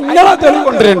 അതിന് നിങ്ങളാ തെളിവ്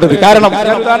കൊണ്ടുവരേണ്ടത്. കാരണം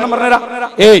ഉദാഹരണം പറഞ്ഞുതരാം.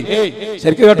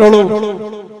 ശരിക്കും കേട്ടോളൂ.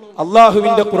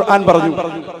 അള്ളാഹുവിന്റെ ഖുർആൻ പറഞ്ഞു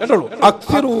കേട്ടോളൂ,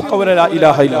 അക്സിറു ഖൗല ലാ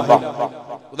ഇലാഹ ഇല്ലല്ലാഹ്.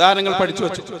 ഉദാഹരണങ്ങൾ പഠിച്ചു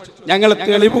വെച്ചു, ഞങ്ങൾ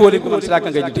തെളിവ് പോലും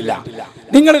മനസ്സിലാക്കാൻ കഴിഞ്ഞിട്ടില്ല.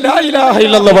 നിങ്ങൾ ലാ ഇലാഹ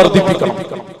ഇല്ലല്ലാഹ് വർദ്ധിപ്പിക്കണം.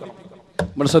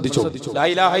 നമ്മൾ ശ്രദ്ധിച്ചു, ലാ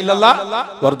ഇലാഹ ഇല്ലല്ലാഹ്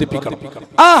വർദ്ധിപ്പിക്കണം.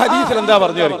 ആ ഹദീസിൽ എന്താ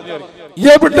പറഞ്ഞു?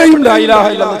 എവിടെയും ലാ ഇലാഹ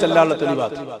ഇല്ലല്ലാഹ് ചെല്ലാനുള്ള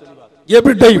തെളിവാണ്.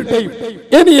 എവിടെയും.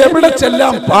 ഇനി എവിടെ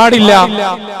ചെല്ലാൻ പാടില്ല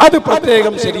അത്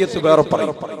പ്രത്യേകം ശരീഅത്ത് വേറെ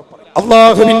പറയും.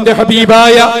 അല്ലാഹുവിന്റെ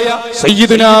ഹബീബായ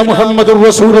സയ്യിദുനാ മുഹമ്മദുർ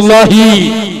റസൂലുള്ളാഹി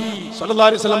സ്വല്ലല്ലാഹു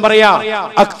അലൈഹി വസല്ലം പറയാ,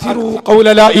 അക്സിറു ഖൗല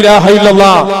ലാ ഇലാഹ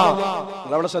ഇല്ലല്ലാഹ്.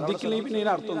 അവിടെ ശ്രദ്ധിക്കില്ലെങ്കിൽ പിന്നെ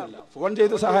ഇതിന് അർത്ഥമൊന്നുമില്ല. ഫോൺ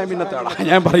ചെയ്ത് സഹായം പിന്നെ തേടാം.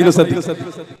 ഞാൻ പറയുന്നത്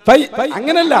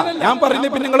അങ്ങനല്ല, ഞാൻ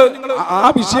പറയുന്നത് പിന്നെ നിങ്ങൾ ആ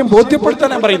വിഷയം ബോധ്യപ്പെടുത്താൻ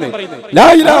ഞാൻ പറയുന്നത്. ലാ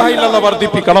ഇലാഹ ഇല്ലല്ലാഹ്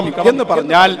വർദ്ധിപ്പിക്കണം എന്ന്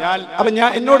പറഞ്ഞാൽ അപ്പൊ ഞാൻ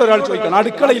എന്നോട് ഒരാൾ ചോദിക്കണം,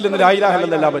 അടുക്കളയിൽ നിന്ന് ലാ ഇലാഹ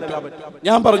ഇല്ലല്ലാഹ് പറ്റും.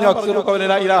 ഞാൻ പറഞ്ഞു അക്സിറു ഖൗല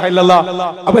ലാ ഇലാഹ ഇല്ലല്ലാഹ്.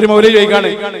 അപ്പൊ ഒരു മൗലവി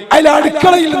ചോദിക്കാണ്, അതിൽ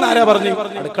അടുക്കളയിൽ നിന്ന് ആരാ പറഞ്ഞു?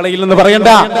 അടുക്കളയിൽ നിന്ന് പറയണ്ട.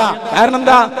 കാരണം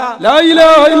എന്താ? ലാ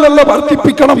ഇലാഹ ഇല്ലല്ലാഹ്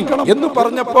വർദ്ധിപ്പിക്കണം എന്ന്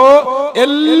പറഞ്ഞപ്പോ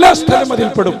എല്ലാ സ്ഥലം അതിൽ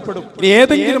പെടും.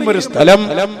 ഏതെങ്കിലും ഒരു സ്ഥലം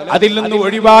അതിൽ നിന്ന്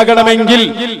ഒഴിവാകണമെങ്കിൽ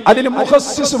അതിന്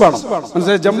മുഖസ്സിസ് വേണം.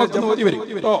 മനസ്സിലായി? ജമ്മക്ക് ഓതി വരും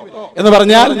എന്ന്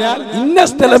പറഞ്ഞാൽ ഇന്ന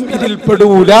സ്ഥലം ഇതിൽ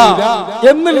പെടൂല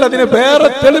എന്നുള്ളതിന് വേറെ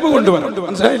തെളിവ് കൊണ്ടുവരണം.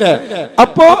 മനസ്സിലായില്ലേ?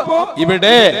 അപ്പോ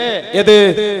ഇവിടെ ഇത്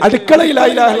അടുക്കളയിൽ ലാ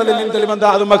ഇലാഹ ഇല്ലല്ലാഹ് തെളിവ്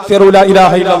എന്താ? അത് മക്സിറു ലാ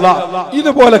ഇലാഹ ഇല്ലല്ലാഹ്.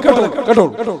 ഇതുപോലെ കേട്ടോ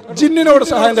ജിന്നിനോട്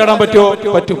സഹായം തേടാൻ പറ്റുമോ?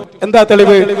 പറ്റും. എന്താ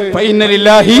തെളിവ്?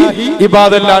 ഫഇന്നലില്ലാഹി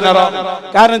ഇബാദൻ ലാ നറാ.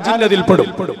 കാരണം ജിന്ന് അതിൽ പെടും.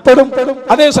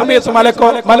 അതേ സമയത്ത്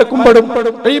മലക്കും പെടും.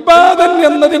 ഇബാദൻ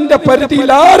എന്നതിന്റെ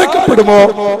പരിധിയിൽ ആരൊക്കെ പെടുമോ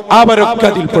അവരൊക്കെ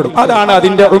അതിൽ പെടും. അതാണ്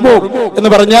അതിന്റെ ഉമൂം എന്ന്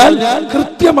പറഞ്ഞാൽ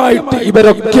കൃത്യമായിട്ട്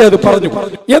ഇവരൊക്കെ അത് പറഞ്ഞു.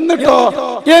 എന്നിട്ടോ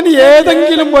ഇനി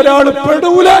ഏതെങ്കിലും ഒരാൾ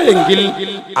പെടൂല എങ്കിൽ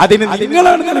അതിന്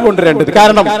നിങ്ങളാണ് തെളിവ് കൊണ്ടുവരേണ്ടത്.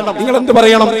 കാരണം നിങ്ങൾ എന്ത്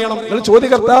പറയണം? നിങ്ങൾ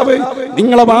ചോദ്യകർത്താവ്,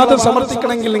 നിങ്ങളെ വാദം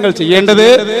സമർത്ഥിക്കണമെങ്കിൽ നിങ്ങൾ ചെയ്യേണ്ടത്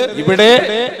ഇവിടെ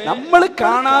നമ്മൾ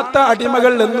കാണാത്ത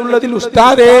അടിമകൾ എന്നുള്ളതിൽ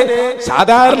ഉസ്താദെ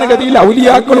സാധാരണഗതിയിൽ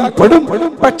ഔലിയാക്കളും പെടും,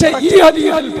 പക്ഷെ ഈ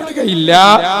ഹദീസിൽ പെടുകയില്ല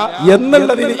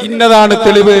എന്നുള്ളതിന് ഇന്നതാണ്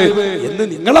തെളിവ് എന്ന്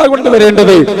നിങ്ങളാ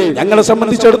കൊണ്ടുവരേണ്ടത്. ഞങ്ങളെ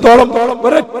സംബന്ധിച്ചിടത്തോളം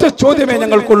ഒരൊറ്റ ചോദ്യമേ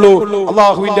ഞങ്ങൾക്കുള്ളൂ,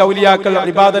 അല്ലാഹുവിന്റെ ഔലിയാക്കൾ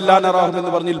ഇബാദൻ ലാ നറാഹും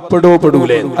എന്ന് പറഞ്ഞാൽ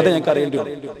പെടൂലേ? അത് ഞങ്ങൾക്ക് അറിയേണ്ടി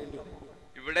വരും.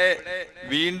 ഇവിടെ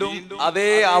വീണ്ടും അതേ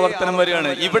ആവർത്തനം വരികയാണ്.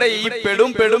 ഇവിടെ ഈ പെടും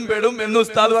പെടും പെടും എന്ന്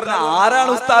ഉസ്താദ് പറഞ്ഞ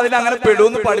ആരാണ് ഉസ്താദിനെ അങ്ങനെ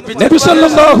പെടുമെന്ന് പഠിപ്പിച്ചത്? നബി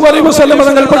സല്ലല്ലാഹു അലൈഹി വസല്ലം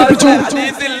തങ്ങൾ പഠിപ്പിച്ചു.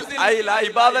 ഹദീസിൽ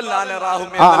ഇബാദൻ ലാ നറാഹും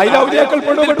ഔലിയാക്കൾ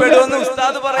പെടുമെന്ന്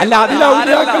ഉസ്താദ് പറയുന്നു. അല്ല, അതിൽ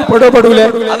ഔലിയാക്കൾ പെടൂലേ?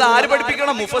 അത് ആര്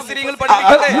പഠിപ്പിക്കണം? മുഫസ്സിരീങ്ങൾ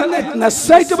പഠിപ്പിക്കട്ടെ.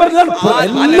 നസ്സായിട്ട് പറഞ്ഞാൽ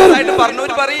എല്ലാവരും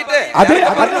പറഞ്ഞവര് പറയട്ടെ. അതെ,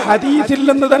 ഹദീസിൽ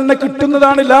നിന്ന് തന്നെ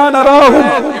കിട്ടുന്നതാണ് ലാ നറാഹും.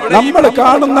 നമ്മൾ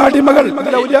കാണുന്ന അടിമകൾ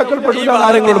അതിൽ ഔലിയാക്കൾ പെടൂല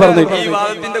ആരെങ്കിലും പറഞ്ഞു? ഈ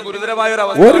വാദത്തിന്റെ ഗുരുതരമായ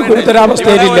ഒരു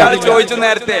ഗുരുതരാവസ്ഥയിലില്ല. ചോദിച്ചു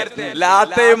നേരത്തെ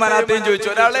ലാത്തയും മനാത്തയും ചോദിച്ചു.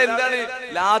 ഒരാളെ എന്താണ്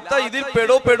ലാത്ത ഇതിൽ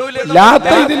പെടൂല?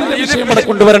 ലാത്ത ഇതിന്റെ വിഷയം ഇവിടെ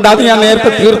കൊണ്ടുവരണ്ട. അത് ഞാൻ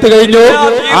നേരത്തെ തീർത്തു കഴിഞ്ഞു.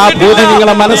 ആ ബോധം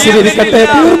നിങ്ങളെ മനസ്സിലിരിക്കട്ടെ.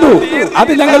 തീർന്നു,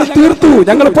 അത് ഞങ്ങൾ തീർത്തു.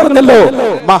 ഞങ്ങൾ പറഞ്ഞല്ലോ,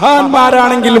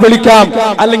 മഹാന്മാരാണെങ്കിൽ വിളിക്കാം,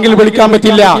 അല്ലെങ്കിൽ വിളിക്കാൻ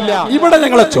പറ്റില്ല. ഇവിടെ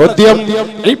ഞങ്ങളെ ചോദ്യം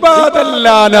ഇബാദൻ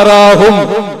ലാ നറാഹും,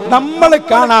 നമ്മൾ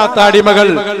കാണാത്ത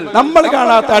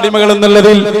അടിമകൾ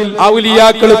എന്നുള്ളതിൽ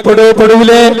ഔലിയാക്കൾ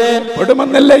പെടൂലേ?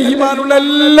 പെടുമെന്നല്ലേ ഈമാനുള്ള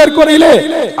എല്ലാവർക്കും അറിയില്ലേ?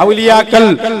 ഔലിയാക്കൾ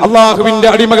അള്ളാഹുവിന്റെ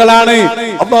അടിമകളാണ്.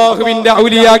 അള്ളാഹുവിന്റെ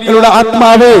ഔലിയാക്കളുടെ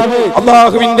ആത്മാവ്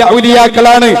അള്ളാഹുവിന്റെ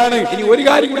ഔലിയാക്കളാണ്. ഇനി ഒരു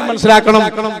കാര്യം കൂടി മനസ്സിലാക്കണം.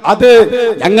 അത്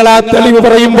ഞങ്ങൾ ആ തെളിവ്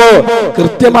പറയുമ്പോ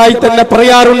കൃത്യമായി തന്നെ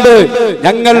പറയാറുണ്ട്.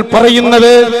 ഞങ്ങൾ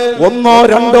പറയുന്നത് ഒന്നോ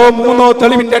രണ്ടോ മൂന്നോ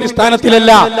തെളിവിന്റെ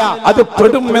അടിസ്ഥാനത്തിലല്ല. അത്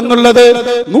പെടും എന്നുള്ളത്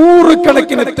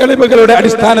നൂറുകണക്കിന് തെളിവുകളുടെ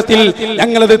അടിസ്ഥാനത്തിൽ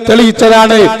ഞങ്ങളത്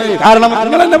തെളിയിച്ചതാണ്. കാരണം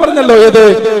നിങ്ങൾ തന്നെ പറഞ്ഞല്ലോ, ഏത്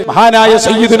മഹാനായ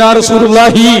സയ്യിദുനാ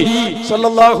റസൂലുള്ളാഹി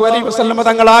സ്വല്ലല്ലാഹു അലൈഹി വസല്ലം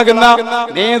തങ്ങളാകുന്ന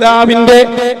നേതാവിന്റെ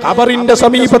ഖബറിന്റെ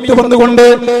സമീപത്ത് വന്നുകൊണ്ട്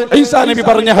ഈസാ നബി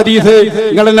പറഞ്ഞ ഹദീസ്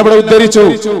നിങ്ങൾ എന്നെ ഇവിടെ ഉദ്ധരിച്ചു.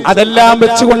 അതെല്ലാം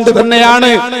വെച്ചുകൊണ്ട് തന്നെയാണ്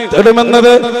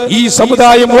തെളിമെന്നത് ഈ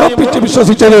സമുദായം ഉറപ്പിച്ച്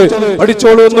വിശ്വസിച്ചത്.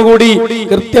 പഠിച്ചോളൂ, ഒന്നുകൂടി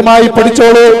കൃത്യമായി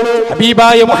പഠിച്ചോളൂ.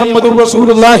 ഹബീബായ മുഹമ്മദുർ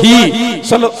റസൂലുള്ളാഹി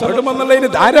തെളിമെന്നുള്ളതിന്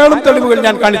ധാരാളം തെളിവുകൾ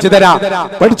ഞാൻ കാണിച്ചു തരാം.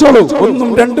 പഠിച്ചോളൂ. ഒന്നും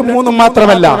രണ്ടും മൂന്നും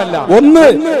മാത്രമല്ല. ഒന്ന്,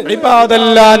 ഇബാദൻ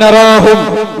ലാ നറാഹും,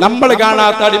 നമ്മൾ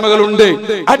കാണാത്ത അടിമകളുണ്ട്.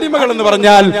 അടിമകൾ എന്ന്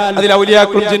പറഞ്ഞാൽ അതിൽ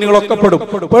ഔലിയാക്കളും ജിന്നുകളൊക്കെ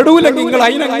പെടൂലെങ്കിൽ നിങ്ങൾ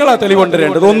അതിനങ്ങളാ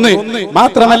തെളിവുകൊണ്ടുവരേണ്ടത്. ഒന്ന്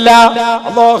മാത്രമല്ല,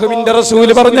 അല്ലാഹുവിന്റെ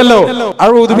റസൂല് പറഞ്ഞല്ലോ,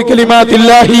 അഊദു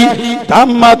ബികലിമാത്തില്ലാഹി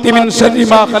തമ്മാത്തി മിൻ ശർരി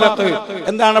മാ ഖലഖ്.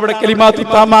 എന്താണ് അവിടെ കലിമാത്തു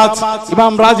താമാത്ത്?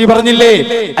 ഇമാം റാസി പറഞ്ഞില്ലേ,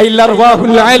 അൽ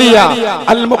അർവാഹുൽ ആലിയ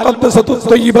അൽ മുഖദ്ദസത്തു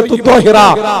ത്വയ്യിബത്തു ത്വാഹിറ,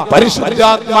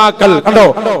 പരിശുദ്ധാത്മാക്കൾ. കണ്ടോ,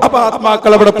 അപ്പൊ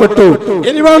ആത്മാക്കൾ അവിടെ പെട്ടു.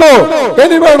 ഇനി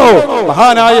വേണോ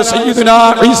മഹാനായ സയ്യിദുനാ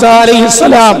ഈസാ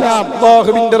അലൈഹിസ്സലാം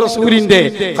അല്ലാഹുവിന്റെ റസൂലിന്റെ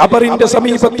ഖബറിന്റെ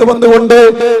സമീപത്ത് വന്നുകൊണ്ട്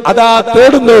അതാ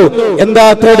തേടുന്നു. എന്താ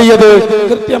തേടിയത്?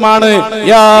 കൃത്യമാണ്,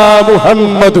 യാ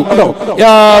മുഹമ്മദു,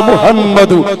 യാ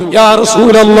മുഹമ്മദു യാ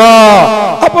റസൂലല്ലാഹ്.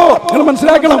 അപ്പോ നിങ്ങൾ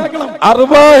മനസ്സിലാക്കണം,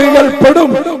 അർവാഹുകൾ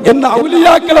പെടും എന്ന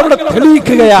ഔലിയാക്കൾ അവിടെ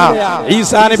തെളിയിക്കുകയാ.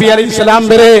 ഈസാ നബി അലൈഹിസ്സലാം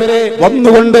വരെ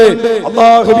വന്നുകൊണ്ട്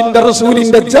അല്ലാഹുവിന്റെ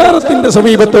റസൂലിന്റെ ജാറത്തിന്റെ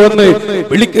സമീപത്ത് വന്ന്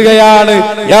വിളിക്കുകയാണ്,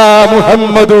 യാ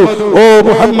മുഹമ്മദു, ഓ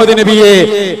മുഹമ്മദ് നബിയെ.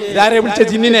 ഇതാരെ വിളിച്ച?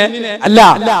 ജിന്നിനെ അല്ല,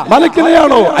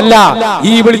 മലക്കിനെയാണോ? അല്ല.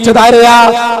 ഈ വിളിച്ചത് ആരെയാ?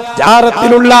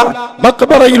 ജാറത്തിലുള്ള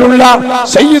മഖ്ബറയിലുള്ള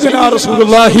സയ്യിദുനാ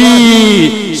റസൂലുള്ളാഹി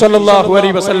സ്വല്ലല്ലാഹു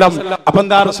അലൈഹി വസല്ലം. അപ്പോൾ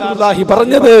എന്താ റസൂലുള്ളാഹി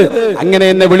പറഞ്ഞത്? അങ്ങനെ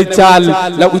എന്നെ വിളിച്ചാൽ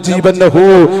ലഉജീബന്നഹു,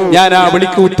 ഞാൻ ആ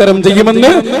വിളിക്ക് ഉത്തരം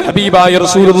ചെയ്യുമെന്ന് ഹബീബായ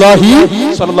റസൂലുള്ളാഹി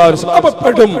സ്വല്ലല്ലാഹു അലൈഹി വസല്ലം. അപ്പോൾ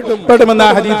പെടുമെന്ന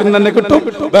ഹദീസിൽ തന്നെ കിട്ടും.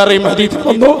 വേറെയും ഹദീസ്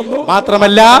വന്നു.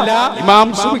 മാത്രമല്ല ഇമാം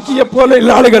സുബക്കിയെ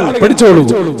പോലെയുള്ള ആളുകൾ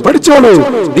പഠിച്ചോളൂ.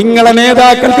 നിങ്ങളെ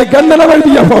നേതാക്കൾക്ക് ഖണ്ഡന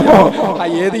എഴുതിയപ്പോ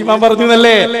ഏത് ഇമാം പറഞ്ഞു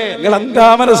എന്നല്ലേ? നിങ്ങൾ എന്താ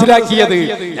മനസ്സിലാക്കിയത്?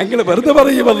 ഞങ്ങൾ വെറുതെ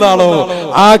പറയുമെന്നാണോ?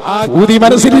 ആ ഊതി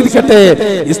മനസ്സിലിരിക്കട്ടെ.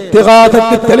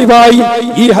 ഇസ്തിഗാസക്ക് തെളിവായി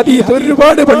ഈ ഹദീസ്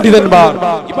ഒരുപാട് പണ്ഡിതന്മാർ,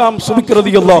 ഇമാം സുബക്കി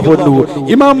റളിയല്ലാഹു അൻഹു,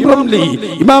 ഇമാം റംലി,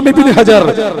 ഇമാം ഇബ്നു ഹജർ,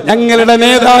 ഞങ്ങളുടെ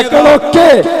നേതാക്കളൊക്കെ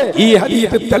ഈ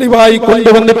ഹദീസ് തെളിവായി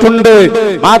കൊണ്ടുവന്നിട്ടുണ്ട്.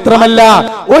 മാത്രമല്ല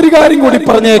ഒരു കാര്യം കൂടി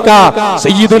പറഞ്ഞേക്കാം,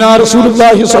 സയ്യിദുനാ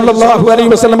റസൂലുള്ളാഹി സ്വല്ലല്ലാഹു അലൈഹി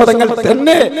വസല്ലം തങ്ങൾ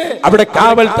തന്നെ അവിടെ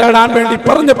കാവൽ തേടാൻ വേണ്ടി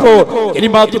പറഞ്ഞപ്പോ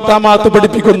കലിമാത്തു താമാത്ത്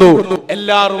പഠിപ്പിക്കുന്നു.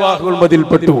 എല്ലാ അർവാഹുകളും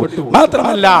അതിൽപ്പെട്ടു.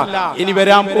 മാത്രമല്ല ഇനി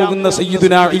വരാൻ പോകുന്ന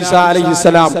സയ്യിദുനാ ഈസാ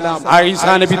അലൈഹിസ്സലാം, ആ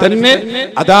ഈസാ നബി തന്നെ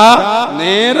അതാ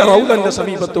നേരെ റൗളന്റെ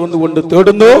സമീപത്ത് വന്നുകൊണ്ട്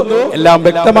തേടുന്നു. എല്ലാം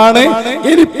വ്യക്തമാണ്.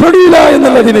 ഇനി പെടില്ല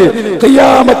എന്നുള്ളതിന്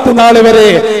ഖിയാമത്ത് നാൾ വരെ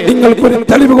നിങ്ങൾക്കൊരു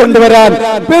തെളിവ് കൊണ്ടുവരാൻ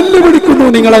വെല്ലുവിളിക്കുന്നു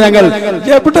നിങ്ങളെ ഞങ്ങൾ.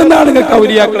 എവിടെ നിന്നാണ് നിങ്ങൾക്ക്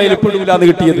ഔലിയാക്കളെ പെടില്ല എന്ന്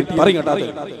കിട്ടിയത്? പറയട്ടെ.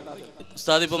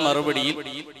 ഉസ്താദ് ഇപ്പം മറുപടിയിൽ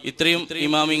ഇത്രയും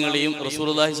ഇമാമിങ്ങളെയും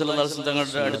റസൂലുള്ളാഹി സ്വല്ലല്ലാഹു അലൈഹി വസല്ലം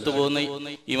തങ്ങളുടെ അടുത്ത് പോകുന്ന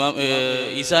ഇമാം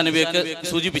ഈസാ നബിയൊക്കെ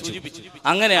സൂചിപ്പിച്ചു.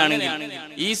 അങ്ങനെയാണെങ്കിൽ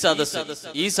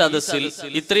ഈ സദസ്സിൽ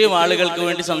ഇത്രയും ആളുകൾക്ക്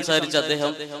വേണ്ടി സംസാരിച്ച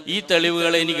അദ്ദേഹം ഈ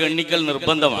തെളിവുകളെ ഇനി ഗണ്ണിക്കൽ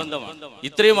നിർബന്ധമാണ്.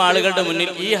 ഇത്രയും ആളുകളുടെ മുന്നിൽ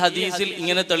ഈ ഹദീസിൽ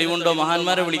ഇങ്ങനെ തെളിവുണ്ടോ,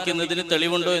 മഹാന്മാരെ വിളിക്കുന്നതിന്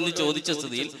തെളിവുണ്ടോ എന്ന് ചോദിച്ച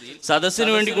സ്ഥിതിയിൽ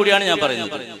സദസ്സിന് വേണ്ടി കൂടിയാണ് ഞാൻ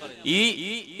പറയുന്നത്. ഈ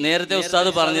നേരത്തെ ഉസ്താദ്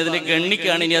പറഞ്ഞതിന്റെ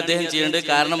ഗണ്ണിക്കാണ് ഇനി അദ്ദേഹം ചെയ്യേണ്ടത്.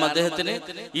 കാരണം അദ്ദേഹത്തിന്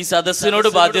ഈ സദസ്സിനോട്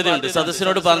ബാധ്യതയുണ്ട്.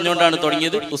 സദസ്സിനോട് പറഞ്ഞുകൊണ്ടാണ്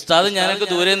തുടങ്ങിയത്. ഉസ്താദ് ഞാനൊക്കെ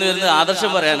ദൂരെ നിന്ന് വരുന്നത്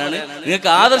ആദർശം പറയാനാണ്. നിങ്ങൾക്ക്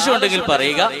ആദർശം ഉണ്ടെങ്കിൽ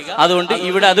പറയുക. അതുകൊണ്ട്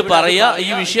ഇവിടെ അത് പറയാ, ഈ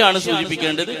വിഷയമാണ്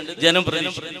സൂചിപ്പിക്കേണ്ടത്. ജനം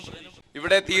പ്രതീക്ഷിക്കുന്നു.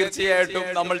 ഇവിടെ തീർച്ചയായിട്ടും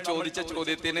നമ്മൾ ചോദിച്ച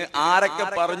ചോദ്യത്തിന് ആരൊക്കെ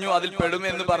പറഞ്ഞു അതിൽ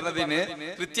പെടുമെന്ന് പറഞ്ഞതിന്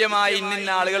കൃത്യമായി ഇന്നിന്ന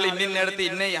ആളുകൾ ഇന്നിടത്ത്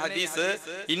ഇന്ന ഹദീസ്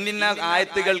ഇന്നിന്ന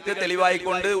ആയത്തുകൾക്ക്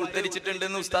തെളിവായിക്കൊണ്ട്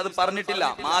ഉദ്ധരിച്ചിട്ടുണ്ടെന്ന് ഉസ്താദ് പറഞ്ഞിട്ടില്ല.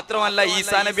 മാത്രമല്ല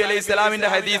ഈസാ നബി അലൈഹി സ്വലാമിന്റെ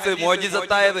ഹദീസ്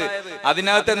മോജിസത്തായത്,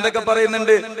 അതിനകത്ത് എന്തൊക്കെ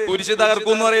പറയുന്നുണ്ട്? കുരിശ്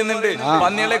തകർക്കും എന്ന് പറയുന്നുണ്ട്,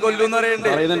 പന്നികളെ കൊല്ലും എന്ന് പറയുന്നുണ്ട്,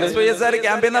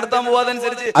 ക്യാമ്പയിൻ നടത്താൻ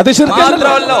പോവാതനുസരിച്ച്.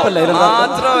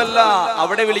 മാത്രമല്ല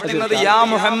അവിടെ വിളിക്കുന്നത് യാ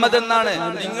മുഹമ്മദ് എന്നാണ്.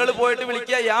 നിങ്ങൾ പോയിട്ട്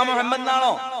വിളിക്കുക യാ മുഹമ്മദ്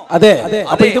എന്നാണോ? അതെ,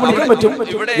 അപ്പൊ ഇത് വിളിക്കാൻ പറ്റും.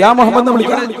 യാ മുഹമ്മദ്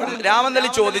വിളിക്കാൻ. രാമന്തലി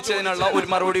ചോദിച്ചതിനുള്ള ഒരു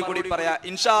മറുപടി കൂടി പറയാം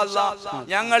ഇൻഷാ അല്ലാഹ്.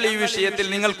 ഞങ്ങൾ ഈ വിഷയത്തിൽ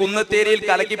നിങ്ങൾ കുന്നത്തേരിയിൽ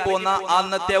കലക്കി പോന്ന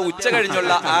അന്നത്തെ ഉച്ച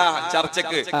കഴിഞ്ഞുള്ള ആ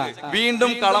ചർച്ചക്ക്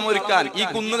വീണ്ടും കളമൊരുക്കാൻ, ഈ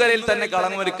കുന്നുകരയിൽ തന്നെ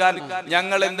കളമൊരുക്കാൻ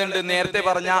ഞങ്ങൾ എന്തുണ്ട്, നേരത്തെ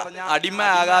പറഞ്ഞ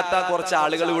അടിമയാകാത്ത കുറച്ച്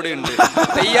ആളുകൾ ഇവിടെ ഉണ്ട്.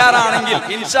 തയ്യാറാണെങ്കിൽ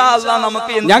ഇൻഷാ അല്ലാഹ്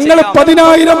നമുക്ക് ഞങ്ങൾ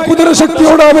 10,000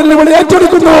 കുതിരശക്തിയോടെ വെല്ലുവിളി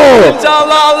ഏറ്റെടുക്കുന്നു.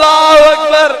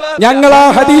 ഞങ്ങൾ ആ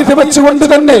ഹദീസ് വെച്ചുകൊണ്ട്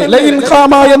തന്നെ ലൈൻ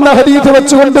ഖാമ എന്ന ഹദീസ്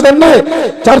വെച്ചുകൊണ്ട് തന്നെ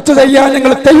ചർച്ച ചെയ്യാൻ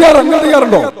ഞങ്ങൾ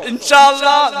തയ്യാറുണ്ടോ? ഇൻഷാ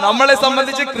അല്ലാഹ് നമ്മളെ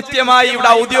സംബന്ധിച്ച് കൃത്യമായി ഇവിടെ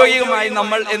ഔദ്യോഗികമായി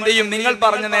നമ്മൾ എന്ത് ചെയ്യും? നിങ്ങൾ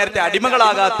പറഞ്ഞ നേരത്തെ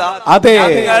അടിമകളാകാത്ത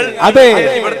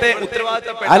ഇവിടുത്തെ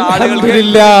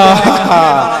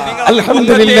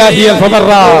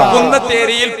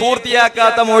കുന്നത്തേരിയിൽ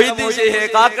പൂർത്തിയാക്കാത്ത മൊയ്തീൻ ശൈഖ്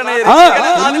കാക്കണേരി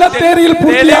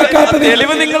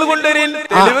തെളിവ് നിങ്ങൾ കൊണ്ടുവരിൻ.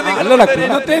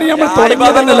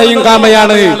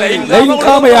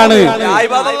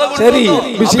 ശരി,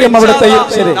 വിഷയം അവിടുത്തെ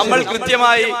നമ്മൾ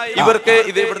കൃത്യമായി ഇവർക്ക്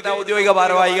ഇത് ഇവിടുത്തെ ഔദ്യോഗിക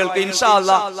ഭാരവാഹികൾക്ക് ഇൻഷാ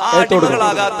അല്ലാഹ്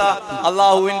അടിമകളാകാത്ത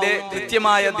അള്ളാഹുവിന്റെ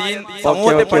കൃത്യമായ ദീൻ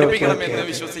സമൂഹത്തെ പഠിപ്പിക്കണമെന്ന്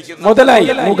വിശ്വസിക്കുന്നു. മുതലായി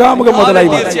മുഖാമുഖം മുതലായി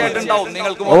തീർച്ചയായിട്ടും ഉണ്ടാവും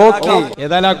നിങ്ങൾക്ക്. ഓക്കെ,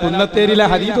 ഏതായാലും ആ കുന്നത്തേരിയിലെ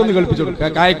ഹദീസ് ഒന്ന് കേൾപ്പിച്ചു കൊടുക്കുക.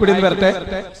 കായക്കുടി എന്ന് വരട്ടെ.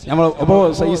 നമ്മൾ അപ്പോ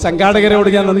ഈ സംഘാടകരോട്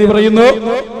ഞാൻ നന്ദി പറയുന്നു.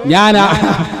 ഞാൻ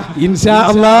ഇൻഷാ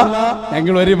അല്ലാഹ്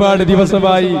ഞങ്ങൾ ഒരുപാട്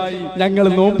ദിവസമായി ഞങ്ങൾ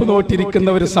നോമ്പ് നോറ്റിരിക്കുന്ന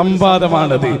ഒരു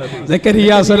സംവാദമാണത്.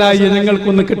 സക്കരിയ സലാഹിയെ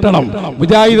ഞങ്ങൾക്കൊന്ന് കിട്ടണം,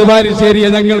 മുജാഹിദ് ബാരിശ്ശേരിയെ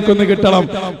ഞങ്ങൾക്കൊന്ന് കിട്ടണം,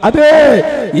 അതേ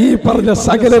ഈ പറഞ്ഞ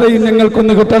സകലരെയും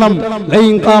ഞങ്ങൾക്കൊന്ന് കിട്ടണം.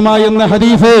 ലൈൻ ഖാമ എന്ന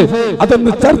ഹദീസ്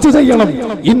അതൊന്ന് ചർച്ച ചെയ്യണം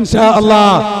ഇൻഷാ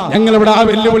അല്ലാഹ്. ഞങ്ങൾ ഇവിടെ ആ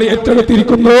വെല്ലുവിളി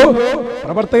ഏറ്റെടുത്തിരിക്കുന്നു.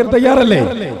 പ്രവർത്തകർ തയ്യാറല്ലേ?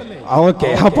 ഓക്കെ,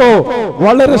 അപ്പോ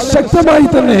വളരെ ശക്തമായി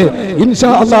തന്നെ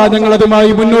ഇൻഷാ അല്ലാഹ് ഞങ്ങൾ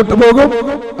അതുമായി മുന്നോട്ട് പോകും.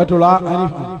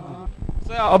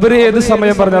 അവര് ഏത്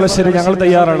സമയം പറഞ്ഞാലും ശരി, ഞങ്ങൾ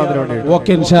തയ്യാറാണ് അതിനുവേണ്ടി.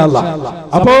 ഓക്കെ, ഇൻഷാ അല്ലാഹ്.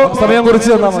 അപ്പോ സമയം കുറിച്ച്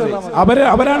തന്നാൽ മതി.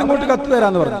 അവരാണ് ഇങ്ങോട്ട് കത്ത്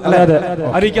തരാന്ന് പറഞ്ഞു. അല്ലെ? അതെ,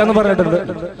 അറിയിക്കാന്ന് പറഞ്ഞിട്ടുണ്ട്.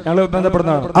 ഞങ്ങൾ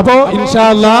ബന്ധപ്പെടുന്നതാണ്. അപ്പോ ഇൻഷാ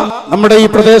അല്ലാഹ് നമ്മുടെ ഈ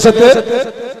പ്രദേശത്ത്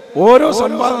ഓരോ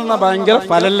സംവാദം ഭയങ്കര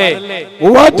ഫലല്ലേ.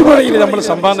 മൂവാറ്റുപുഴയിൽ നമ്മൾ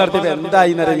സംവാദം നടത്തിയപ്പോൾ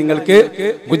എന്തായി എന്നറിയാം നിങ്ങൾക്ക്?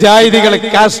 മുജാഹിദികൾ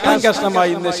കഷ്ണം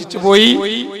കഷ്ണമായി നശിച്ചു പോയി.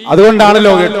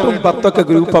 അതുകൊണ്ടാണല്ലോ 8ഉം 10ഒക്കെ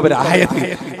ഗ്രൂപ്പ് അവരായത്.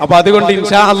 അപ്പൊ അതുകൊണ്ട്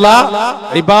ഇൻഷാ അല്ലാഹ്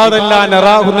ഇബാദല്ലാ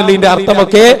നറാഹുന്നലിന്റെ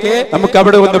അർത്ഥമൊക്കെ നമുക്ക്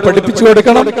അവിടെ ഒന്ന് പഠിപ്പിച്ചു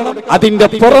കൊടുക്കണം. അതിന്റെ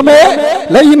പുറമെ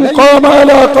ലൈൻ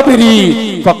ഖാമാലാ ഖബരി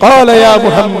ഫഖാല യാ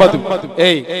മുഹമ്മദ്,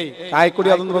 കായക്കുടി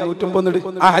അതൊന്ന് 109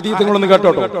 ആ ഹദീസ് നിങ്ങളൊന്ന്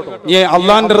കേട്ടോട്ടോ. ഈ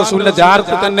അള്ളാന്റെ റസൂലിന്റെ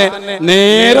ജാറത്ത് തന്നെ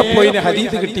നേരെ പോയി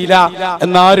ഹദീസ് കിട്ടിയില്ല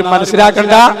എന്നാരും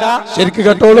മനസ്സിലാക്കണ്ട, ശരിക്ക്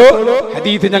കേട്ടോളൂ.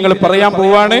 ഹദീസ് ഞങ്ങൾ പറയാൻ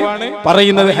പോവാണ്.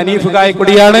 പറയുന്നത് ഹനീഫ്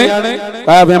കായക്കുടിയാണ്,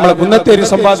 നമ്മളെ കുന്നത്തേരി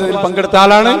സംവാദത്തിൽ പങ്കെടുത്ത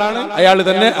ആളാണ്. അയാൾ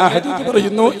തന്നെ ആ ഹദീസ്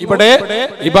പറയുന്നു. ഇവിടെ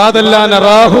ഇബാദല്ലാ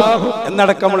നറാഹു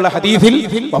എന്നടക്കമുള്ള ഹദീസിൽ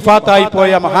വഫാത്തായി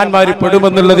പോയ മഹാന്മാര്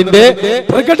പെടുമെന്നുള്ളതിന്റെ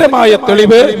പ്രകടമായ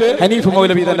തെളിവ് ഹനീഫ്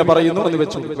മൗലവി തന്നെ പറയുന്നു. എന്ന്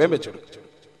വെച്ചു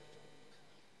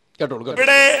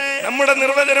ഇവിടെ നമ്മുടെ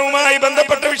നിർവചനവുമായി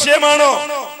ബന്ധപ്പെട്ട വിഷയമാണോ?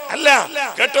 അല്ല,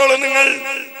 കേട്ടോളൂ നിങ്ങൾ.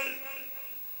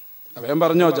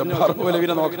 പറഞ്ഞോ, ജബ്ബാർ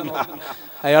മൗലവിനെ നോക്കണ്ട,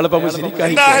 അയാളിപ്പോ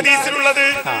എന്താ ഹദീസിലുള്ളത്?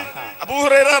 അബൂ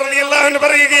ഹുറൈറ റളിയല്ലാഹു അൻഹു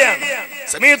പറയുകയാണ്,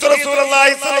 സമീഅതു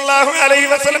റസൂലുള്ളാഹി സ്വല്ലല്ലാഹു അലൈഹി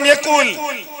വസല്ലം യഖൂൽ,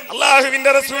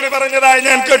 അല്ലാഹുവിന്റെ റസൂൽ പറഞ്ഞതായി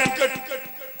ഞാൻ കേട്ടു.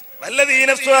 വല്ലദീ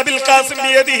നഫ്സു അബിൽ ഖാസിം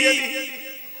ബിയദിഹി,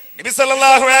 നബി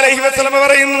സല്ലല്ലാഹു അലൈഹി വസല്ലം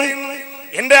പറയുന്നു,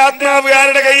 എന്റെ ആത്മാവ്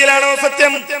ആരുടെ കയ്യിലാണോ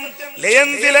സത്യം,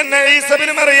 ലയൻസിലന്ന ഈസ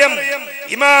ഇബ്നു മറിയം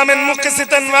ഇമാമൻ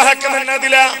മുഖ്സിതൻ വഹകമൻ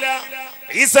അദില,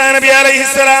 ഈസാ നബി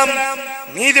അലൈഹിസ്സലാം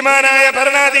നീതിമാനായ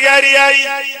ഭരണാധികാരിയായി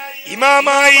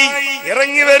ഇമാമായി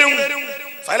ഇറങ്ങി വരും.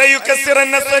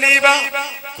 ഫലയുകസ്സിറന്ന സലീബ,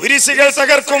 കുരിശുകൾ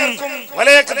തകർക്കും.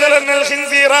 വലയഖ്തലനൽ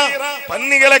ഖിൻസീറ,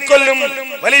 പന്നികളെ കൊല്ലും.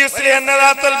 വലയുസ്ലിഹന്ന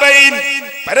ദാത്തൽ ബൈൻ,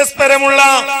 പരസ്പരമുള്ള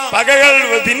പകകൾ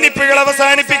ഭിന്നിപ്പുകൾ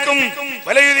അവസാനിപ്പിക്കും.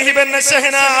 വലയുദ്ഹിബന്ന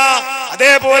ശഹനാ,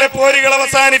 അതേപോലെ പോരുകൾ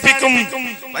അവസാനിപ്പിക്കും.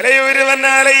 വലയുരിവന്ന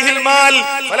അലൈഹിൽ മാൽ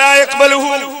ഫലാ യഖ്ബലുഹു,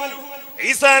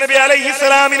 ഈസാ നബി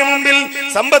അലൈഹിസ്സലാമിന് മുമ്പിൽ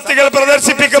സമ്പത്തുകൾ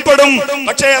പ്രദർശിപ്പിക്കപ്പെടും,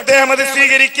 പക്ഷേ അദ്ദേഹം അത്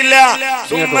സ്വീകരിക്കില്ല.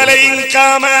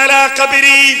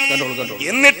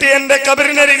 എന്നിട്ട് എന്റെ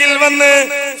ഖബറിനരികിൽ വന്ന്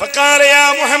ഫഖാല യാ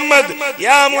മുഹമ്മദ്,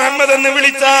 യാ മുഹമ്മദ് എന്ന്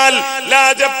വിളിച്ചാൽ ലാ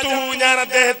ജബ്തുഹു, ഞാൻ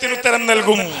അദ്ദേഹത്തിന് ഉത്തരം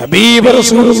നൽകും. ഹബീബ്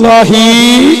റസൂലുള്ളാഹി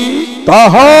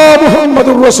തഹാ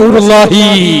മുഹമ്മദുർ റസൂലുള്ളാഹി.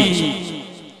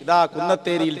 ഇതാ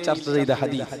കുന്നത്തേരിയിൽ ചർച്ച ചെയ്ത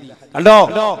ഹദീസ് കണ്ടോ?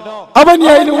 അവൻ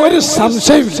ഒരു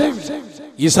സംശയം,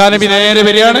 ഈസാ നബി നേരെ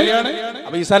വരികയാണ്.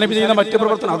 അപ്പൊ ഈസാ നബി ചെയ്യുന്ന മറ്റു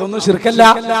പ്രവർത്തനം അതൊന്നും ശിർക്കല്ല,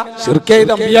 ശിർക്ക് ചെയ്ത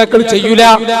അമ്പിയാക്കൾ ചെയ്യൂല,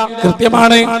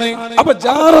 കൃത്യമാണ്. അപ്പൊ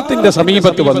ജാറത്തിന്റെ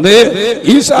സമീപത്ത് വന്ന്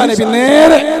ഈസാ നബി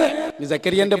നേരെ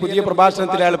സക്കരിയന്റെ പുതിയ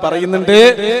പ്രഭാഷണത്തിൽ അയാൾ പറയുന്നുണ്ട്,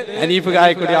 ഹനീഫ്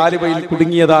കായക്കുടി ആലുവയിൽ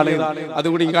കുടുങ്ങിയതാണ്.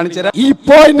 അതുകൂടി കാണിച്ചു തരാം. ഈ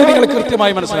പോയിന്റ് നിങ്ങൾ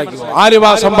കൃത്യമായി മനസ്സിലാക്കുക.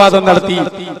 ആലുവ സംവാദം നടത്തി,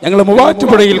 ഞങ്ങൾ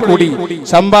മൂവാറ്റുപുഴയിൽ കൂടി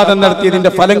സംവാദം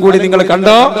നടത്തിയതിന്റെ ഫലം കൂടി നിങ്ങൾ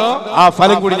കണ്ടോ? ആ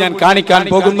ഫലം കൂടി ഞാൻ കാണിക്കാൻ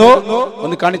പോകുന്നു.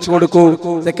 ഒന്ന് കാണിച്ചു കൊടുക്കൂ.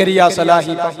 സക്കരിയ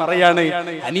സലാഹി പറയാണ്,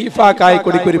 ഹനീഫ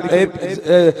കായക്കുടിക്ക് ഒരു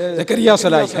സക്കരിയ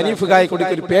സലാഹി ഹനീഫ്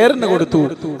കായക്കുടിക്ക് ഒരു പേരിന് കൊടുത്തു,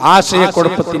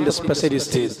 ആശയക്കുഴപ്പത്തിന്റെ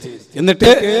സ്പെഷ്യലിസ്റ്റ്.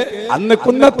 എന്നിട്ട് അന്ന്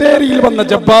കുന്നത്തേരിയിൽ വന്ന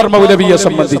ജബ്ബാർ മൗലവിയെ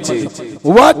സംബന്ധിച്ച്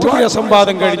മൂവാറ്റുപുഴ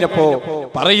സംവാദം കഴിഞ്ഞപ്പോ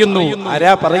പറയുന്നു,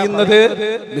 ആരാ പറയുന്നത്?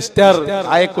 മിസ്റ്റർ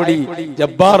കായക്കൊടി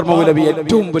ജബ്ബാർ മൗലവി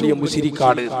ഏറ്റവും വലിയ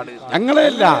മുശ്രിക്കാണ്,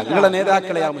 ഞങ്ങളെയല്ല നിങ്ങളെ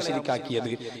നേതാക്കളെയാ മുശ്രിക്കാക്കിയത്.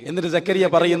 എന്നിട്ട് സക്കരിയ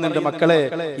പറയുന്നുണ്ട്, മക്കളെ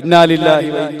ഇന്നാ ലില്ലാഹി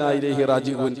വ ഇന്നാ ഇലൈഹി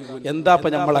റാജിഊൻ, എന്താപ്പ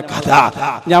നമ്മളെ കഥ,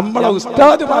 നമ്മളെ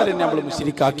ഉസ്താദുമാരെ നമ്മൾ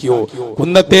മുശ്രിക്കാക്കിയോ?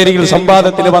 കുന്നത്തേരിയിൽ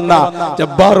സംവാദത്തിന് വന്ന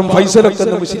ജബ്ബാറും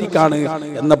ഫൈസലൊക്കെ മുശ്രിക്കാണ്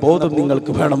എന്ന ബോധം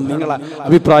നിങ്ങൾക്ക് വേണം. നിങ്ങളെ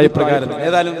അഭിപ്രായ പ്രകാരം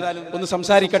ഏതായാലും ഒന്ന്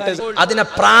സംസാരിക്കട്ടെ. അതിനെ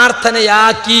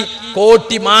പ്രാർത്ഥനയാക്കി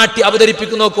കോട്ടി മാറ്റി അവതരിപ്പിക്കുന്നു.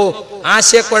 നോക്കൂ,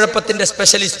 ആശയക്കുഴപ്പത്തിന്റെ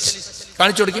സ്പെഷ്യലിസ്റ്റ്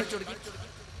കാണിച്ചു കൊടുക്കും.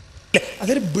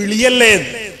 അതൊരു വിളിയല്ലേ,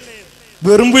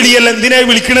 വെറും വിളിയല്ല. എന്തിനാ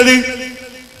വിളിക്കണത്?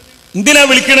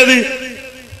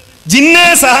 ജിന്നെ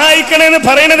സഹായിക്കണെന്ന്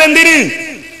പറയണത് എന്തിന്?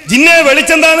 ജിന്നെ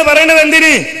വെളിച്ചെന്താന്ന് പറയണത്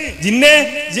എന്തിന്? ജിന്നെ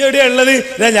എവിടെയാ ഉള്ളത്?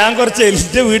 ഞാൻ കുറച്ച്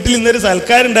എന്റെ വീട്ടിൽ ഇന്നൊരു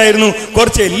സൽക്കാരുണ്ടായിരുന്നു,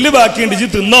 കുറച്ച് എല്ല് ബാക്കിയുണ്ട്, ഇജ്ജ്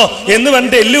തിന്നോ എന്ന്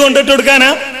പറഞ്ഞിട്ട് എല്ല് കൊണ്ടിട്ട്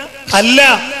കൊടുക്കാനാ? അല്ല,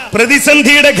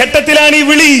 പ്രതിസന്ധിയുടെ ഘട്ടത്തിലാണ് ഈ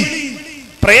വിളി,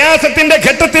 പ്രയാസത്തിന്റെ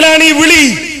ഘട്ടത്തിലാണ് ഈ വിളി,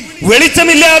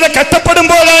 വെളിച്ചമില്ലാതെ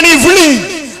കഷ്ടപ്പെടുമ്പോഴാണ് ഈ വിളി.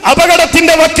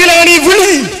 അപകടത്തിന്റെ വക്കിലാണ് ഈ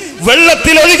വിളി.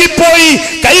 വെള്ളത്തിൽ ഒഴുകിപ്പോയി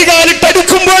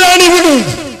കൈകാലിട്ടടിക്കുമ്പോഴാണ് ഈ വിളി.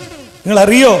 നിങ്ങൾ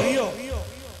അറിയോ?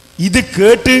 ഇത്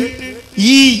കേട്ട്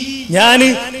ഞാന്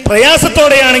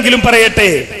പ്രയാസത്തോടെയാണെങ്കിലും പറയട്ടെ,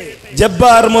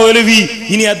 ജബ്ബാർ മൗലവി,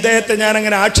 ഇനി അദ്ദേഹത്തെ ഞാൻ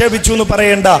അങ്ങനെ ആക്ഷേപിച്ചു എന്ന്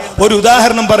പറയണ്ട, ഒരു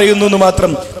ഉദാഹരണം പറയുന്നു എന്ന്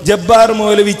മാത്രം. ജബ്ബാർ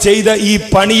മൗലവി ചെയ്ത ഈ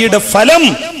പണിയുടെ ഫലം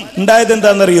ഉണ്ടായത്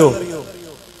എന്താണെന്നറിയോ?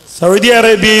 സൗദി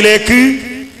അറേബ്യയിലേക്ക്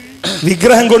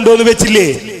വിഗ്രഹം കൊണ്ടുവന്ന് വെച്ചില്ലേ?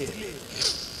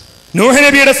 നൂഹ്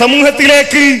നബിയുടെ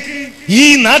സമൂഹത്തിലേക്ക് ഈ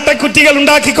നാട്ടക്കുറ്റികൾ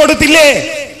ഉണ്ടാക്കി കൊടുത്തില്ലേ?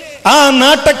 ആ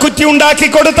നാട്ടക്കുറ്റി ഉണ്ടാക്കി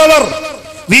കൊടുത്തവർ,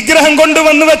 വിഗ്രഹം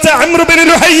കൊണ്ടുവന്ന് വെച്ച അംർ ബിൻ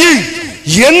ലുഹയ്യ്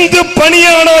എന്ത്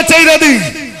പണിയാണോ ചെയ്തത്,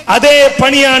 അതേ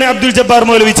പണിയാണ് അബ്ദുൽ ജബ്ബാർ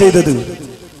മൗലവി ചെയ്തത്.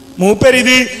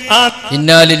 മൂപ്പരിത്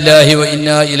ഇന്നാ ലില്ലാഹി വ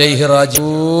ഇന്നാ ഇലൈഹി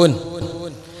റാജിഊൻ.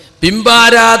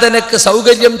 ബിംബാരാധനക്ക്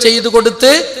സൗകര്യം ചെയ്തു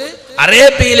കൊടുത്ത്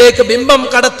അറേബ്യയിലേക്ക് ബിംബം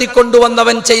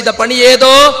കടത്തിക്കൊണ്ടുവന്നവൻ ചെയ്ത പണി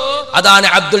ഏതോ അതാണ്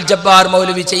അബ്ദുൽ ജബ്ബാർ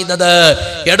മൗലവി ചെയ്തത്.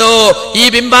 എടോ, ഈ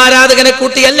ബിംബാരാധകനെ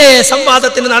കൂട്ടിയല്ലേ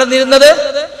സംവാദത്തിന് നടന്നിരുന്നത്?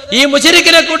 ഈ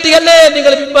മുശരിക്കിനെ കൂട്ടിയല്ലേ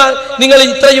നിങ്ങൾ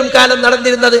ഇത്രയും കാലം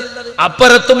നടന്നിരുന്നത്?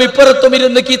 അപ്പുറത്തും ഇപ്പുറത്തും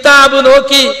ഇരുന്ന് കിതാബ്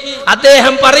നോക്കി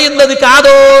അദ്ദേഹം പറയുന്നത്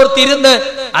കാതോർത്തിരുന്ന്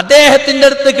അദ്ദേഹത്തിന്റെ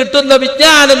അടുത്ത് കിട്ടുന്ന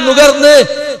വിജ്ഞാനം നുകർന്ന്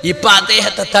ഇപ്പൊ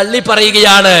അദ്ദേഹത്തെ തള്ളി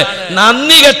പറയുകയാണ്.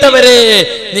 നന്ദി കെട്ടവരെ,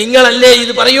 നിങ്ങളല്ലേ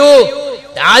ഇത് പറയൂ?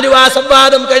 ആലുവാ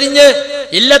സംവാദം കഴിഞ്ഞ്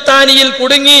ഇല്ലത്താനിയിൽ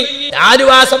കുടുങ്ങി,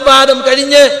 ആലുവാ സംവാദം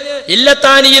കഴിഞ്ഞ്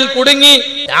ഇല്ലത്താനിയിൽ കുടുങ്ങി,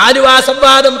 ആലുവാ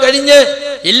സംവാദം കഴിഞ്ഞ്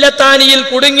ഇല്ലത്താനിയിൽ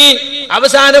കുടുങ്ങി.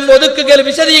 അവസാനം ഒതുക്കുകൽ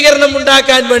വിശദീകരണം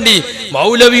ഉണ്ടാക്കാൻ വേണ്ടി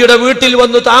മൗലവിയുടെ വീട്ടിൽ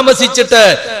വന്നു താമസിച്ചിട്ട്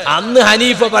അന്ന്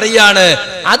ഹനീഫ പറയാണ്,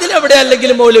 അതിലെവിടെ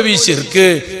അല്ലെങ്കിൽ മൗലവി ശിർക്ക്?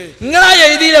 നിങ്ങളാ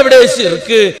എഴുതിയിൽ എവിടെ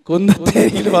ശിർക്ക്?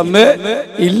 കുന്നത്തേരിയിൽ വന്ന്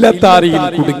ഇല്ലത്താരിയിൽ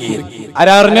കുടുങ്ങി.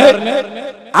 ആരാ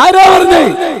പറഞ്ഞേ?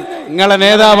 നിങ്ങളെ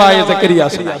നേതാവായ സക്കരിയ.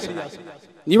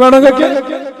 നീ വേണോ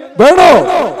വേണോ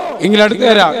എങ്കിലും അടുത്ത്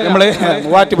തരാം. നമ്മള്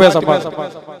മൂവാറ്റുപോയ സംഭാഷണം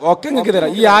ഒക്കെ നിങ്ങൾക്ക്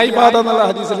തരാം. ഈ ആയിബാദ എന്നുള്ള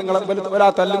ഹദീസിൽ നിങ്ങൾ ഒരാ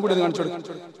തല്ലും കൂടി കാണിച്ചു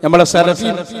കൊടുക്കും. നമ്മളെ സലഫി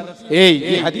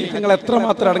ഈ ഹദീസ് നിങ്ങൾ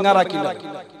എത്രമാത്രം അടങ്ങാറാക്കില്ല.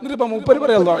 എന്നിട്ടിപ്പോ മൂപ്പര്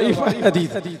പറയാമല്ലോ ഈ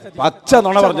ഹദീസ് പച്ച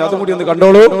നുണ പറഞ്ഞു. അതും കൂടി ഒന്ന്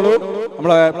കണ്ടോളൂ.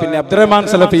 നമ്മളെ പിന്നെ അബ്ദുറഹ്മാൻ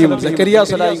സലഫിയും സക്കരിയ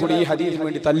സലായും കൂടി ഈ ഹദീസിന്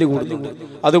വേണ്ടി തല്ലി കൂടുന്നുണ്ട്.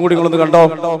 അതും കൂടി നിങ്ങളൊന്ന് കണ്ടോ.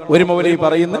 ഒരു മൗലവി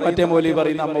പറയുന്ന മറ്റേ മൗലവി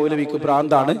പറയുന്ന ആ മൗലവിക്ക്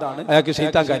ഭ്രാന്താണ്, അയാൾക്ക്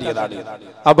ശൈത്താൻ കാര്യതാണ്.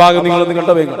 ആ ഭാഗം നിങ്ങളൊന്ന്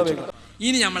കണ്ടോ. വേഗം കാണിച്ചു.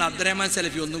 ഇനി നമ്മൾ അബ്ദുറഹ്മാൻ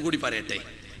സലഫി ഒന്നും കൂടി പറയട്ടെ.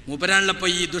 മൂപ്പരാണല്ലോ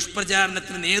ഈ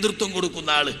ദുഷ്പ്രചാരണത്തിന് നേതൃത്വം കൊടുക്കുന്ന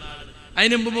ആള്.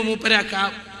 അതിന് മുമ്പ് മൂപ്പര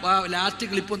ലാസ്റ്റ്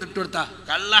ക്ലിപ്പ് ഒന്ന് ഇട്ടുകൊടുത്ത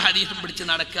കള്ള ഹദീസും പിടിച്ച്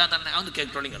നടക്കുക തന്നെ. അതൊന്ന്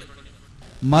കേട്ടോളിങ്ങൾ.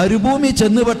 മരുഭൂമി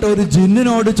ചെന്നുപെട്ട ഒരു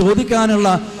ജിന്നിനോട് ചോദിക്കാനുള്ള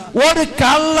ഒരു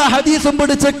കള്ള ഹദീസും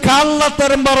പിടിച്ച്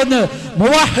കള്ളത്തരം പറഞ്ഞ്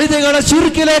മുവഹിദുകളെ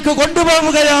ശിർക്കിലേക്ക്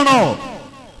കൊണ്ടുപോവുകയാണോ?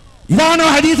 ഇതാണോ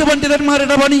ഹദീസ്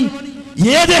പണ്ഡിതന്മാരുടെ പണി?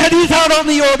 ഏത് ഹദീസാണോ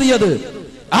നീ ഓതിയത്?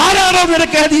 ആരാണോ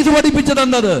നിനക്ക് ഹദീസ് പഠിപ്പിച്ചു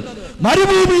തന്നത്?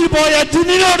 മരുഭൂമിയിൽ പോയ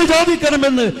ജിന്നിനോട്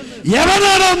ചോദിക്കണമെന്ന്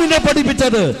എവനാണോ നിന്നെ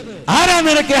പഠിപ്പിച്ചത്? ആരാ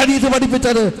നിനക്ക് ഹദീസ്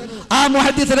പഠിപ്പിച്ചത്? ആ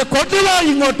മുഹദ്ദിസിനെ കൊണ്ടുവാ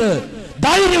ഇങ്ങോട്ട്.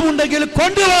 ധൈര്യമുണ്ടെങ്കിൽ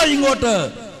കൊണ്ടുവാ ഇങ്ങോട്ട്.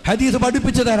 ഹദീസ്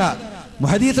പഠിപ്പിച്ചു തരാ.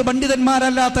 ഹദീസ്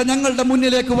പണ്ഡിതന്മാരല്ലാത്ത ഞങ്ങളുടെ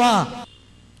മുന്നിലേക്ക് വാ.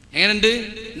 എങ്ങനെയുണ്ട്?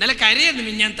 ഇന്നലെ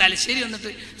കരയായിരുന്നു. ഞാൻ തലശ്ശേരി വന്നിട്ട്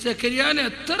സക്കരിയാൻ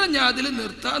എത്ര ഞാതിൽ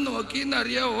നിർത്താൻ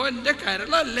നോക്കിയെന്നറിയാവോ? എന്റെ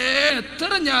കരളല്ലേ.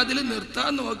 എത്ര ഞാതിൽ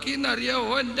നിർത്താൻ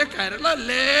നോക്കിയെന്നറിയാവോ? എന്റെ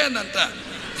കരളല്ലേ എന്നിട്ട്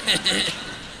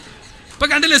ഇപ്പൊ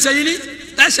കണ്ടില്ലേ ശൈലി?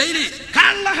 ശൈലി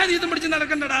കള്ള ഹദീസും പിടിച്ച്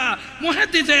നടക്കണ്ടടാ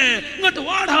മുഹദ്ദിസേ, ഇങ്ങോട്ട്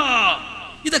വാടാ.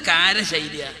 ഇതൊക്കെ ആരെ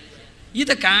ശൈലിയാ?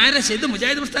 ഇതൊക്കെ ആരെ? ഇത്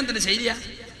മുജാഹിദ് പ്രസ്ഥാനത്തിന്റെ ശൈലിയാ?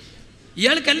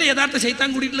 ഇയാൾക്കല്ലേ യഥാർത്ഥ ശൈത്താൻ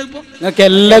കൂടിയിട്ടുള്ളത്? ഇപ്പൊ നിങ്ങൾക്ക്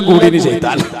എല്ലാം കൂടി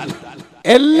ശൈത്താൻ.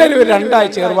 എല്ലാരും ഒരു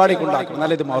രണ്ടാഴ്ച ഏർവാടി കൊണ്ടാക്കണം,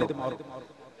 നല്ല ഇത് മാറും.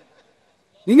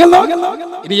 നിങ്ങൾ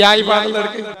ഇനി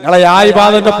നിങ്ങളെ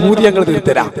യായിബാദന്റെ പൂതി ഞങ്ങൾ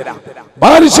തീർത്തരാം.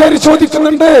 ബാലുശ്ശേരി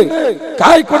ചോദിക്കുന്നുണ്ട്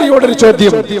കായ്ക്കൊടിയോടൊരു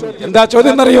ചോദ്യം. എന്താ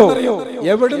ചോദ്യം എന്നറിയോ?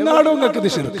 എവിടുന്നാണോ നിങ്ങൾക്ക് ഇത്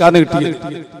ശിർക്കാന്ന് കിട്ടിയത്?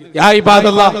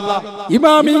 യായിബാദല്ല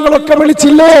ഇമാമിങ്ങളൊക്കെ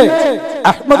വിളിച്ചില്ലേ?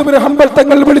 അഹ്മദ് ബിൻ ഹംബൽ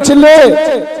തങ്ങൾ വിളിച്ചില്ലേ?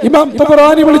 ഇമാം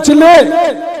തബറാനി വിളിച്ചില്ലേ?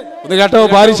 ഒന്ന് കേട്ടോ.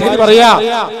 ബാലുശ്ശേരി പറയാ,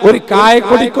 ഒരു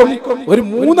കായക്കൊടിക്കും ഒരു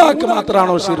മൂന്നാക്ക്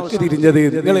മാത്രമാണോ ശിർക്ക് തിരിഞ്ഞത്?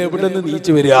 നിങ്ങൾ എവിടെ നിന്ന്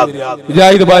നീച്ചു വരിക?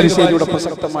 മുജാഹിദ് ബാലുശ്ശേരിയുടെ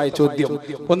പ്രസക്തമായ ചോദ്യം.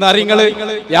 ഒന്നറിയങ്ങള്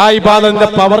യായിബാദന്റെ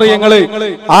പവർ ഞങ്ങള്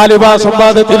ആലുവാ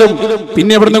സംവാദത്തിലും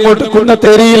പിന്നെ ഇവിടുന്ന് ഇങ്ങോട്ട്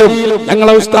കുന്നത്തേരിയിലും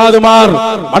ഞങ്ങളെ ഉസ്താദുമാർ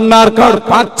മണ്ണാർക്കാട്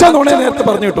പച്ച നുണ നേരത്തെ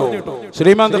പറഞ്ഞിട്ടോ.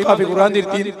 ശ്രീമാൻ തഖാഫി ഖുർആൻ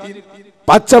തിരുത്തി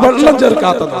പച്ചവെള്ളം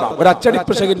ചേർക്കാത്തതാണ് ഒരു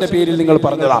അച്ചടിപ്പിശകിന്റെ പേരിൽ നിങ്ങൾ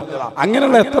പറഞ്ഞതാ.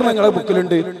 അങ്ങനെയുള്ള എത്ര നിങ്ങളുടെ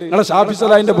ബുക്കിലുണ്ട്? നിങ്ങളെ ഷാഫി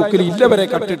സലാഹിന്റെ ബുക്കിൽ ഇല്ലവരെ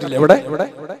കട്ടിട്ടില്ല. എവിടെ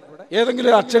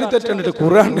ഏതെങ്കിലും അച്ചടി തെറ്റുണ്ടിട്ട്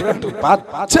ഖുർആൻ കേട്ടു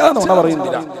പച്ച നുണ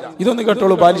പറയുന്നില്ല. ഇതൊന്നും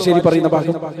കേട്ടോളൂ ബാലുശ്ശേരി പറയുന്ന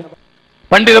ഭാഗം.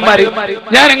 പണ്ഡിതന്മാര്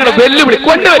ഞാൻ ഞങ്ങളെ വെല്ലുവിളി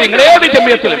കൊണ്ടുവരും. നിങ്ങൾ ഏത്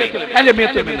ജമിയത്തിലും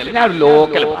ഞാൻ ഒരു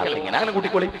ലോക്കൽ പ്രാസിംഗ് അങ്ങനെ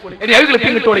കൂട്ടിക്കോളി. ഇനി അത്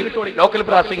ക്ലിപ്പിംഗ് കിട്ടോളി. ലോക്കൽ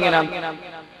പ്രാസിംഗിനാണ്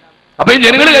അപ്പൊ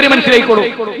ജനങ്ങൾ കാര്യം മനസ്സിലായിക്കോളൂ.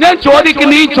 ഞാൻ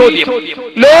ചോദിക്കുന്ന ഈ ചോദ്യം,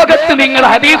 ലോകത്ത് നിങ്ങൾ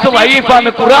ഹദീസ്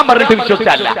വഈഫാന്ന് ഖുർആൻ പറഞ്ഞിട്ട്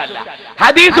വിശ്വസിച്ചല്ല,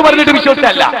 ഹദീസ് പറഞ്ഞിട്ട്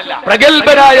വിശ്വസിച്ചല്ല,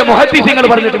 പ്രഗത്ഭരായ മുഹദ്ദിസീങ്ങൾ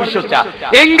പറഞ്ഞിട്ട് വിശ്വസിച്ച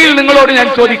എങ്കിൽ നിങ്ങളോട് ഞാൻ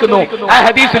ചോദിക്കുന്നു, ആ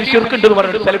ഹദീസിൽ ശിർക്കുണ്ടെന്ന്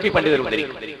പറഞ്ഞിട്ട് സലഫി പണ്ഡിതർ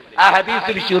ഉദ്ധരിക്കും. ആ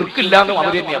ഹദീസിൽ ശിർക്കില്ല എന്നും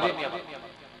അവർ തന്നെയാണ്.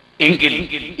 എങ്കിൽ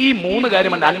ഈ മൂന്ന്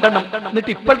കാര്യം രണ്ടെണ്ണം.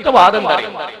 എന്നിട്ട് ഇപ്പോഴത്തെ വാദം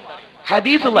പറയും,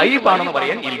 ഹദീസ് വഈഫാണെന്ന്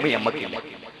പറയാൻ ഇൽമ നമ്മക്കില്ല,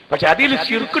 പക്ഷെ അതിൽ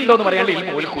ശിർക്കുണ്ടോ എന്ന് പറയാൻ ഇൽമ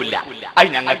ഓൽക്കില്ല. അത്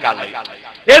ഞങ്ങൾക്കാണ്.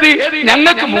 ഏത്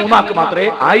ഞങ്ങൾക്ക് മൂന്നാക്ക് മാത്രമേ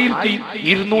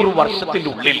 1200 വർഷത്തിന്റെ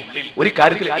ഉള്ളിൽ ഒരു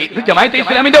കാര്യത്തിൽ, ഇത് ജമാഅത്തെ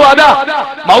ഇസ്ലാമിന്റെ വാദ.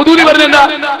 മൗദൂദി പറഞ്ഞെന്താ,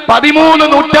 13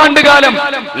 നൂറ്റാണ്ട് കാലം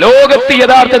ലോകത്ത്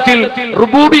യഥാർത്ഥത്തിൽ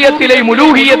റുബൂബിയത്തിലെയും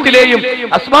ഉലൂഹിയത്തിലെയും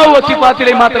അസ്മാഉ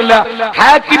വസിഫാത്തിലെയും മാത്രമല്ല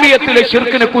ഹാക്കിമിയത്തിലെ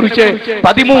ശിർക്കിനെ കുറിച്ച്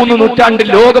 13 നൂറ്റാണ്ടിൽ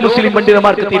ലോക മുസ്ലിം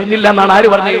പണ്ഡിതന്മാർക്ക് തിരിഞ്ഞില്ല എന്നാണ് ആര്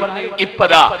പറഞ്ഞത്?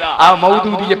 ഇപ്പതാ ആ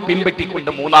മൗദൂദിയെ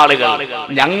പിൻപറ്റിക്കൊണ്ട് മൂന്നാളുകൾ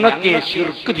ഞങ്ങൾക്ക്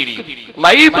ശിർക്ക് തിരിയും,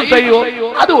 ലൈഫ് സയ്യോ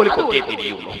അതുപോലെ കൊത്തിയെ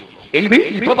തിരിയുള്ളൂ.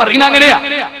 ഇപ്പൊ പറയുന്ന അങ്ങനെയാ.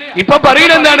 ഇപ്പൊ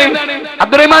പറയുന്നത് എന്താണ്?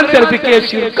 അബ്ദുറഹ്മാൻ സലഫിക്ക്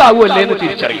ശിർക്കാവൂല്ലേ എന്ന്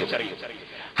തിരിച്ചറിയും,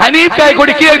 ഹനീഫായി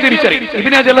കൊടുക്കിയാൽ തിരിച്ചറിയും.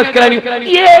 ഇബ്നു ജലസ്കലാനി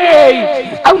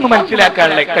അതൊന്നും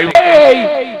മനസ്സിലാക്കാനുള്ള കഴിവ്,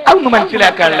 അതൊന്നും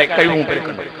മനസ്സിലാക്കാനുള്ള കഴിവ്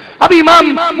മൂപ്പർക്കുണ്ട്. അപ്പൊ ഇമാം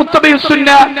മുത്തബി സുന്ന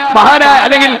മഹാനായ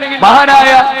അല്ലെങ്കിൽ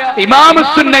മഹാനായ ഇമാം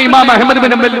സുന്ന ഇമാം അഹ്മദ്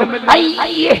ബിൻ ഹംബൽ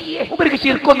മൂപ്പർക്ക്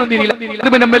ശിർക്കൊന്നും തിരിയില്ല.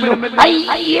 ബിൻ ഹംബൽ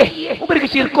മൂപ്പർക്ക്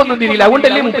ശിർക്കൊന്നും തിരിയില്ല.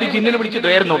 അതുകൊണ്ടല്ലേ മൂപ്പര് ജിന്നിനെ വിളിച്ച്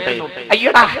ദ്വയർന്നോട്ടെ,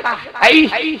 അയ്യടാ ഐ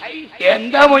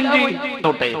എന്താ മൊഞ്ചി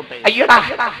നോട്ടെ, അയ്യടാ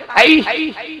ഐ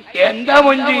എന്താ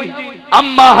മൊഞ്ചി.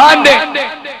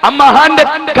 അമ്മഹാന്റെ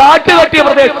കാട്ട് കട്ടിയ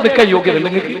പ്രദേശത്ത് നിൽക്കാൻ യോഗ്യത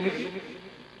നിങ്ങൾക്ക്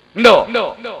ഉണ്ടോ?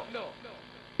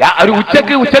 ഒരു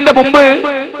ഉച്ചന്റെ മുമ്പ്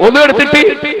ഒന്നെടുത്തിട്ട്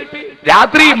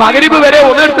രാത്രി മഗ്‌രിബ് വരെ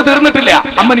ഒന്നെടുത്ത് തീർന്നിട്ടില്ല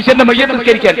ആ മനുഷ്യന്റെ മയ്യത്ത്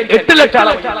നിസ്കരിക്കാൻ 8 ലക്ഷം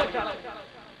ആളെ.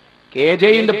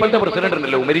 KJന്റെ ഇപ്പോഴത്തെ പ്രസിഡന്റ്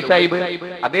ഉണ്ടല്ലോ ഉമരി സാഹിബ്,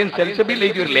 അദ്ദേഹം സെൽസബിൽ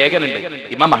എഴുതിയ ഒരു ലേഖനുണ്ട്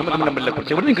ഇമാം അഹ്മദ് ബിൻ ഹംബലിനെ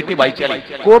കുറിച്ച്. ഇവിടെ നിന്ന് കിട്ടി വായിച്ചാൽ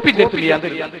കോപ്പി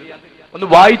ചേർത്തില്ല, ഒന്ന്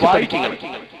വായിച്ച് പഠിക്കുക,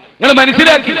 നിങ്ങൾ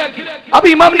മനസ്സിലാക്കി. അപ്പൊ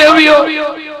ഇമാം നബവിയോ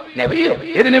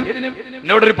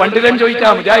എന്നോടൊരു പണ്ഡിതൻ ചോദിച്ചാ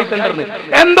മുജാഹിദ് സെന്ററിന്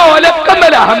എന്തോ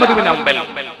ഒലക്കമ്മല അഹ്മദ് ബിൻ ഹംബൽ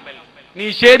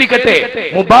നിഷേധിക്കട്ടെ,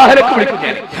 മുബാഹരക്ക് വിളിക്കും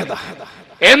ഞാൻ.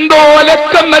 എന്തോ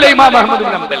ഒലക്കമ്മല ഇമാം അഹ്മദ്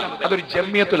ബിൻ ഹംബൽ, അതൊരു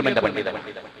ജമിയത്തുൽ ഉലമയുടെ പണ്ഡിതൻ.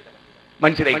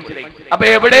 മനസ്സിലായി? അപ്പൊ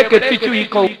എവിടേക്ക് എത്തിച്ചു ഈ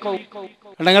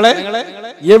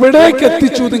എവിടേക്ക്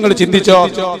എത്തിച്ചു നിങ്ങൾ ചിന്തിച്ചോ?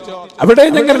 അവിടെ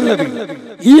ഞങ്ങളുള്ളത്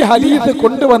ഈ ഹദീസ്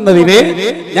കൊണ്ടുവന്നതിന്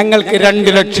ഞങ്ങൾക്ക്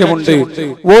 2 ലക്ഷ്യമുണ്ട്.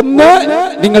 ഒന്ന്,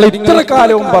 നിങ്ങൾ ഇത്ര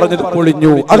കാലവും പറഞ്ഞത്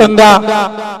പൊളിഞ്ഞു. അതെന്താ?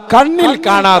 കണ്ണിൽ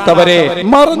കാണാത്തവരെ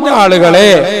മറിഞ്ഞ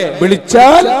ആളുകളെ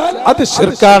വിളിച്ചാൽ അത്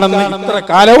ശിർക്കാണെന്ന് ഇത്ര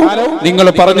കാലവും നിങ്ങൾ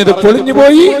പറഞ്ഞത് പൊളിഞ്ഞു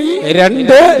പോയി.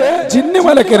 2, ജിന്ന്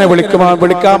മലക്കിനെ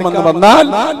വിളിക്കാമെന്ന് വന്നാൽ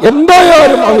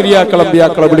എന്തായാലും ഔലിയാക്കളെ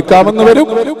അമ്പിയാക്കളെ വിളിക്കാമെന്ന് വരും.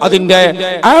 അതിന്റെ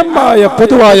ആമായ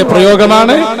പൊതുവായ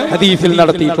പ്രയോഗമാണ് ഹദീസിൽ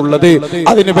നടത്തിയിട്ടുള്ളത്.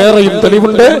 അതിന് വേറെയും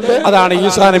തെളിവുണ്ട്. അതാണ്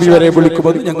ഈസാ നബി വരെ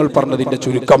വിളിക്കുമെന്ന് ഞങ്ങൾ പറഞ്ഞതിന്റെ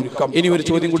ചുരുക്കം. ഇനി ഒരു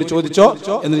ചോദ്യം കൂടി ചോദിച്ചോ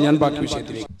എന്ന് ഞാൻ ബാക്കി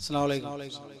വിഷയത്തിലേക്ക്.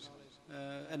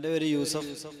 എൻ്റെ പേര്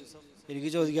യൂസഫ്. എനിക്ക്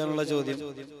ചോദിക്കാനുള്ള ചോദ്യം,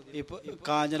 ഇപ്പൊ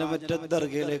കാഞ്ഞിരമറ്റ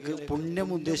ദർഗയിലേക്ക് പുണ്യം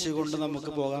ഉദ്ദേശിച്ചുകൊണ്ട് നമുക്ക്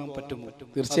പോകാൻ പറ്റുമോ?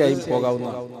 തീർച്ചയായും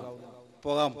പോകാവുന്നതാണ്.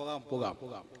 പോകാം.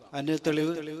 അതിന്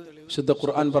തെളിവ് ശുദ്ധ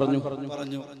ഖുർആൻ പറഞ്ഞു.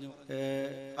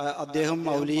 അദ്ദേഹം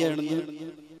ഔലിയാണെന്ന്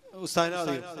ഉസ്താദിനെ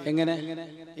അറിയും. എങ്ങനെ?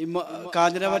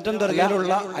 കാഞ്ഞിരമറ്റം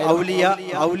ദർഗയിലുള്ള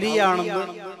ഔലിയാണെന്ന്.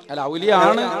 അല്ല,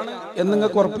 ഔലിയാണ് എന്ന്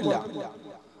നിങ്ങൾക്ക് ഉറപ്പില്ല?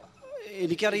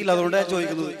 എനിക്കറിയില്ല, അതുകൊണ്ട് ഞാൻ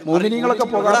ചോദിക്കുന്നത്. മോമിനികളൊക്കെ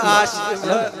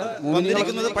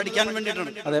വന്നിരിക്കുന്നത് പഠിക്കാൻ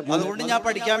വേണ്ടിയിട്ടാണ്. അതുകൊണ്ട് ഞാൻ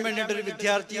പഠിക്കാൻ വേണ്ടിയിട്ട് ഒരു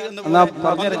വിദ്യാർത്ഥി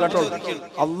പറഞ്ഞു കേട്ടോ.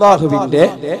 അള്ളാഹുവിന്റെ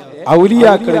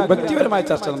ഔലിയാക്കളിൽ വ്യക്തിപരമായ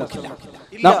ചർച്ച നമുക്കില്ല.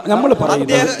 നമ്മൾ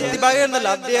പറയുന്നത്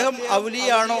അദ്ദേഹം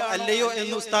ഔലിയാണോ അല്ലയോ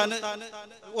എന്ന് ഉസ്താദിന്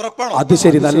ഉറപ്പാണോ? അത്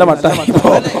ശരി, നല്ല മട്ടാണ്.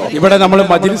 ഇവിടെ നമ്മൾ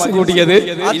മജ്‌ലിസ് കൂടിയത്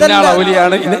ഇന്നാൾ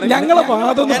ഔലിയാണ്. ഞങ്ങളെ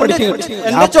വാദം പഠിക്കുക.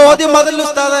 എന്റെ ചോദ്യം അതല്ല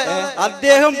ഉസ്താദെ,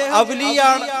 അദ്ദേഹം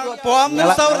ഔലിയാണ്.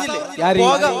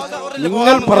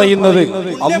 നിങ്ങൾ പറയുന്നത്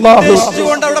അള്ളാഹു,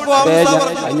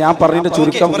 ഞാൻ പറയുന്ന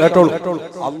ചുരുക്കം കേട്ടോളൂ.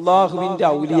 അള്ളാഹുവിന്റെ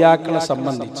ഔലിയാക്കളെ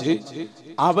സംബന്ധിച്ച്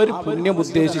അവർ പുണ്യം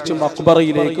ഉദ്ദേശിച്ച്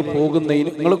മഖ്ബറയിലേക്ക്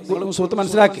പോകുന്നതിന് നിങ്ങൾ സുഹൃത്ത്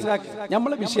മനസ്സിലാക്കി.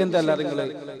 നമ്മളെ വിഷയം എന്താ? നിങ്ങൾ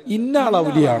ഇന്നാൾ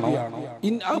ഔലിയാണോ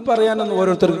പറയാനൊന്നും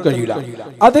ഓരോരുത്തർക്കും കഴിയില്ല.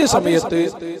 അതേ സമയത്ത്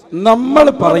നമ്മൾ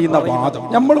പറയുന്ന വാദം,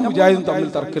 നമ്മൾ മുജാഹിദും തമ്മിൽ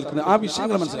തർക്കിക്കുന്ന ആ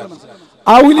വിഷയങ്ങൾ മനസ്സിലാക്കണം.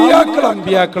 ഔലിയാക്കൾ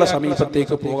അമ്പിയാക്കളെ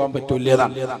സമീപത്തേക്ക് പോകാൻ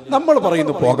പറ്റൂല്ലേതാണ് നമ്മൾ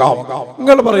പറയുന്നത്. പോകാം.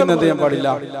 നിങ്ങൾ പറയുന്നത് എന്ത് ചെയ്യാൻ പാടില്ല?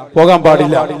 പോകാൻ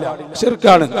പാടില്ല,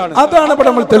 ശിർക്കാണ്. അതാണ് ഇവിടെ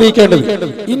നമ്മൾ തെളിയിക്കേണ്ടത്.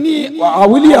 ഇനി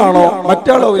ഔലിയാണോ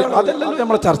മറ്റാളോ അതല്ല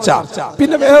നമ്മളെ ചർച്ച.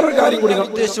 പിന്നെ വേറൊരു കാര്യം കൂടി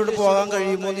പോകാൻ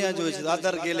കഴിയുമോ എന്ന് ഞാൻ ചോദിച്ചത് ആ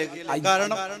ദർഗയിലേക്ക്.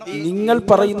 കാരണം നിങ്ങൾ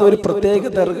പറയുന്ന ഒരു പ്രത്യേക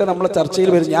ദർഗ നമ്മളെ ചർച്ചയിൽ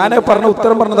വരും. ഞാൻ പറഞ്ഞ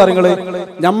ഉത്തരം പറഞ്ഞത് അറിയുന്നത്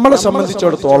നമ്മളെ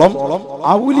സംബന്ധിച്ചിടത്തോളം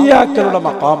ഔലിയാക്കളുടെ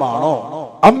മഖാമാണോ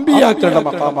അമ്പിയാക്കളുടെ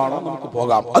മഖാമാണോ നമുക്ക്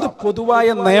പോകാം. അത് പൊതുവായ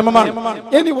നിയമമാണ്.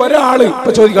 ഇനി ഒരാള് ഇപ്പൊ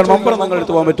ചോദിക്കണം മമ്പുറം തങ്ങൾ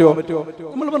എടുത്ത് പോകാൻ പറ്റുമോ?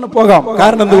 നമ്മൾ പറഞ്ഞു പോകാം.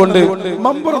 കാരണം എന്തുകൊണ്ട്?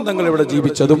 മമ്പുറം തങ്ങൾ ഇവിടെ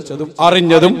ജീവിച്ചതും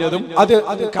അറിഞ്ഞതും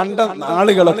അത് കണ്ട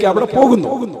ആളുകളൊക്കെ അവിടെ പോകുന്നു,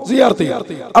 സിയാർത്ത് ചെയ്യാൻ.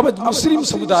 അപ്പൊ മുസ്ലിം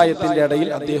സമുദായത്തിന്റെ ഇടയിൽ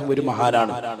അദ്ദേഹം ഒരു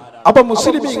മഹാനാണ്. അപ്പൊ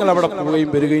മുസ്ലിമീങ്ങൾ അവിടെ പോവുകയും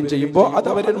വരികയും ചെയ്യുമ്പോൾ അത്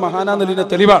അവരൊരു മഹാനാന്നതിന്റെ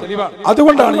തെളിവാണ്.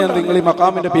 അതുകൊണ്ടാണ് ഞാൻ നിങ്ങൾ ഈ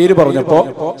മഖാമിന്റെ പേര് പറഞ്ഞപ്പോ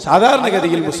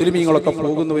സാധാരണഗതിയിൽ മുസ്ലിമീങ്ങളൊക്കെ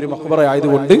പോകുന്ന ഒരു മഖബറ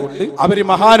ആയതുകൊണ്ട് അവര്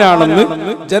മഹാനാണെന്ന്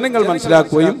ജനങ്ങൾ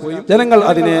മനസ്സിലാക്കുകയും ജനങ്ങൾ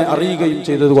അതിനെ അറിയുകയും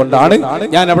ചെയ്തത് കൊണ്ടാണ്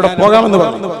ഞാൻ അവിടെ പോകാമെന്ന്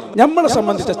പറഞ്ഞു. നമ്മളെ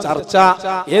സംബന്ധിച്ച ചർച്ച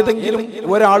ഏതെങ്കിലും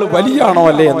ഒരാൾ വലിയാണോ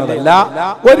അല്ലേ എന്നതല്ല,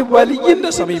 ഒരു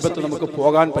വലിയന്റെ സമീപത്ത് നമുക്ക്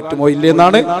പോകാൻ പറ്റുമോ ഇല്ലേ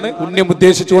എന്നാണ് പുണ്യം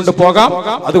ഉദ്ദേശിച്ചുകൊണ്ട് പോകാം.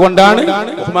 അതുകൊണ്ടാണ്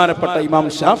ബഹുമാനപ്പെട്ട ഇമാം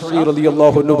ഷാഫി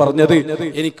റളിയല്ലാഹു അൻഹു പറഞ്ഞത്,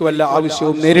 എനിക്ക് വല്ല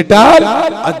ആവശ്യവും നേരിട്ടാൽ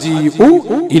അജീബു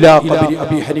ഇലാ ഖബരി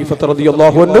അബി ഹനീഫ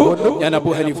റളിയല്ലാഹു അൻഹു, ഞാൻ അബൂ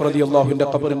ഹനീഫ റളിയല്ലാഹുവിന്റെ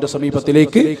ഖബറിന്റെ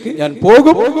സമീപത്തിലേക്ക് ഞാൻ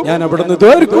പോകും, ഞാൻ അവിടുന്ന്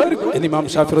ദ്വാരക്കും എന്ന് ഇമാം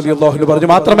ഷാഫി റളിയല്ലാഹു അൻഹു പറഞ്ഞു.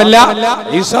 മാത്രമല്ല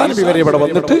ഈസാ നബി വരെ ഇവിടെ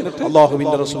വന്നിട്ട്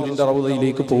അല്ലാഹുവിന്റെ റസൂലിന്റെ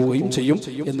റൗദയിലേക്ക് പോവുകയും ചെയ്യും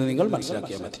എന്ന് നിങ്ങൾ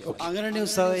മനസ്സിലാക്കിയാൽ മതി. അങ്ങനെയാണ്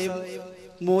ഉസ്താദേ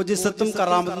മോജിസത്തും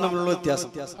കറാമത്തും തമ്മിലുള്ള വ്യത്യാസം.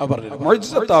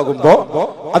 മോജിസത്താകുമ്പോ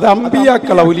അത്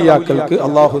അമ്പിയാക്കൾ ഔലിയാക്കൾക്ക്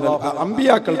അള്ളാഹു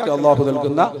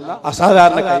നൽകുന്ന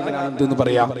അസാധാരണ കഴിവിനാണ് എന്തെന്ന്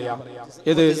പറയാം.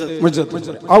 ഇത്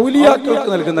ഔലിയാക്കൾക്ക്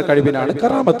നൽകുന്ന കഴിവിനാണ്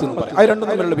കറാമത്ത് എന്ന് പറയാം. അത് രണ്ടും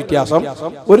തമ്മിലുള്ള വ്യത്യാസം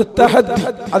ഒരു തഹദ്ദി,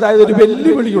 അതായത് ഒരു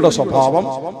വെല്ലുവിളിയുടെ സ്വഭാവം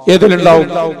ഏതിലുണ്ടാവും?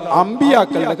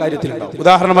 അമ്പിയാക്കളുടെ കാര്യത്തിലുണ്ടാവും.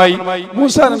 ഉദാഹരണമായി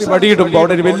മൂസാ നബി വടിയിടുമ്പോ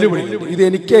അവിടെ ഒരു വെല്ലുവിളി, ഇത്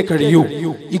എനിക്കേ കഴിയൂ,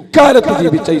 ഇക്കാലത്ത്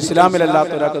ജീവിച്ച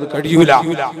ഇസ്ലാമിലല്ലാത്ത ഒരാൾക്ക് അത് കഴിയൂല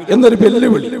എന്നൊരു വെല്ലുവിളി,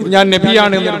 ഞാൻ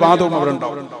നബിയാണ് എന്നൊരു വാദവും അവിടെ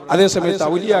ഉണ്ടാവും. അതേസമയത്ത്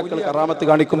ഔലിയാക്കൾ കറാമത്ത്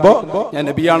കാണിക്കുമ്പോ ഞാൻ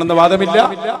നബിയാണെന്ന വാദമില്ല,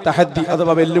 തഹദ്ദി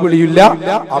അഥവാ വെല്ലുവിളിയില്ല,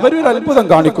 അവരൊരു അത്ഭുതം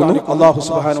കാണിക്കുന്നു, അല്ലാഹു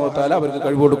സുബ്ഹാനഹു വ തആല അവർക്ക്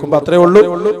കഴിവ് കൊടുക്കുമ്പോൾ അത്രേ ഉള്ളൂ.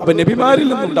 അപ്പൊ നബിമാരിൽ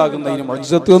നിന്നുണ്ടാകുന്നതിന്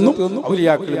മുഅ്ജിസത്ത് എന്നും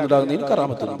ഔലിയാക്കളിൽ നിന്നുണ്ടാകുന്നതിന്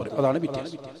കറാമത്ത് എന്നും പറയും. അതാണ്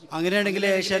വ്യത്യാസം. അങ്ങനെയാണെങ്കിൽ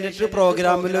ഏഷ്യാനെറ്റ്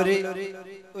പ്രോഗ്രാമിൽ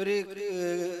ഒരു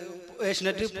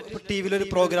ഏഷ്യാനെറ്റ് ടിവിയിൽ ഒരു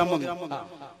പ്രോഗ്രാം വന്നു,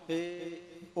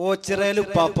 ഓച്ചിറയിൽ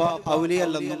ഉപ്പാപ്പ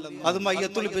ഔലിയല്ലെന്നും അത്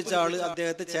മയ്യത്തൊളിപ്പിച്ച ആള്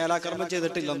അദ്ദേഹത്തെ ചേലാക്രമം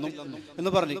ചെയ്തിട്ടില്ലെന്നും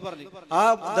എന്ന് പറഞ്ഞു. ആ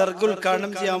ദർഗ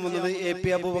ഉദ്ഘാടനം ചെയ്യാൻ വന്നത് AP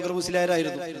അബൂബക്കർ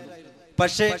മുസ്ലിയാരായിരുന്നു.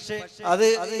 പക്ഷേ അത്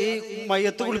ഈ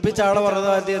മയ്യത്ത് കുളിപ്പിച്ച ആളെ പറഞ്ഞത്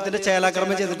അദ്ദേഹത്തിന്റെ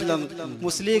ചേലാക്രമം ചെയ്തിട്ടില്ലെന്ന്.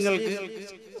 മുസ്ലിങ്ങൾക്ക്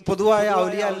പൊതുവായ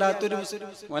ഔലിയ അല്ലാത്തൊരു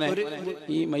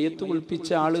ഈ മയ്യത്ത് കുളിപ്പിച്ച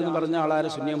ആള് എന്ന് പറഞ്ഞ ആളാരെ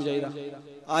സുന്നിയ മുജാഹിദ,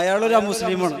 അയാളൊരു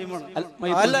മുസ്ലിമാണ്.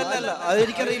 അല്ല അല്ല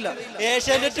അതെനിക്കറിയില്ല.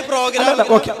 ഏഷ്യാനെറ്റ് പ്രോഗ്രാം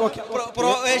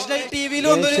ഏഷ്യാനെറ്റ് ടിവിയിൽ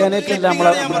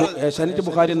ഏഷ്യാനെറ്റ്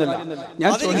ബുഖാരി എന്നല്ല ഞാൻ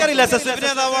എനിക്കറിയില്ല.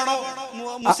 നേതാവാണോ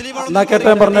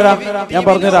ഞാൻ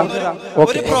പറഞ്ഞുതരാം.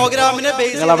 ഒരു പ്രോഗ്രാമിനെ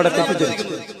നിങ്ങൾ അവിടെ തെറ്റിദ്ധരിച്ചു,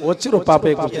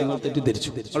 ഒച്ചിറുപ്പാപ്പയെ കുറിച്ച് നിങ്ങൾ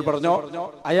തെറ്റിദ്ധരിച്ചു. നിങ്ങൾ പറഞ്ഞോ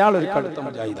അയാൾ ഒരു കടുത്ത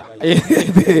മുജാഹിദ,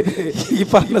 ഈ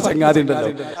പറഞ്ഞ സംഗതി ഉണ്ടല്ലോ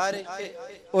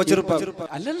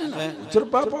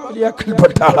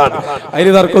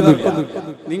അതിന് തർക്കമൊന്നുമില്ല.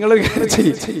 നിങ്ങൾ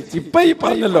ഇപ്പൊ ഈ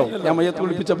പറഞ്ഞല്ലോ ഞാൻ മയ്യത്ത്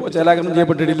കുളിപ്പിച്ചപ്പോ ചേലാകരണം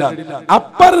ചെയ്യപ്പെട്ടിട്ടില്ല,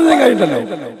 അപ്പറഞ്ഞ കഴിഞ്ഞല്ലോ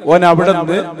ഓൻ അവിടെ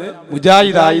നിന്ന്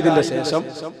മുജാഹിദ് ആയതിന്റെ ശേഷം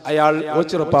അയാൾ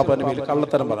ഓച്ചിറപ്പാപ്പന്റെ പേരിൽ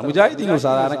കള്ളത്തരം പറഞ്ഞു. മുജാഹിദീങ്ങൾ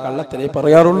സാധാരണ കള്ളത്തരേ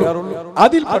പറയാറുള്ളൂ,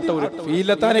 അതിൽപ്പെട്ട ഒരു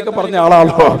ഫീലത്താനൊക്കെ പറഞ്ഞ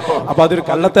ആളാണല്ലോ, അപ്പൊ അതൊരു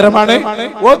കള്ളത്തരമാണ്.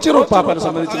 ഓച്ചിറപ്പാപ്പനെ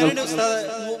സംബന്ധിച്ച്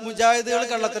മുജാഹിദുകൾ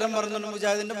കള്ളത്തരം പറഞ്ഞുകൊണ്ട്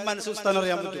മുജാഹിദിന്റെ മനസ്സുസ്ഥാനം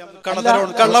അറിയാൻ പറ്റും.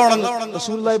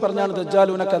 റസൂലുള്ളാഹി പറഞ്ഞാണ്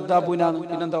ദജ്ജാലൂന കദ്ദാബൂനാണ്,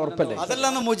 പിന്നെന്താ ഉറപ്പല്ലേ?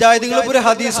 അതല്ലാന്ന് മുജാഹിദുകൾ ഒരു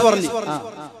ഹദീസ് പറഞ്ഞു,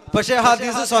 പക്ഷെ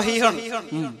ഹദീസ് സഹീഹാണ്.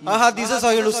 ആ ഹദീസ്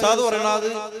സഹീഹ് ഉസ്താദ് പറയണത്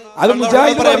അത്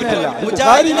മുജാഹിദ് പറഞ്ഞിട്ടില്ല,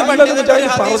 മുജാഹിദിന്റെ പണ്ഡിതൻ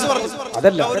ഹദീസ് പറഞ്ഞു.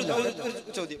 അതല്ല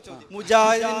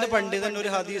മുജാഹിദിന്റെ പണ്ഡിതൻ ഒരു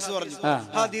ഹദീസ് പറഞ്ഞു,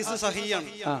 ഹദീസ് സഹീഹാണ്,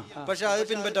 പക്ഷെ അത്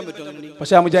പിൻപറ്റാൻ പറ്റും.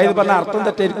 പക്ഷെ ആ മുജാഹിദ് പറഞ്ഞ അർത്ഥം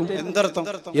തെറ്റായിരിക്കും. എന്തർത്ഥം?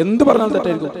 എന്ത് പറഞ്ഞാൽ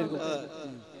തെറ്റായിരിക്കും?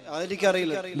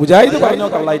 അതെനിക്കറിയില്ല. മുജാഹിദ് പറഞ്ഞോ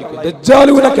കള്ളായിരിക്കും.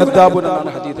 ദജ്ജാലൂന കദ്ദാബൂന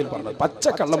എന്നാണ് ഹദീസിൽ പറഞ്ഞത്, പച്ച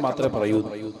കള്ളം മാത്രമേ പറയൂ.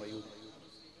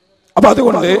 അപ്പൊ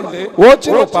അതുകൊണ്ട്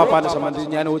ഓച്ചിറ ഉപ്പാപ്പാനെ സംബന്ധിച്ച്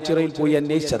ഞാൻ ഓച്ചിറയിൽ പോയി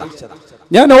അന്വേഷിച്ചതാണ്.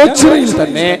 ഞാൻ ഓച്ചിറയിൽ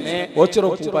തന്നെ ഓച്ചിറ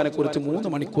ഉപ്പാനെ കുറിച്ച് 3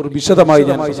 മണിക്കൂർ വിശദമായി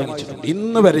ഞാൻ പ്രസംഗിച്ചിട്ടുണ്ട്.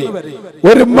 ഇന്ന് വരെ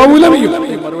ഒരു മൗലവിയും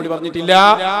മറുപടി പറഞ്ഞിട്ടില്ല.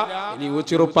 ഇനി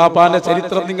ഓച്ചിറ ഉപ്പാപ്പാന്റെ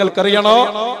ചരിത്രം നിങ്ങൾക്കറിയണോ?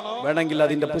 വേണമെങ്കിൽ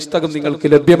അതിന്റെ പുസ്തകം നിങ്ങൾക്ക്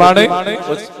ലഭ്യമാണ്.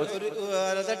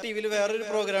 ടിവിയിൽ വേറൊരു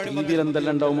പ്രോഗ്രാം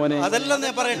എന്തെല്ലാം ഉണ്ടാവും മോനെ, അതെല്ലാം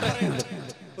ഞാൻ പറയട്ടെ.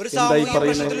 ഒരു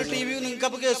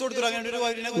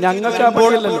ഞങ്ങൾക്ക്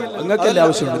നിങ്ങൾക്കല്ലേ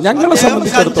ആവശ്യമുണ്ട്.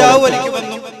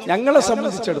 ഞങ്ങളെ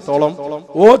സംബന്ധിച്ചിടത്തോളം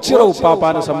ഓച്ചിറ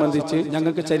ഉപ്പാപ്പാനെ സംബന്ധിച്ച്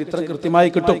ഞങ്ങൾക്ക് ചരിത്രം കൃത്യമായി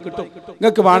കിട്ടും.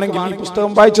 നിങ്ങൾക്ക് വേണമെങ്കിൽ ഈ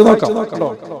പുസ്തകം വായിച്ചു നോക്കാം.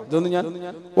 കേട്ടോ, ഇതൊന്ന് ഞാൻ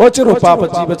ഓച്ചിറ ഉപ്പാപ്പ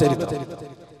ജീവചരിത്രം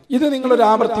ഇത് നിങ്ങളൊരു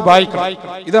ആവർത്തി വായിക്കണം.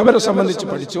 ഇത് അവരെ സംബന്ധിച്ച്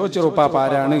പഠിച്ചു. ഓച്ചിറുപ്പാപ്പ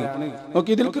ആരാണ്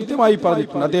നോക്കി, ഇതിൽ കൃത്യമായി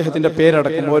പറഞ്ഞിട്ടുണ്ട്. അദ്ദേഹത്തിന്റെ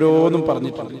പേരടക്കം ഓരോന്നും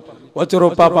പറഞ്ഞിട്ടുണ്ട്.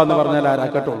 ഓച്ചിറുപ്പാപ്പ എന്ന് പറഞ്ഞാൽ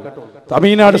ആരാക്കട്ടുള്ളൂ.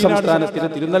 തമിഴ്നാട് സംസ്ഥാനത്തിലെ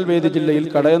തിരുനെൽവേലി ജില്ലയിൽ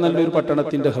കടയനല്ലൂർ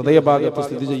പട്ടണത്തിന്റെ ഹൃദയഭാഗത്ത്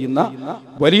സ്ഥിതി ചെയ്യുന്ന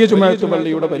വലിയ ജുമാഅത്ത്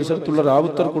പള്ളിയുടെ പരിസരത്തുള്ള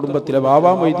റാവുത്തർ കുടുംബത്തിലെ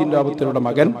വാവാ മൊയ്തീൻ റാവുത്തരുടെ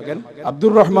മകൻ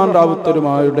അബ്ദുറഹ്മാൻ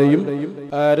റാവുത്തരുമായുടെയും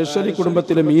രശ്വലി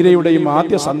കുടുംബത്തിലെ മീരയുടെയും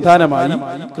ആദ്യ സന്താനമായി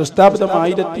ക്രിസ്താബ്ദം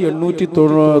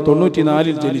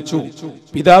 1894 ജനിച്ചു.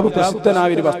 പിതാവ് പ്രസിദ്ധനായ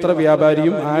ഒരു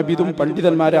വസ്ത്രവ്യാപാരിയും ആബിദും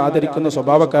പണ്ഡിതന്മാരെ ആദരിക്കുന്ന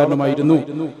സ്വഭാവക്കാരനുമായിരുന്നു.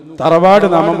 തറവാട്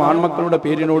നാമം ആൺമക്കളുടെ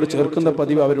പേരിനോട് ചേർക്കുന്ന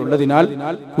പതിവ് അവരുള്ളതിനാൽ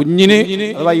കുഞ്ഞിന്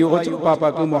അഥവാ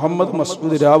യോച്ചപ്പാപ്പാക്ക് മുഹമ്മദ്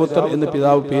മസ്ഊദ് റാവുത്തർ എന്ന്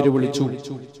പിതാവ് പേര് വിളിച്ചു.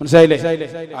 മനസ്സിലായില്ലേ?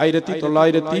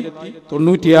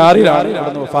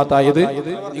 1996 വഫാത്തായത്.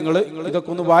 നിങ്ങൾ ഇതൊക്കെ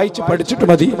ഒന്ന് വായിച്ച് പഠിച്ചിട്ട്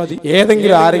മതി.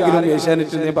 ഏതെങ്കിലും ആരെങ്കിലും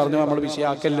ഏഷ്യാനെറ്റിനെ പറഞ്ഞു നമ്മൾ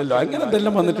വിഷയാക്കല്ലോ. അങ്ങനെ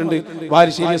എന്തെല്ലാം വന്നിട്ടുണ്ട്.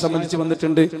 വാരിശ്ശേരിയെ സംബന്ധിച്ച്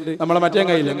വന്നിട്ടുണ്ട്. നമ്മളെ മറ്റേ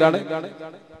കയ്യിൽ എന്താണ്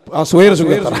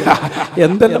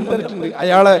എന്തെല്ലാം വന്നിട്ടുണ്ട്.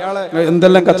 അയാളെ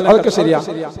എന്തെല്ലാം അതൊക്കെ ശരിയാ.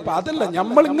 അപ്പൊ അതല്ല,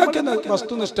 നമ്മൾ ഇങ്ങക്ക്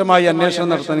വസ്തുനിഷ്ഠമായി അന്വേഷണം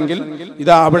നടത്തണമെങ്കിൽ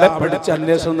ഇതാ അവിടെ പഠിച്ച്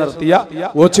അന്വേഷണം നടത്തിയ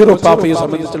ഓച്ചിറുപ്പാപ്പയെ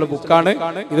സംബന്ധിച്ചുള്ള ബുക്കാണ്.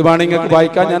 ഇത് വേണമെങ്കിൽ നിങ്ങൾക്ക്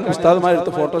വായിക്കാൻ ഞാൻ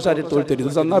ഉസ്താദുമാരെടുത്ത് ഫോട്ടോസ് എടുത്ത് കൊടുത്തരും.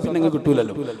 ഇത് തന്നാൽ പിന്നെ നിങ്ങൾക്ക്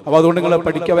കിട്ടൂലല്ലോ. അപ്പൊ അതുകൊണ്ട് നിങ്ങൾ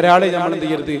പഠിക്കുക. ഒരാളെ നമ്മൾ എന്ത്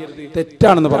ചെയ്യരുത്,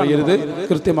 തെറ്റാണെന്ന് പറയരുത്.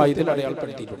 കൃത്യമായി ഇതിൽ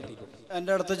അടയാളപ്പെടുത്തിയിട്ടുണ്ട്.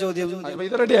 എന്റെ അടുത്ത ചോദ്യം,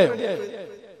 ഇത് റെഡിയായോ?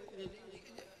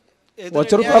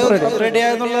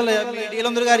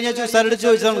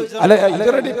 അല്ല, ഇത്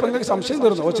റെഡി. ഇപ്പൊ നിങ്ങൾക്ക് സംശയം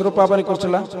തീർന്നു ഓച്ചിറുപ്പാപ്പനെ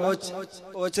കുറിച്ചുള്ള?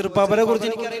 ഓച്ചിറുപ്പാപ്പനെ കുറിച്ച്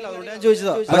എനിക്കറിയില്ല, അതുകൊണ്ട് ഞാൻ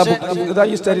ചോദിച്ചതാ.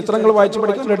 ഈ ചരിത്രങ്ങൾ വായിച്ചു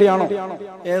പഠിക്കാൻ റെഡിയാണോ?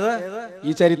 ഏതാ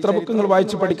ഈ ചരിത്ര ബുക്കുകൾ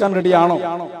വായിച്ചു പഠിക്കാൻ റെഡിയാണോ?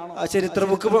 ആ ചരിത്ര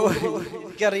ബുക്ക്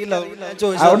എനിക്കറിയില്ല,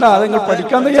 അതുകൊണ്ട് അത് നിങ്ങൾ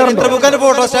പഠിക്കാൻ തയ്യാറുണ്ടോ?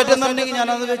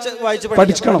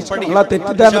 പഠിക്കണം. നിങ്ങൾ ആ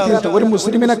തെറ്റിദ്ധാരണ. ഒരു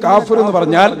മുസ്ലിമിനെ കാഫിർ എന്ന്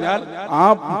പറഞ്ഞാൽ ആ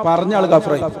പറഞ്ഞ ആൾ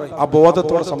കാഫിറായി. ആ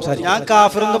ബോധത്തോടെ സംസാരിക്കും. ഞാൻ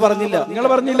കാഫിർ എന്ന് പറഞ്ഞില്ല, നിങ്ങൾ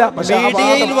പറഞ്ഞില്ല.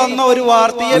 മീഡിയയിൽ വന്ന ഒരു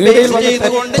വാർത്തയെ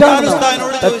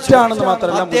തെറ്റാണെന്ന്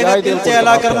മാത്രമല്ല,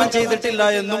 ചേലാകർമ്മം ചെയ്തിട്ടില്ല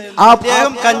എന്നും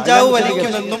അദ്ദേഹം കഞ്ചാവ്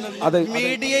വലിക്കുമെന്നും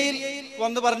മീഡിയയിൽ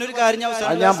വന്ന് പറഞ്ഞൊരു കാര്യം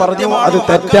ഞാൻ പറഞ്ഞു. അത്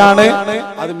തെറ്റാണ്.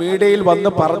 അത് മീഡിയയിൽ വന്ന്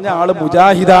പറഞ്ഞ ആള്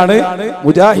മുജാഹിദാണ്.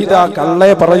 മുജാഹിദ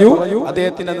കള്ളയെ പറയൂ.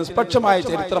 അദ്ദേഹത്തിന്റെ നിഷ്പക്ഷമായ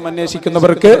ചരിത്രം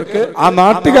അന്വേഷിക്കുന്നവർക്ക് ആ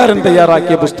നാട്ടുകാരൻ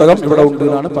തയ്യാറാക്കിയ പുസ്തകം ഇവിടെ ഉണ്ട്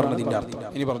എന്നാണ് പറഞ്ഞതിന്റെ അർത്ഥം.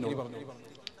 ഇനി പറഞ്ഞു.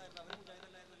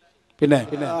 പിന്നെ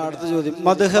അടുത്ത ചോദ്യം,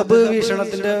 മദ്ഹബ്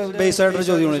വീക്ഷണത്തിന്റെ ബേസ് ആയിട്ടൊരു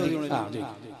ചോദ്യമാണ്.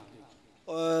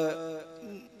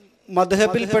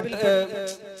 മദ്ഹബിൽപ്പെട്ട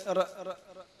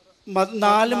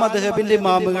 4 മദ്ഹബിന്റെ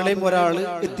ഇമാമുകളെയും ഒരാള്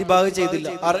ഇത്തിബാഗ് ചെയ്തില്ല.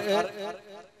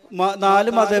 4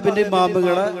 മദ്ഹബിന്റെ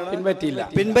ഇമാമുകളെ പിൻപറ്റില്ല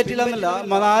എന്നല്ല,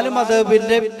 4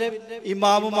 മദ്ഹബിന്റെ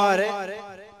ഇമാമുമാരെ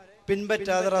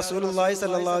പിൻപറ്റാതെ റസൂലുള്ളാഹി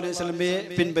സ്വല്ലല്ലാഹു അലൈഹി വസല്ലമയെ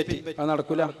പിൻപറ്റി. അത്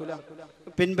നടക്കൂല.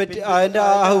 പിൻപറ്റി അതിന്റെ ആ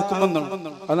ഹുക്കം എന്താണ്?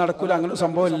 അത് നടക്കൂല. അങ്ങനെ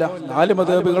സംഭവമില്ല. 4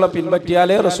 മദ്ഹബുകളെ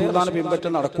പിൻപറ്റിയാലേ റസൂലുള്ളാഹിനെ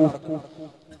പിൻപറ്റാൻ നടക്കൂ.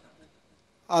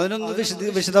 അതിനൊന്ന്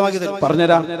വിശദമാക്കി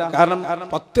പറഞ്ഞുതരാം. കാരണം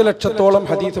 10 ലക്ഷത്തോളം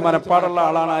ഹദീസ് മനപ്പാടുള്ള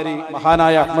ആളാണ് ആര്?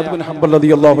 മഹാനായ അഹ്മദ് ബിൻ ഹംബൽ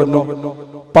റളിയല്ലാഹു അൻഹു.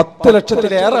 10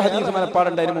 ലക്ഷത്തിലേറെ ഹദീസ്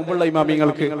മനപ്പാടുണ്ടായിരുന്നു മുമ്പുള്ള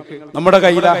ഇമാമിങ്ങൾക്ക്. നമ്മുടെ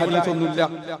കയ്യിൽ ആ ഹദീസ് ഒന്നുമില്ല.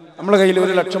 നമ്മുടെ കയ്യിൽ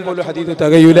 1 ലക്ഷം പോലും ഹദീസ്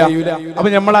തികയൂല. അപ്പൊ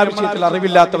നമ്മൾ ആ വിഷയത്തിൽ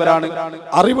അറിവില്ലാത്തവരാണ്.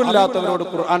 അറിവില്ലാത്തവരോട്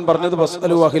ഖുർആൻ പറഞ്ഞത്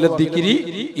വസ്അലു അഹ്ല ദിക്രി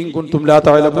ഇൻ കുൻതും ലാ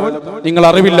തഅലമൂൻ. നിങ്ങൾ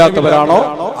അറിവില്ലാത്തവരാണോ?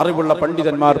 അറിവുള്ള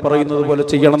പണ്ഡിതന്മാർ പറയുന്നത് പോലെ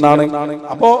ചെയ്യണമെന്നാണ്.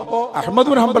 അപ്പോ അഹ്മദ്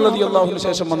ബിൻ ഹംബൽ റളിയല്ലാഹു അൻഹു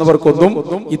ശേഷം വന്നവർക്കൊന്നും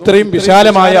ഇത്രയും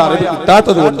വിശാലമായ അറിവ്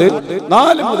കിട്ടാത്തത് കൊണ്ട്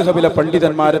 4 മദ്ഹബിലെ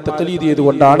പണ്ഡിതന്മാരെ തഖ്ലീദ്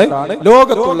ചെയ്തുകൊണ്ടാണ്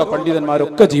ലോകത്തുള്ള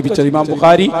പണ്ഡിതന്മാരൊക്കെ ജീവിച്ചത്. ഇമാം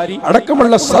ബുഖാരി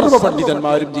അടക്കമുള്ള സർവ്വ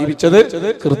പണ്ഡിതന്മാരും ജീവിച്ചത്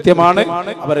കൃത്യമാണ്.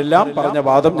 അവരെല്ലാം പറഞ്ഞ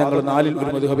വാദം ഞങ്ങൾ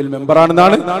 4 മദ്ഹബിൽ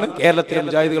മെമ്പറാണെന്നാണ്. കേരളത്തിലെ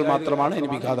മുജാഹിദുകൾ മാത്രമാണ് ഇനി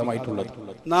വിഘാതമായിട്ടുള്ളത്.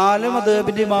 4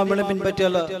 മദ്ഹബിന്റെ ഇമാമുകളെ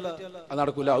പിൻപറ്റിയല്ല, അത്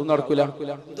നടക്കൂല. അത് നടക്കൂല.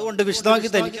 അതുകൊണ്ട് വിശദമാക്കി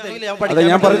അതെ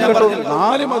ഞാൻ പറഞ്ഞു കേട്ടോ.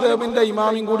 4 മദ്ഹബിന്റെ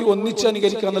ഇമാമിൻ കൂടി ഒന്നിച്ച്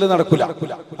അനുകരിക്കുക എന്നുള്ളത് നടക്കൂല.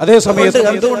 അതേ സമയത്ത്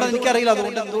എന്തുകൊണ്ടാണ് എനിക്കറിയില്ല.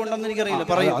 എന്തുകൊണ്ടെന്ന് എനിക്കറിയില്ല.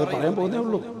 പറയാൻ പോകുന്നേ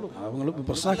ഉള്ളൂ.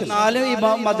 4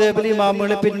 മദ്ഹബിലെ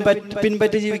ഇമാമുകളെ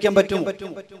പിൻപറ്റി ജീവിക്കാൻ പറ്റും.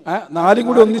 4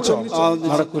 കൂടി ഒന്നിച്ചോ?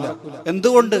 നടക്കൂല.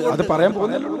 എന്തുകൊണ്ട്? അത് പറയാൻ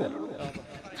പോകുന്നേ ഉള്ളൂ.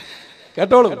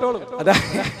 കേട്ടോളൂ. അതാ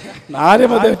 4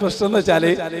 മദ്ഹബ് പ്രശ്നം എന്ന് വെച്ചാല്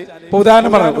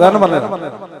ഉദാഹരണം പറഞ്ഞു.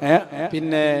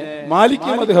 പിന്നെ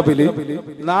മാലിക്കി മദ്ഹബില്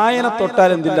നായനെ തൊട്ടാൽ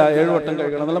എന്തില്ല 7 വട്ടം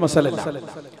കഴുകണം എന്നുള്ള മസാലല്ല.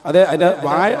 അതെ, അതിന്റെ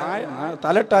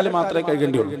തലട്ടാല് മാത്രമേ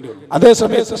കഴുകേണ്ടിയുള്ളൂ.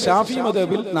 അതേസമയത്ത് ഷാഫി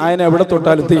മദ്ഹബിൽ നായനെ എവിടെ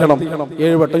തൊട്ടാലും ചെയ്യണം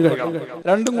 7 വട്ടം കഴുകണം.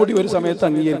 രണ്ടും കൂടി ഒരു സമയത്ത്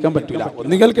അംഗീകരിക്കാൻ പറ്റില്ല.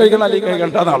 ഒന്നുകിൽ കഴുകണം അല്ലെങ്കിൽ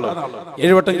കഴുകണ്ടെന്നാണല്ലോ.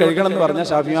 7 വട്ടം കഴുകണം എന്ന് പറഞ്ഞാൽ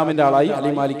ഷാഫി ഇമാമിന്റെ ആളായി,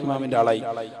 അലി മാലിക് ഇമാമിന്റെ ആളായി.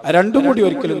 രണ്ടും കൂടി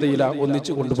ഒരിക്കലും ചെയ്യില്ല,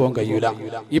 ഒന്നിച്ച് കൊണ്ടുപോകാൻ കഴിയൂല.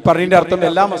 ഈ പറഞ്ഞതിന്റെ അർത്ഥം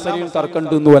എല്ലാ മസലയിലും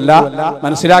തർക്കമുണ്ടെന്നുമല്ല.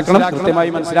 മനസ്സിലാക്കണം, കൃത്യമായി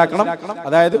മനസ്സിലാക്കണം.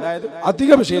 അതായത്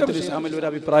അധിക വിഷയത്തിൽ ഇസ്ലാമിൽ ഒരു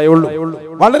അഭിപ്രായമുള്ളൂ.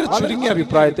 വളരെ ചുരുങ്ങിയ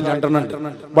അഭിപ്രായത്തിൽ 2 ഉണ്ട്.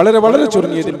 വളരെ വളരെ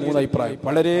ചുരുങ്ങിയതിൽ 3 അഭിപ്രായം,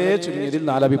 വളരെ ചുരുങ്ങിയതിൽ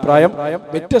 4 അഭിപ്രായം.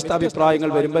 വ്യത്യസ്ത അഭിപ്രായങ്ങൾ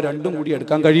വരുമ്പോൾ 2 കൂടി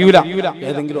എടുക്കാൻ കഴിയൂല,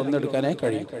 ഏതെങ്കിലും ഒന്ന് എടുക്കാനേ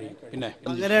കഴിയും. പിന്നെ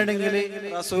അങ്ങനെയാണെങ്കിൽ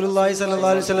റസൂലുള്ളാഹി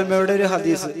സ്വല്ലല്ലാഹു അലൈഹി വസല്ലമയുടെ ഒരു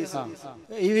ഹദീസ്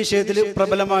ഈ വിഷയത്തിൽ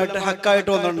പ്രബലമായിട്ട്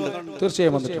ഹക്കായിട്ട് വന്നിട്ടുണ്ട്.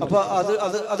 തീർച്ചയായും വന്നിട്ടുണ്ട്. അപ്പൊ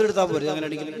അത് എടുത്താൽ പോരെ?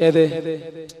 അങ്ങനെയാണെങ്കിൽ ഏത്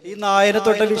ഈ നായനെ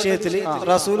തൊട്ട വിഷയത്തിൽ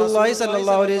റസൂലുള്ളാഹി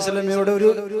സ്വല്ലല്ലാഹു അലൈഹി വസല്ലമയുടെ ഒരു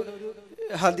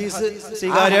ഹദീസ്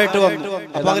സ്വീകാര്യമായിട്ട് വന്നു.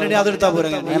 അപ്പൊ അങ്ങനെ അതെടുത്താ പോരെ?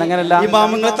 അങ്ങനെയല്ല,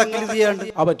 ഇമാമുകളെ തക്ലീദ് ചെയ്യാണ്ട്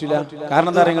പറ്റില്ല.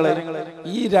 കാരണം എന്താ പറയുക,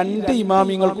 ഈ 2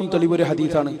 ഇമാമിങ്ങൾക്കും തെളിവൊരു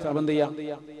ഹദീസാണ്. അപ്പൊ എന്ത് ചെയ്യാം?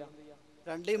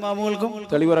 2 ഇമാമുകൾക്കും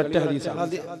തെളിവൊരൊറ്റ ഹദീസാണ്.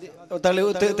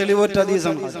 തെളിവൊറ്റ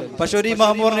ഹദീസാണ്. പക്ഷെ ഒരു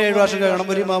ഇമാമു പറഞ്ഞ് 7 വർഷം കഴിയണം,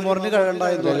 ഒരു ഇമാമു പറഞ്ഞ്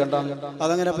കഴിയണ്ടായിരുന്നു.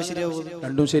 അതങ്ങനെ അപ്പൊ ശരിയാവും?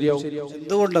 2 ശരിയാവും.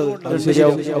 എന്തുകൊണ്ടത്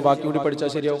ശരിയാവും? ബാക്കി കൂടി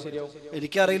പഠിച്ചാൽ ശരിയാവും.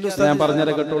 എനിക്കറിയില്ല, ഞാൻ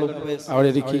പറഞ്ഞേരെ കേട്ടോളൂ. അവിടെ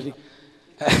ഇരിക്കും.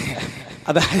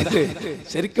 അതായത്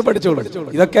ശരിക്കും പഠിച്ചോളൂ.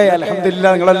 ഇതൊക്കെ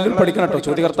അൽഹംദുലില്ലാഹ് നിങ്ങളെല്ലാവരും പഠിക്കണം കേട്ടോ.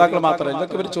 ചോദ്യകർത്താക്കൾ മാത്രമല്ല,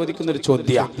 ഇതൊക്കെ ഇവർ ചോദിക്കുന്ന ഒരു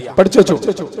ചോദ്യമാണ്. പഠിച്ചു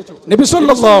വെച്ചു. നബി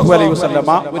സല്ലല്ലാഹു അലൈഹി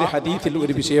വസല്ലമ ഒരു ഹദീസിൽ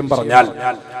ഒരു വിഷയം പറഞ്ഞാൽ,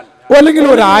 അല്ലെങ്കിൽ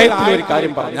ഒരു ആയത്തിൽ ഒരു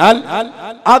കാര്യം പറഞ്ഞാൽ,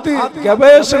 അത്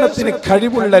ഗവേഷണത്തിന്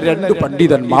കഴിവുള്ള 2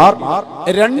 പണ്ഡിതന്മാർ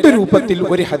 2 രൂപത്തിൽ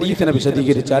ഒരു ഹദീസിനെ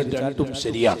വിശദീകരിച്ചാൽ 2ഉം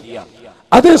ശരിയാണ്.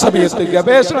 അതേ സമയത്ത്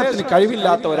ഗവേഷണത്തിന്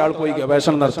കഴിവില്ലാത്ത ഒരാൾ പോയി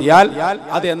ഗവേഷണം നടത്തിയാൽ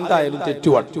അത് എന്തായാലും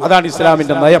തെറ്റുവാണ്. അതാണ്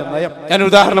ഇസ്ലാമിന്റെ നയം. ഞാൻ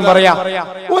ഉദാഹരണം പറയാം.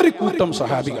 ഒരു കൂട്ടം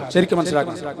സ്വഹാബികൾ, ശരിക്കും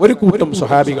മനസ്സിലാക്കണം, ഒരു കൂട്ടം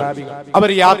സ്വഹാബികൾ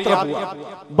അവർ യാത്ര പോവാ.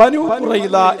 ബനൂ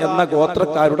ഖുറൈള എന്ന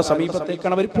ഗോത്രക്കാരുടെ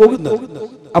സമീപത്തേക്കാണ് അവർ പോകുന്നത്.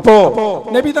 അപ്പോ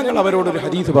നബി തങ്ങൾ അവരോട് ഒരു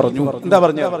ഹദീസ് പറഞ്ഞു. എന്താ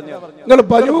പറഞ്ഞത്? നിങ്ങൾ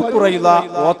ബനൂ ഖുറൈള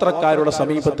ഗോത്രക്കാരുടെ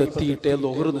സമീപത്ത് എത്തിയിട്ടേ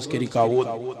ളുഹർ നിസ്കരിക്കാവൂ.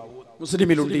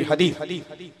 മുസ്ലിമിലുണ്ട് ഈ ഹദീസ്.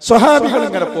 സ്വഹാബികൾ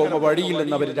ഇങ്ങനെ പോകുമ്പോൾ വഴിയിൽ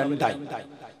നിന്ന് അവർ 2 ആയി.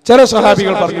 ചില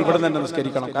സ്വഹാബികൾ പറഞ്ഞു ഇവിടെ തന്നെ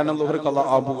നിസ്കരിക്കണം, കാരണം ളുഹർ ഖളാ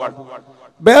ആവുകയാണ്.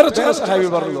 വേറെ ചില സ്വഹാബികൾ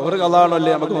പറഞ്ഞു ളുഹർ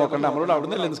ഖളാണല്ലേ, നമുക്ക് നോക്കണ്ട, നമ്മളോട് അവിടെ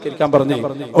നിന്നല്ലേ നിസ്കരിക്കാൻ പറഞ്ഞു,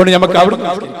 അതുകൊണ്ട് നമുക്ക് അവിടെ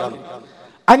നിസ്കരിക്കാം.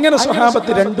 അങ്ങനെ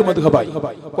സ്വഹാബത്ത് 2 മദ്ഹബായി.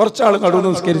 കുറച്ചാൾ നടുവ്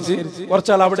നിസ്കരിച്ച്,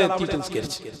 കുറച്ചാൾ അവിടെ എത്തിയിട്ട്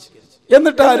നിസ്കരിച്ച്.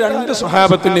 എന്നിട്ട് ആ 2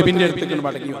 സ്വഹാബത്ത് നബിന്റെ അടുത്തേക്ക്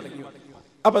മടങ്ങി വന്നു.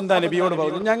 അപ്പൊ എന്താ നബിയോട്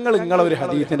പറഞ്ഞു, ഞങ്ങൾ നിങ്ങളെ ഒരു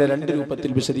ഹദീസിന്റെ 2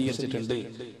 രൂപത്തിൽ വിശദീകരിച്ചിട്ടുണ്ട്,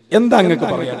 എന്താ നിങ്ങൾക്ക്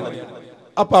പറയാനുള്ളത്?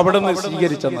 അപ്പൊ അവിടെ നിന്ന്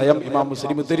സ്വീകരിച്ച നയം ഇമാം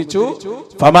മുസ്ലിം ഉദ്ധരിച്ചു.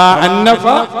 ഫമാ അന്നഫ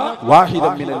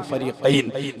വാഹിദൻ മിനൽ ഫരീഖൈൻ,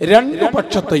 2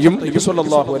 പക്ഷത്തെയും നബി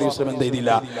സല്ലല്ലാഹു അലൈഹി വസല്ലം എന്ത്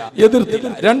ചെയ്തില്ല, എതിർത്തില്ല,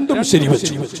 2ഉം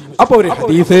ശരിവച്ചു. അപ്പൊ ഒരു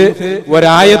ഹദീസ്,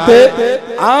 ഒരായത്ത്,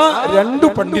 ആ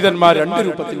 2 പണ്ഡിതന്മാർ 2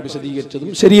 രൂപത്തിൽ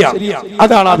വിശദീകരിച്ചതും ശരിയാണ്.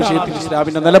 അതാണ് ആ വിഷയത്തിൽ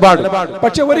ഇസ്ലാമിന്റെ നിലപാട്.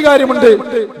 പക്ഷെ ഒരു കാര്യമുണ്ട്,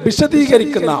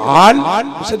 വിശദീകരിക്കുന്ന ആൾ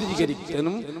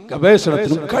വിശദീകരിക്കാനും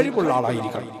ഗവേഷണത്തിനും കഴിവുള്ള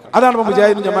ആളായിരിക്കണം. അതാണ്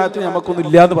മുജാഹിദും ജമാഅത്തും നമുക്കൊന്നും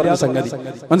ഇല്ലാന്ന് പറഞ്ഞ സംഗതി.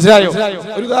 മനസ്സിലായോ?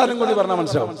 ഒരു ഉദാഹരണം കൂടി പറഞ്ഞാൽ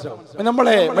മനസ്സിലാവും.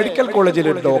 നമ്മളെ മെഡിക്കൽ കോളേജിലെ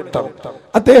ഒരു ഡോക്ടർ,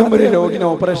 അദ്ദേഹം ഒരു രോഗിനെ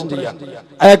ഓപ്പറേഷൻ ചെയ്യാൻ,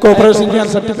 അയാൾക്ക് ഓപ്പറേഷൻ ചെയ്യാൻ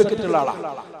സർട്ടിഫിക്കറ്റ് ഉള്ള ആളാണ്.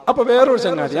 അപ്പൊ വേറൊരു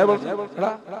ചങ്ങാതി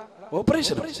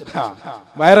ഓപ്പറേഷൻ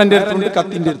വയറിന്റെ അടുത്തുണ്ട്,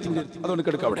 കത്തിന്റെ അടുത്തുണ്ട്, അതുകൊണ്ട്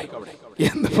കിടക്കുക അവിടെ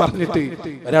എന്ന് പറഞ്ഞിട്ട്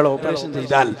ഒരാൾ ഓപ്പറേഷൻ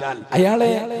ചെയ്താൽ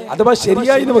അയാളെ അഥവാ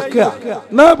ശരിയായി വെക്കുക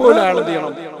എന്നാ പോലെ അയാൾ എന്ത്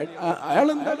ചെയ്യണം, അയാൾ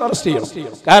അറസ്റ്റ് ചെയ്യണം.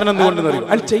 കാരണം എന്തുകൊണ്ടെന്ന് അറിയും,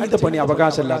 അയാൾ ചെയ്ത പണി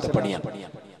അവകാശമില്ലാത്ത പണിയാണ്,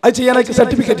 അത് ചെയ്യാനൊക്കെ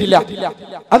സർട്ടിഫിക്കറ്റ് ഇല്ല.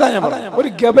 അതാ ഞാൻ പറഞ്ഞത്, ഒരു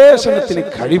ഗവേഷണത്തിന്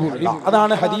കഴിവുള്ള,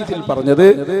 അതാണ് ഹദീസിൽ പറഞ്ഞത്,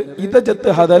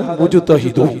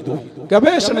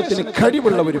 ഗവേഷണത്തിന്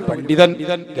കഴിവുള്ള ഒരു പണ്ഡിതൻ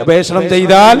ഗവേഷണം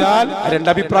ചെയ്താൽ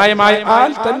 2 അഭിപ്രായമായ ആൾ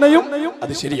തന്നെയും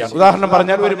അത് ശരിയാണ്. ഉദാഹരണം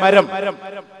പറഞ്ഞാൽ, ഒരു മരം,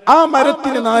 ആ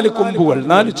മരത്തിന് 4 കൊമ്പുകൾ,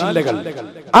 4 ചില്ലകൾ,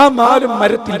 ആ 4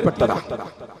 മരത്തിൽപ്പെട്ടതാണ്.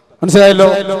 മനസ്സിലായല്ലോ?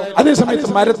 അതേസമയത്ത്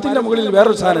മരത്തിന്റെ മുകളിൽ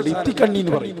വേറൊരു സാധനം, ഇത്തിക്കണ്ണി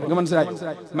എന്ന് പറയും. മനസ്സിലായി?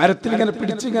 മരത്തിൽ ഇങ്ങനെ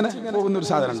പിടിച്ചിങ്ങനെ പോകുന്ന ഒരു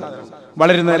സാധനം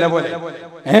വളരുന്ന ഇല പോലെ,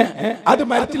 അത്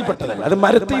മരത്തിൽപ്പെട്ടതല്ല, അത്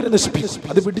മരത്തിൽ നശിപ്പിക്കും,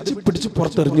 അത് പിടിച്ച്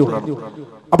പുറത്തെറിഞ്ഞു വിടണം.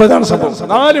 അപ്പൊ ഇതാണ് സംഭവം.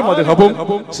 4 മദ്ഹബും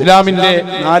ഇസ്ലാമിന്റെ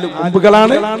 4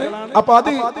 കൊമ്പുകളാണ്. അപ്പൊ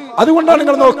അതുകൊണ്ടാണ്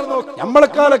നിങ്ങൾ നോക്കുന്നത്,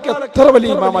 നമ്മളെക്കാളൊക്കെ എത്ര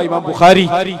വലിയ ഇമാമായി ഇമാം ബുഖാരി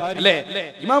അല്ലേ?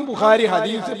 ഇമാം ബുഖാരി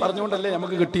ഹദീസ് പറഞ്ഞുകൊണ്ടല്ലേ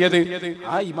നമുക്ക് കിട്ടിയത്.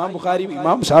 ആ ഇമാം ബുഖാരി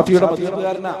ഇമാം ഷാഫിയുടെ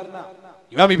മദ്ഹബുകാരനാ.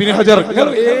 ഇമാം ഇബ്നു ഹജർ,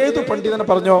 ഏത് പണ്ഡിതനെ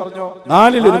പറഞ്ഞോ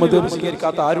 4-ൽ 1 മദ്ഹബ്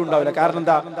സ്വീകരിക്കാത്ത ആരും ഉണ്ടാവില്ല. കാരണം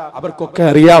എന്താ, അവർക്കൊക്കെ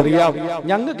അറിയാം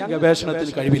ഞങ്ങൾക്ക്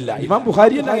ഗവേഷണത്തിന് കഴിവില്ല. ഇമാം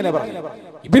ബുഖാരി തന്നെ അങ്ങനെ പറഞ്ഞു,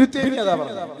 ഇബ്നു തൈമിയ്യ അതാ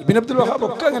പറഞ്ഞു, ഇബ്നു അബ്ദുൽ വഹാബ്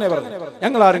ഒക്കെ അങ്ങനെ പറഞ്ഞു.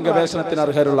 ഞങ്ങൾ ആരും ഗവേഷണത്തിന്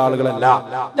അർഹരുള്ള ആളുകളല്ല,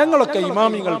 ഞങ്ങളൊക്കെ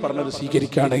ഇമാമിങ്ങൾ പറഞ്ഞത്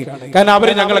സ്വീകരിക്കാണ്, കാരണം അവർ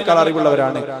ഞങ്ങളെക്കാൾ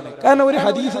അറിവുള്ളവരാണ്. കാരണം ഒരു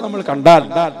ഹദീസ് നമ്മൾ കണ്ടാൽ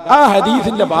ആ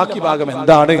ഹദീസിന്റെ ബാക്കി ഭാഗം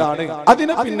എന്താണ്,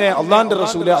 അതിനെ പിന്നെ അള്ളാന്റെ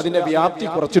റസൂല് അതിന്റെ വ്യാപ്തി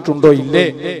കുറച്ചിട്ടുണ്ടോ ഇല്ലേ,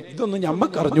 ഇതൊന്നും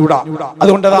ഞമ്മക്ക് അറിഞ്ഞൂടാ.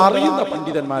 അതുകൊണ്ട് അത് അറിയുന്ന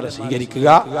പണ്ഡിതന്മാരെ സ്വീകരിക്കുക.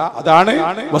 അതാണ്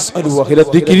വസ്അലു അഹ്ല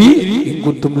ദിക്രി ഇൻ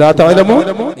കുൻതും ലാ തഅലമൂൻ.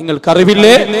 നിങ്ങൾക്ക്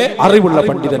അറിവില്ലേ, അറിവുള്ള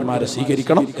പണ്ഡിതന്മാരെ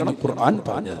സ്വീകരിക്കണം എന്ന് ഖുർആൻ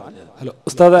പറഞ്ഞത്. ഹലോ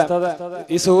ഉസ്താദ്,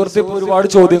 ഈ സുഹൃത്ത് ഇപ്പൊ ഒരുപാട്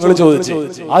ചോദ്യങ്ങൾ ചോദിച്ചു.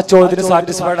 ആ ചോദ്യത്തിന്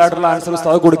സാറ്റിസ്ഫൈഡ് ആയിട്ടുള്ള ആൻസർ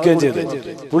ഉസ്താദ് കൊടുക്കുകയും ചെയ്തു.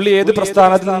 പുള്ളി ഏത്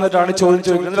പ്രസ്ഥാനത്തിൽ നിന്നിട്ടാണ് ചോദ്യം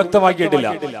ചോദിക്കുന്നത് വ്യക്തമാക്കിയിട്ടില്ല.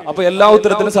 അപ്പൊ എല്ലാ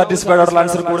ഉത്തരത്തിനും സാറ്റിസ്ഫൈഡ് ആയിട്ടുള്ള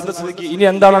ആൻസർ കൊടുത്ത സ്ഥിതിക്ക് ഇനി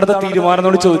എന്താണ് അടുത്ത തീരുമാനം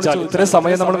എന്ന് ചോദിച്ചാൽ ഇത്രയും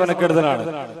സമയം നമ്മൾ മെനക്കെടുത്തതാണ്.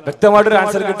 വ്യക്തമായിട്ടൊരു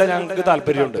ആൻസർ കിട്ടാൻ ഞങ്ങൾക്ക്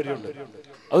താല്പര്യമുണ്ട്.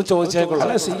 അത്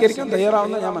ചോദിച്ചാൽ സ്വീകരിക്കാൻ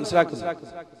തയ്യാറാവുന്ന ഞാൻ മനസ്സിലാക്കുന്നു.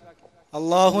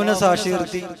 അള്ളാഹുവിനെ സാക്ഷി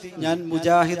നിർത്തി ഞാൻ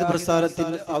മുജാഹിദ്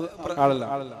പ്രസ്ഥാനത്തിന്റെ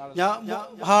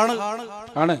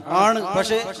ആണ്.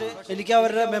 പക്ഷെ എനിക്ക്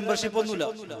അവരുടെ മെമ്പർഷിപ്പ് ഒന്നുമില്ല.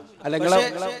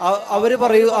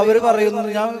 അവര് പറയുന്നു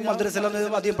ഞാൻ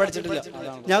മദ്രസയിലൊന്നും അധികം പഠിച്ചിട്ടില്ല.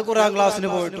 ഞാൻ ഖുർആൻ ക്ലാസ്സിന്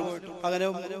പോയിട്ടു. അങ്ങനെ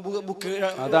ബുക്ക്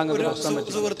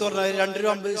സുഹൃത്ത് പറഞ്ഞ 2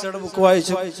 രൂപ 50 പൈസയുടെ ബുക്ക്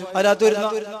വായിച്ചു. അതിനകത്ത് വരുന്ന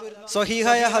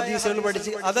സ്വഹീഹായ ഹദീസുകൾ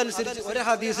പഠിച്ച് അതനുസരിച്ച് ഒരു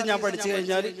ഹദീസ് ഞാൻ പഠിച്ചു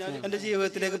കഴിഞ്ഞാൽ എന്റെ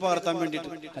ജീവിതത്തിലേക്ക് പകർത്താൻ വേണ്ടിയിട്ട്.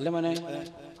 അല്ല മോനെ,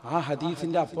 ആ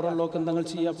ഹദീസിന്റെ അപ്പുറമുള്ളതൊക്കെ എന്തെങ്കിലും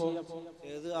ചെയ്യാപ്പോ?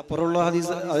 അപ്പുറമുള്ള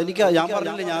ഹദീസ് അതെനിക്ക് ഞാൻ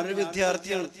പറഞ്ഞില്ല, ഞാനൊരു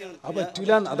വിദ്യാർത്ഥിയാണ്. അത്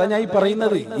പറ്റൂല. അതാ ഞാൻ ഈ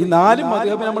പറയുന്നത്. ഈ 4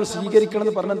 മദ്ഹബ് നമ്മൾ സ്വീകരിക്കണം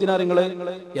എന്ന് പറഞ്ഞെന്തിനാ നിങ്ങള്?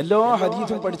 എല്ലാ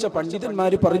ഹദീസും പഠിച്ച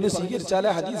പണ്ഡിതന്മാര് പറഞ്ഞ് സ്വീകരിച്ചാലേ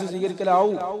ഹദീസ്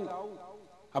സ്വീകരിക്കലാവൂ.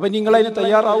 അപ്പൊ നിങ്ങൾ അതിന്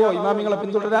തയ്യാറാവോ ഇമാമിങ്ങളെ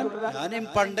പിന്തുടരാൻ? ഞാൻ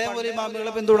പണ്ടേ പോലെ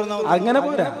ഇമാമികളെ പിന്തുടർന്ന അങ്ങനെ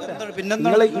പോരാ. പിന്നെ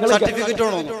സർട്ടിഫിക്കറ്റ്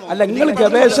വേണോ? അല്ല, നിങ്ങൾ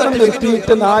ഗവേഷണം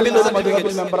നിർത്തിയിട്ട് 4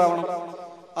 മദ്ഹബിൽ മെമ്പർ ആവണം.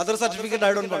 Other certificate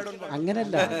I don't want.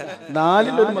 അങ്ങനെയല്ല,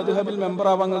 4 മദ്ഹബിൽ മെമ്പർ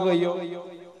ആവാൻ കഴിയോ?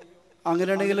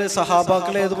 അങ്ങനെയാണെങ്കിൽ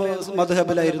സഹാബാക്കൾ ഏത്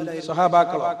മദ്ഹബിലായിരുന്നു?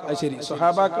 സഹാബാക്കളോ? അത് ശരി,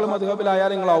 സഹാബാക്കൾ മദ്ഹബിലായാൽ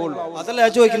നിങ്ങളാവുള്ളൂ. അതല്ല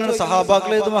ഞാൻ ചോദിക്കുന്നത്,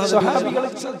 സഹാബാക്കൾ ഏത് സഹാബികൾ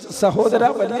സഹോദര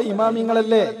വലിയ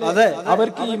ഇമാമിങ്ങളല്ലേ? അതെ,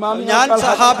 അവർക്ക് ഞാൻ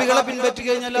സഹാബികളെ പിൻപറ്റി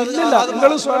കഴിഞ്ഞാൽ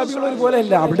നിങ്ങളും സഹാബികൾ ഒരുപോലെ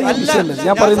അല്ല. അവിടെ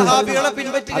ഞാൻ പറയുന്നത്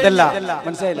അതല്ല,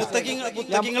 മനസ്സിലായില്ല.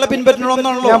 മുത്തഖീങ്ങളെ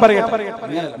പിൻപറ്റണമെന്നാണല്ലോ ഞാൻ പറയട്ടെ.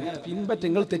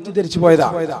 പിൻപറ്റുങ്ങൾ തെറ്റിദ്ധരിച്ചു പോയതാ.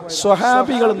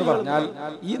 സ്വഹാബികൾ എന്ന് പറഞ്ഞാൽ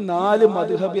ഈ 4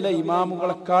 മദ്ഹബിലെ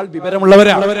ഇമാമുകളെക്കാൾ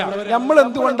വിവരമുള്ളവരാണ്. നമ്മൾ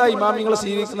എന്തുകൊണ്ടാണ് ഇമാമിങ്ങളെ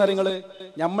സ്വീകരിക്കുന്ന നിങ്ങള്?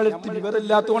 നമ്മളെടുത്ത്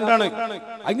വിവരമില്ലാത്തതുകൊണ്ടാണ്.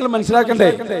 നിങ്ങൾ മനസ്സിലാക്കണ്ടേ,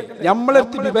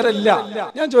 നമ്മളെടുത്ത് വിവരമില്ല.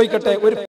 ഞാൻ ചോദിക്കട്ടെ, ഒരു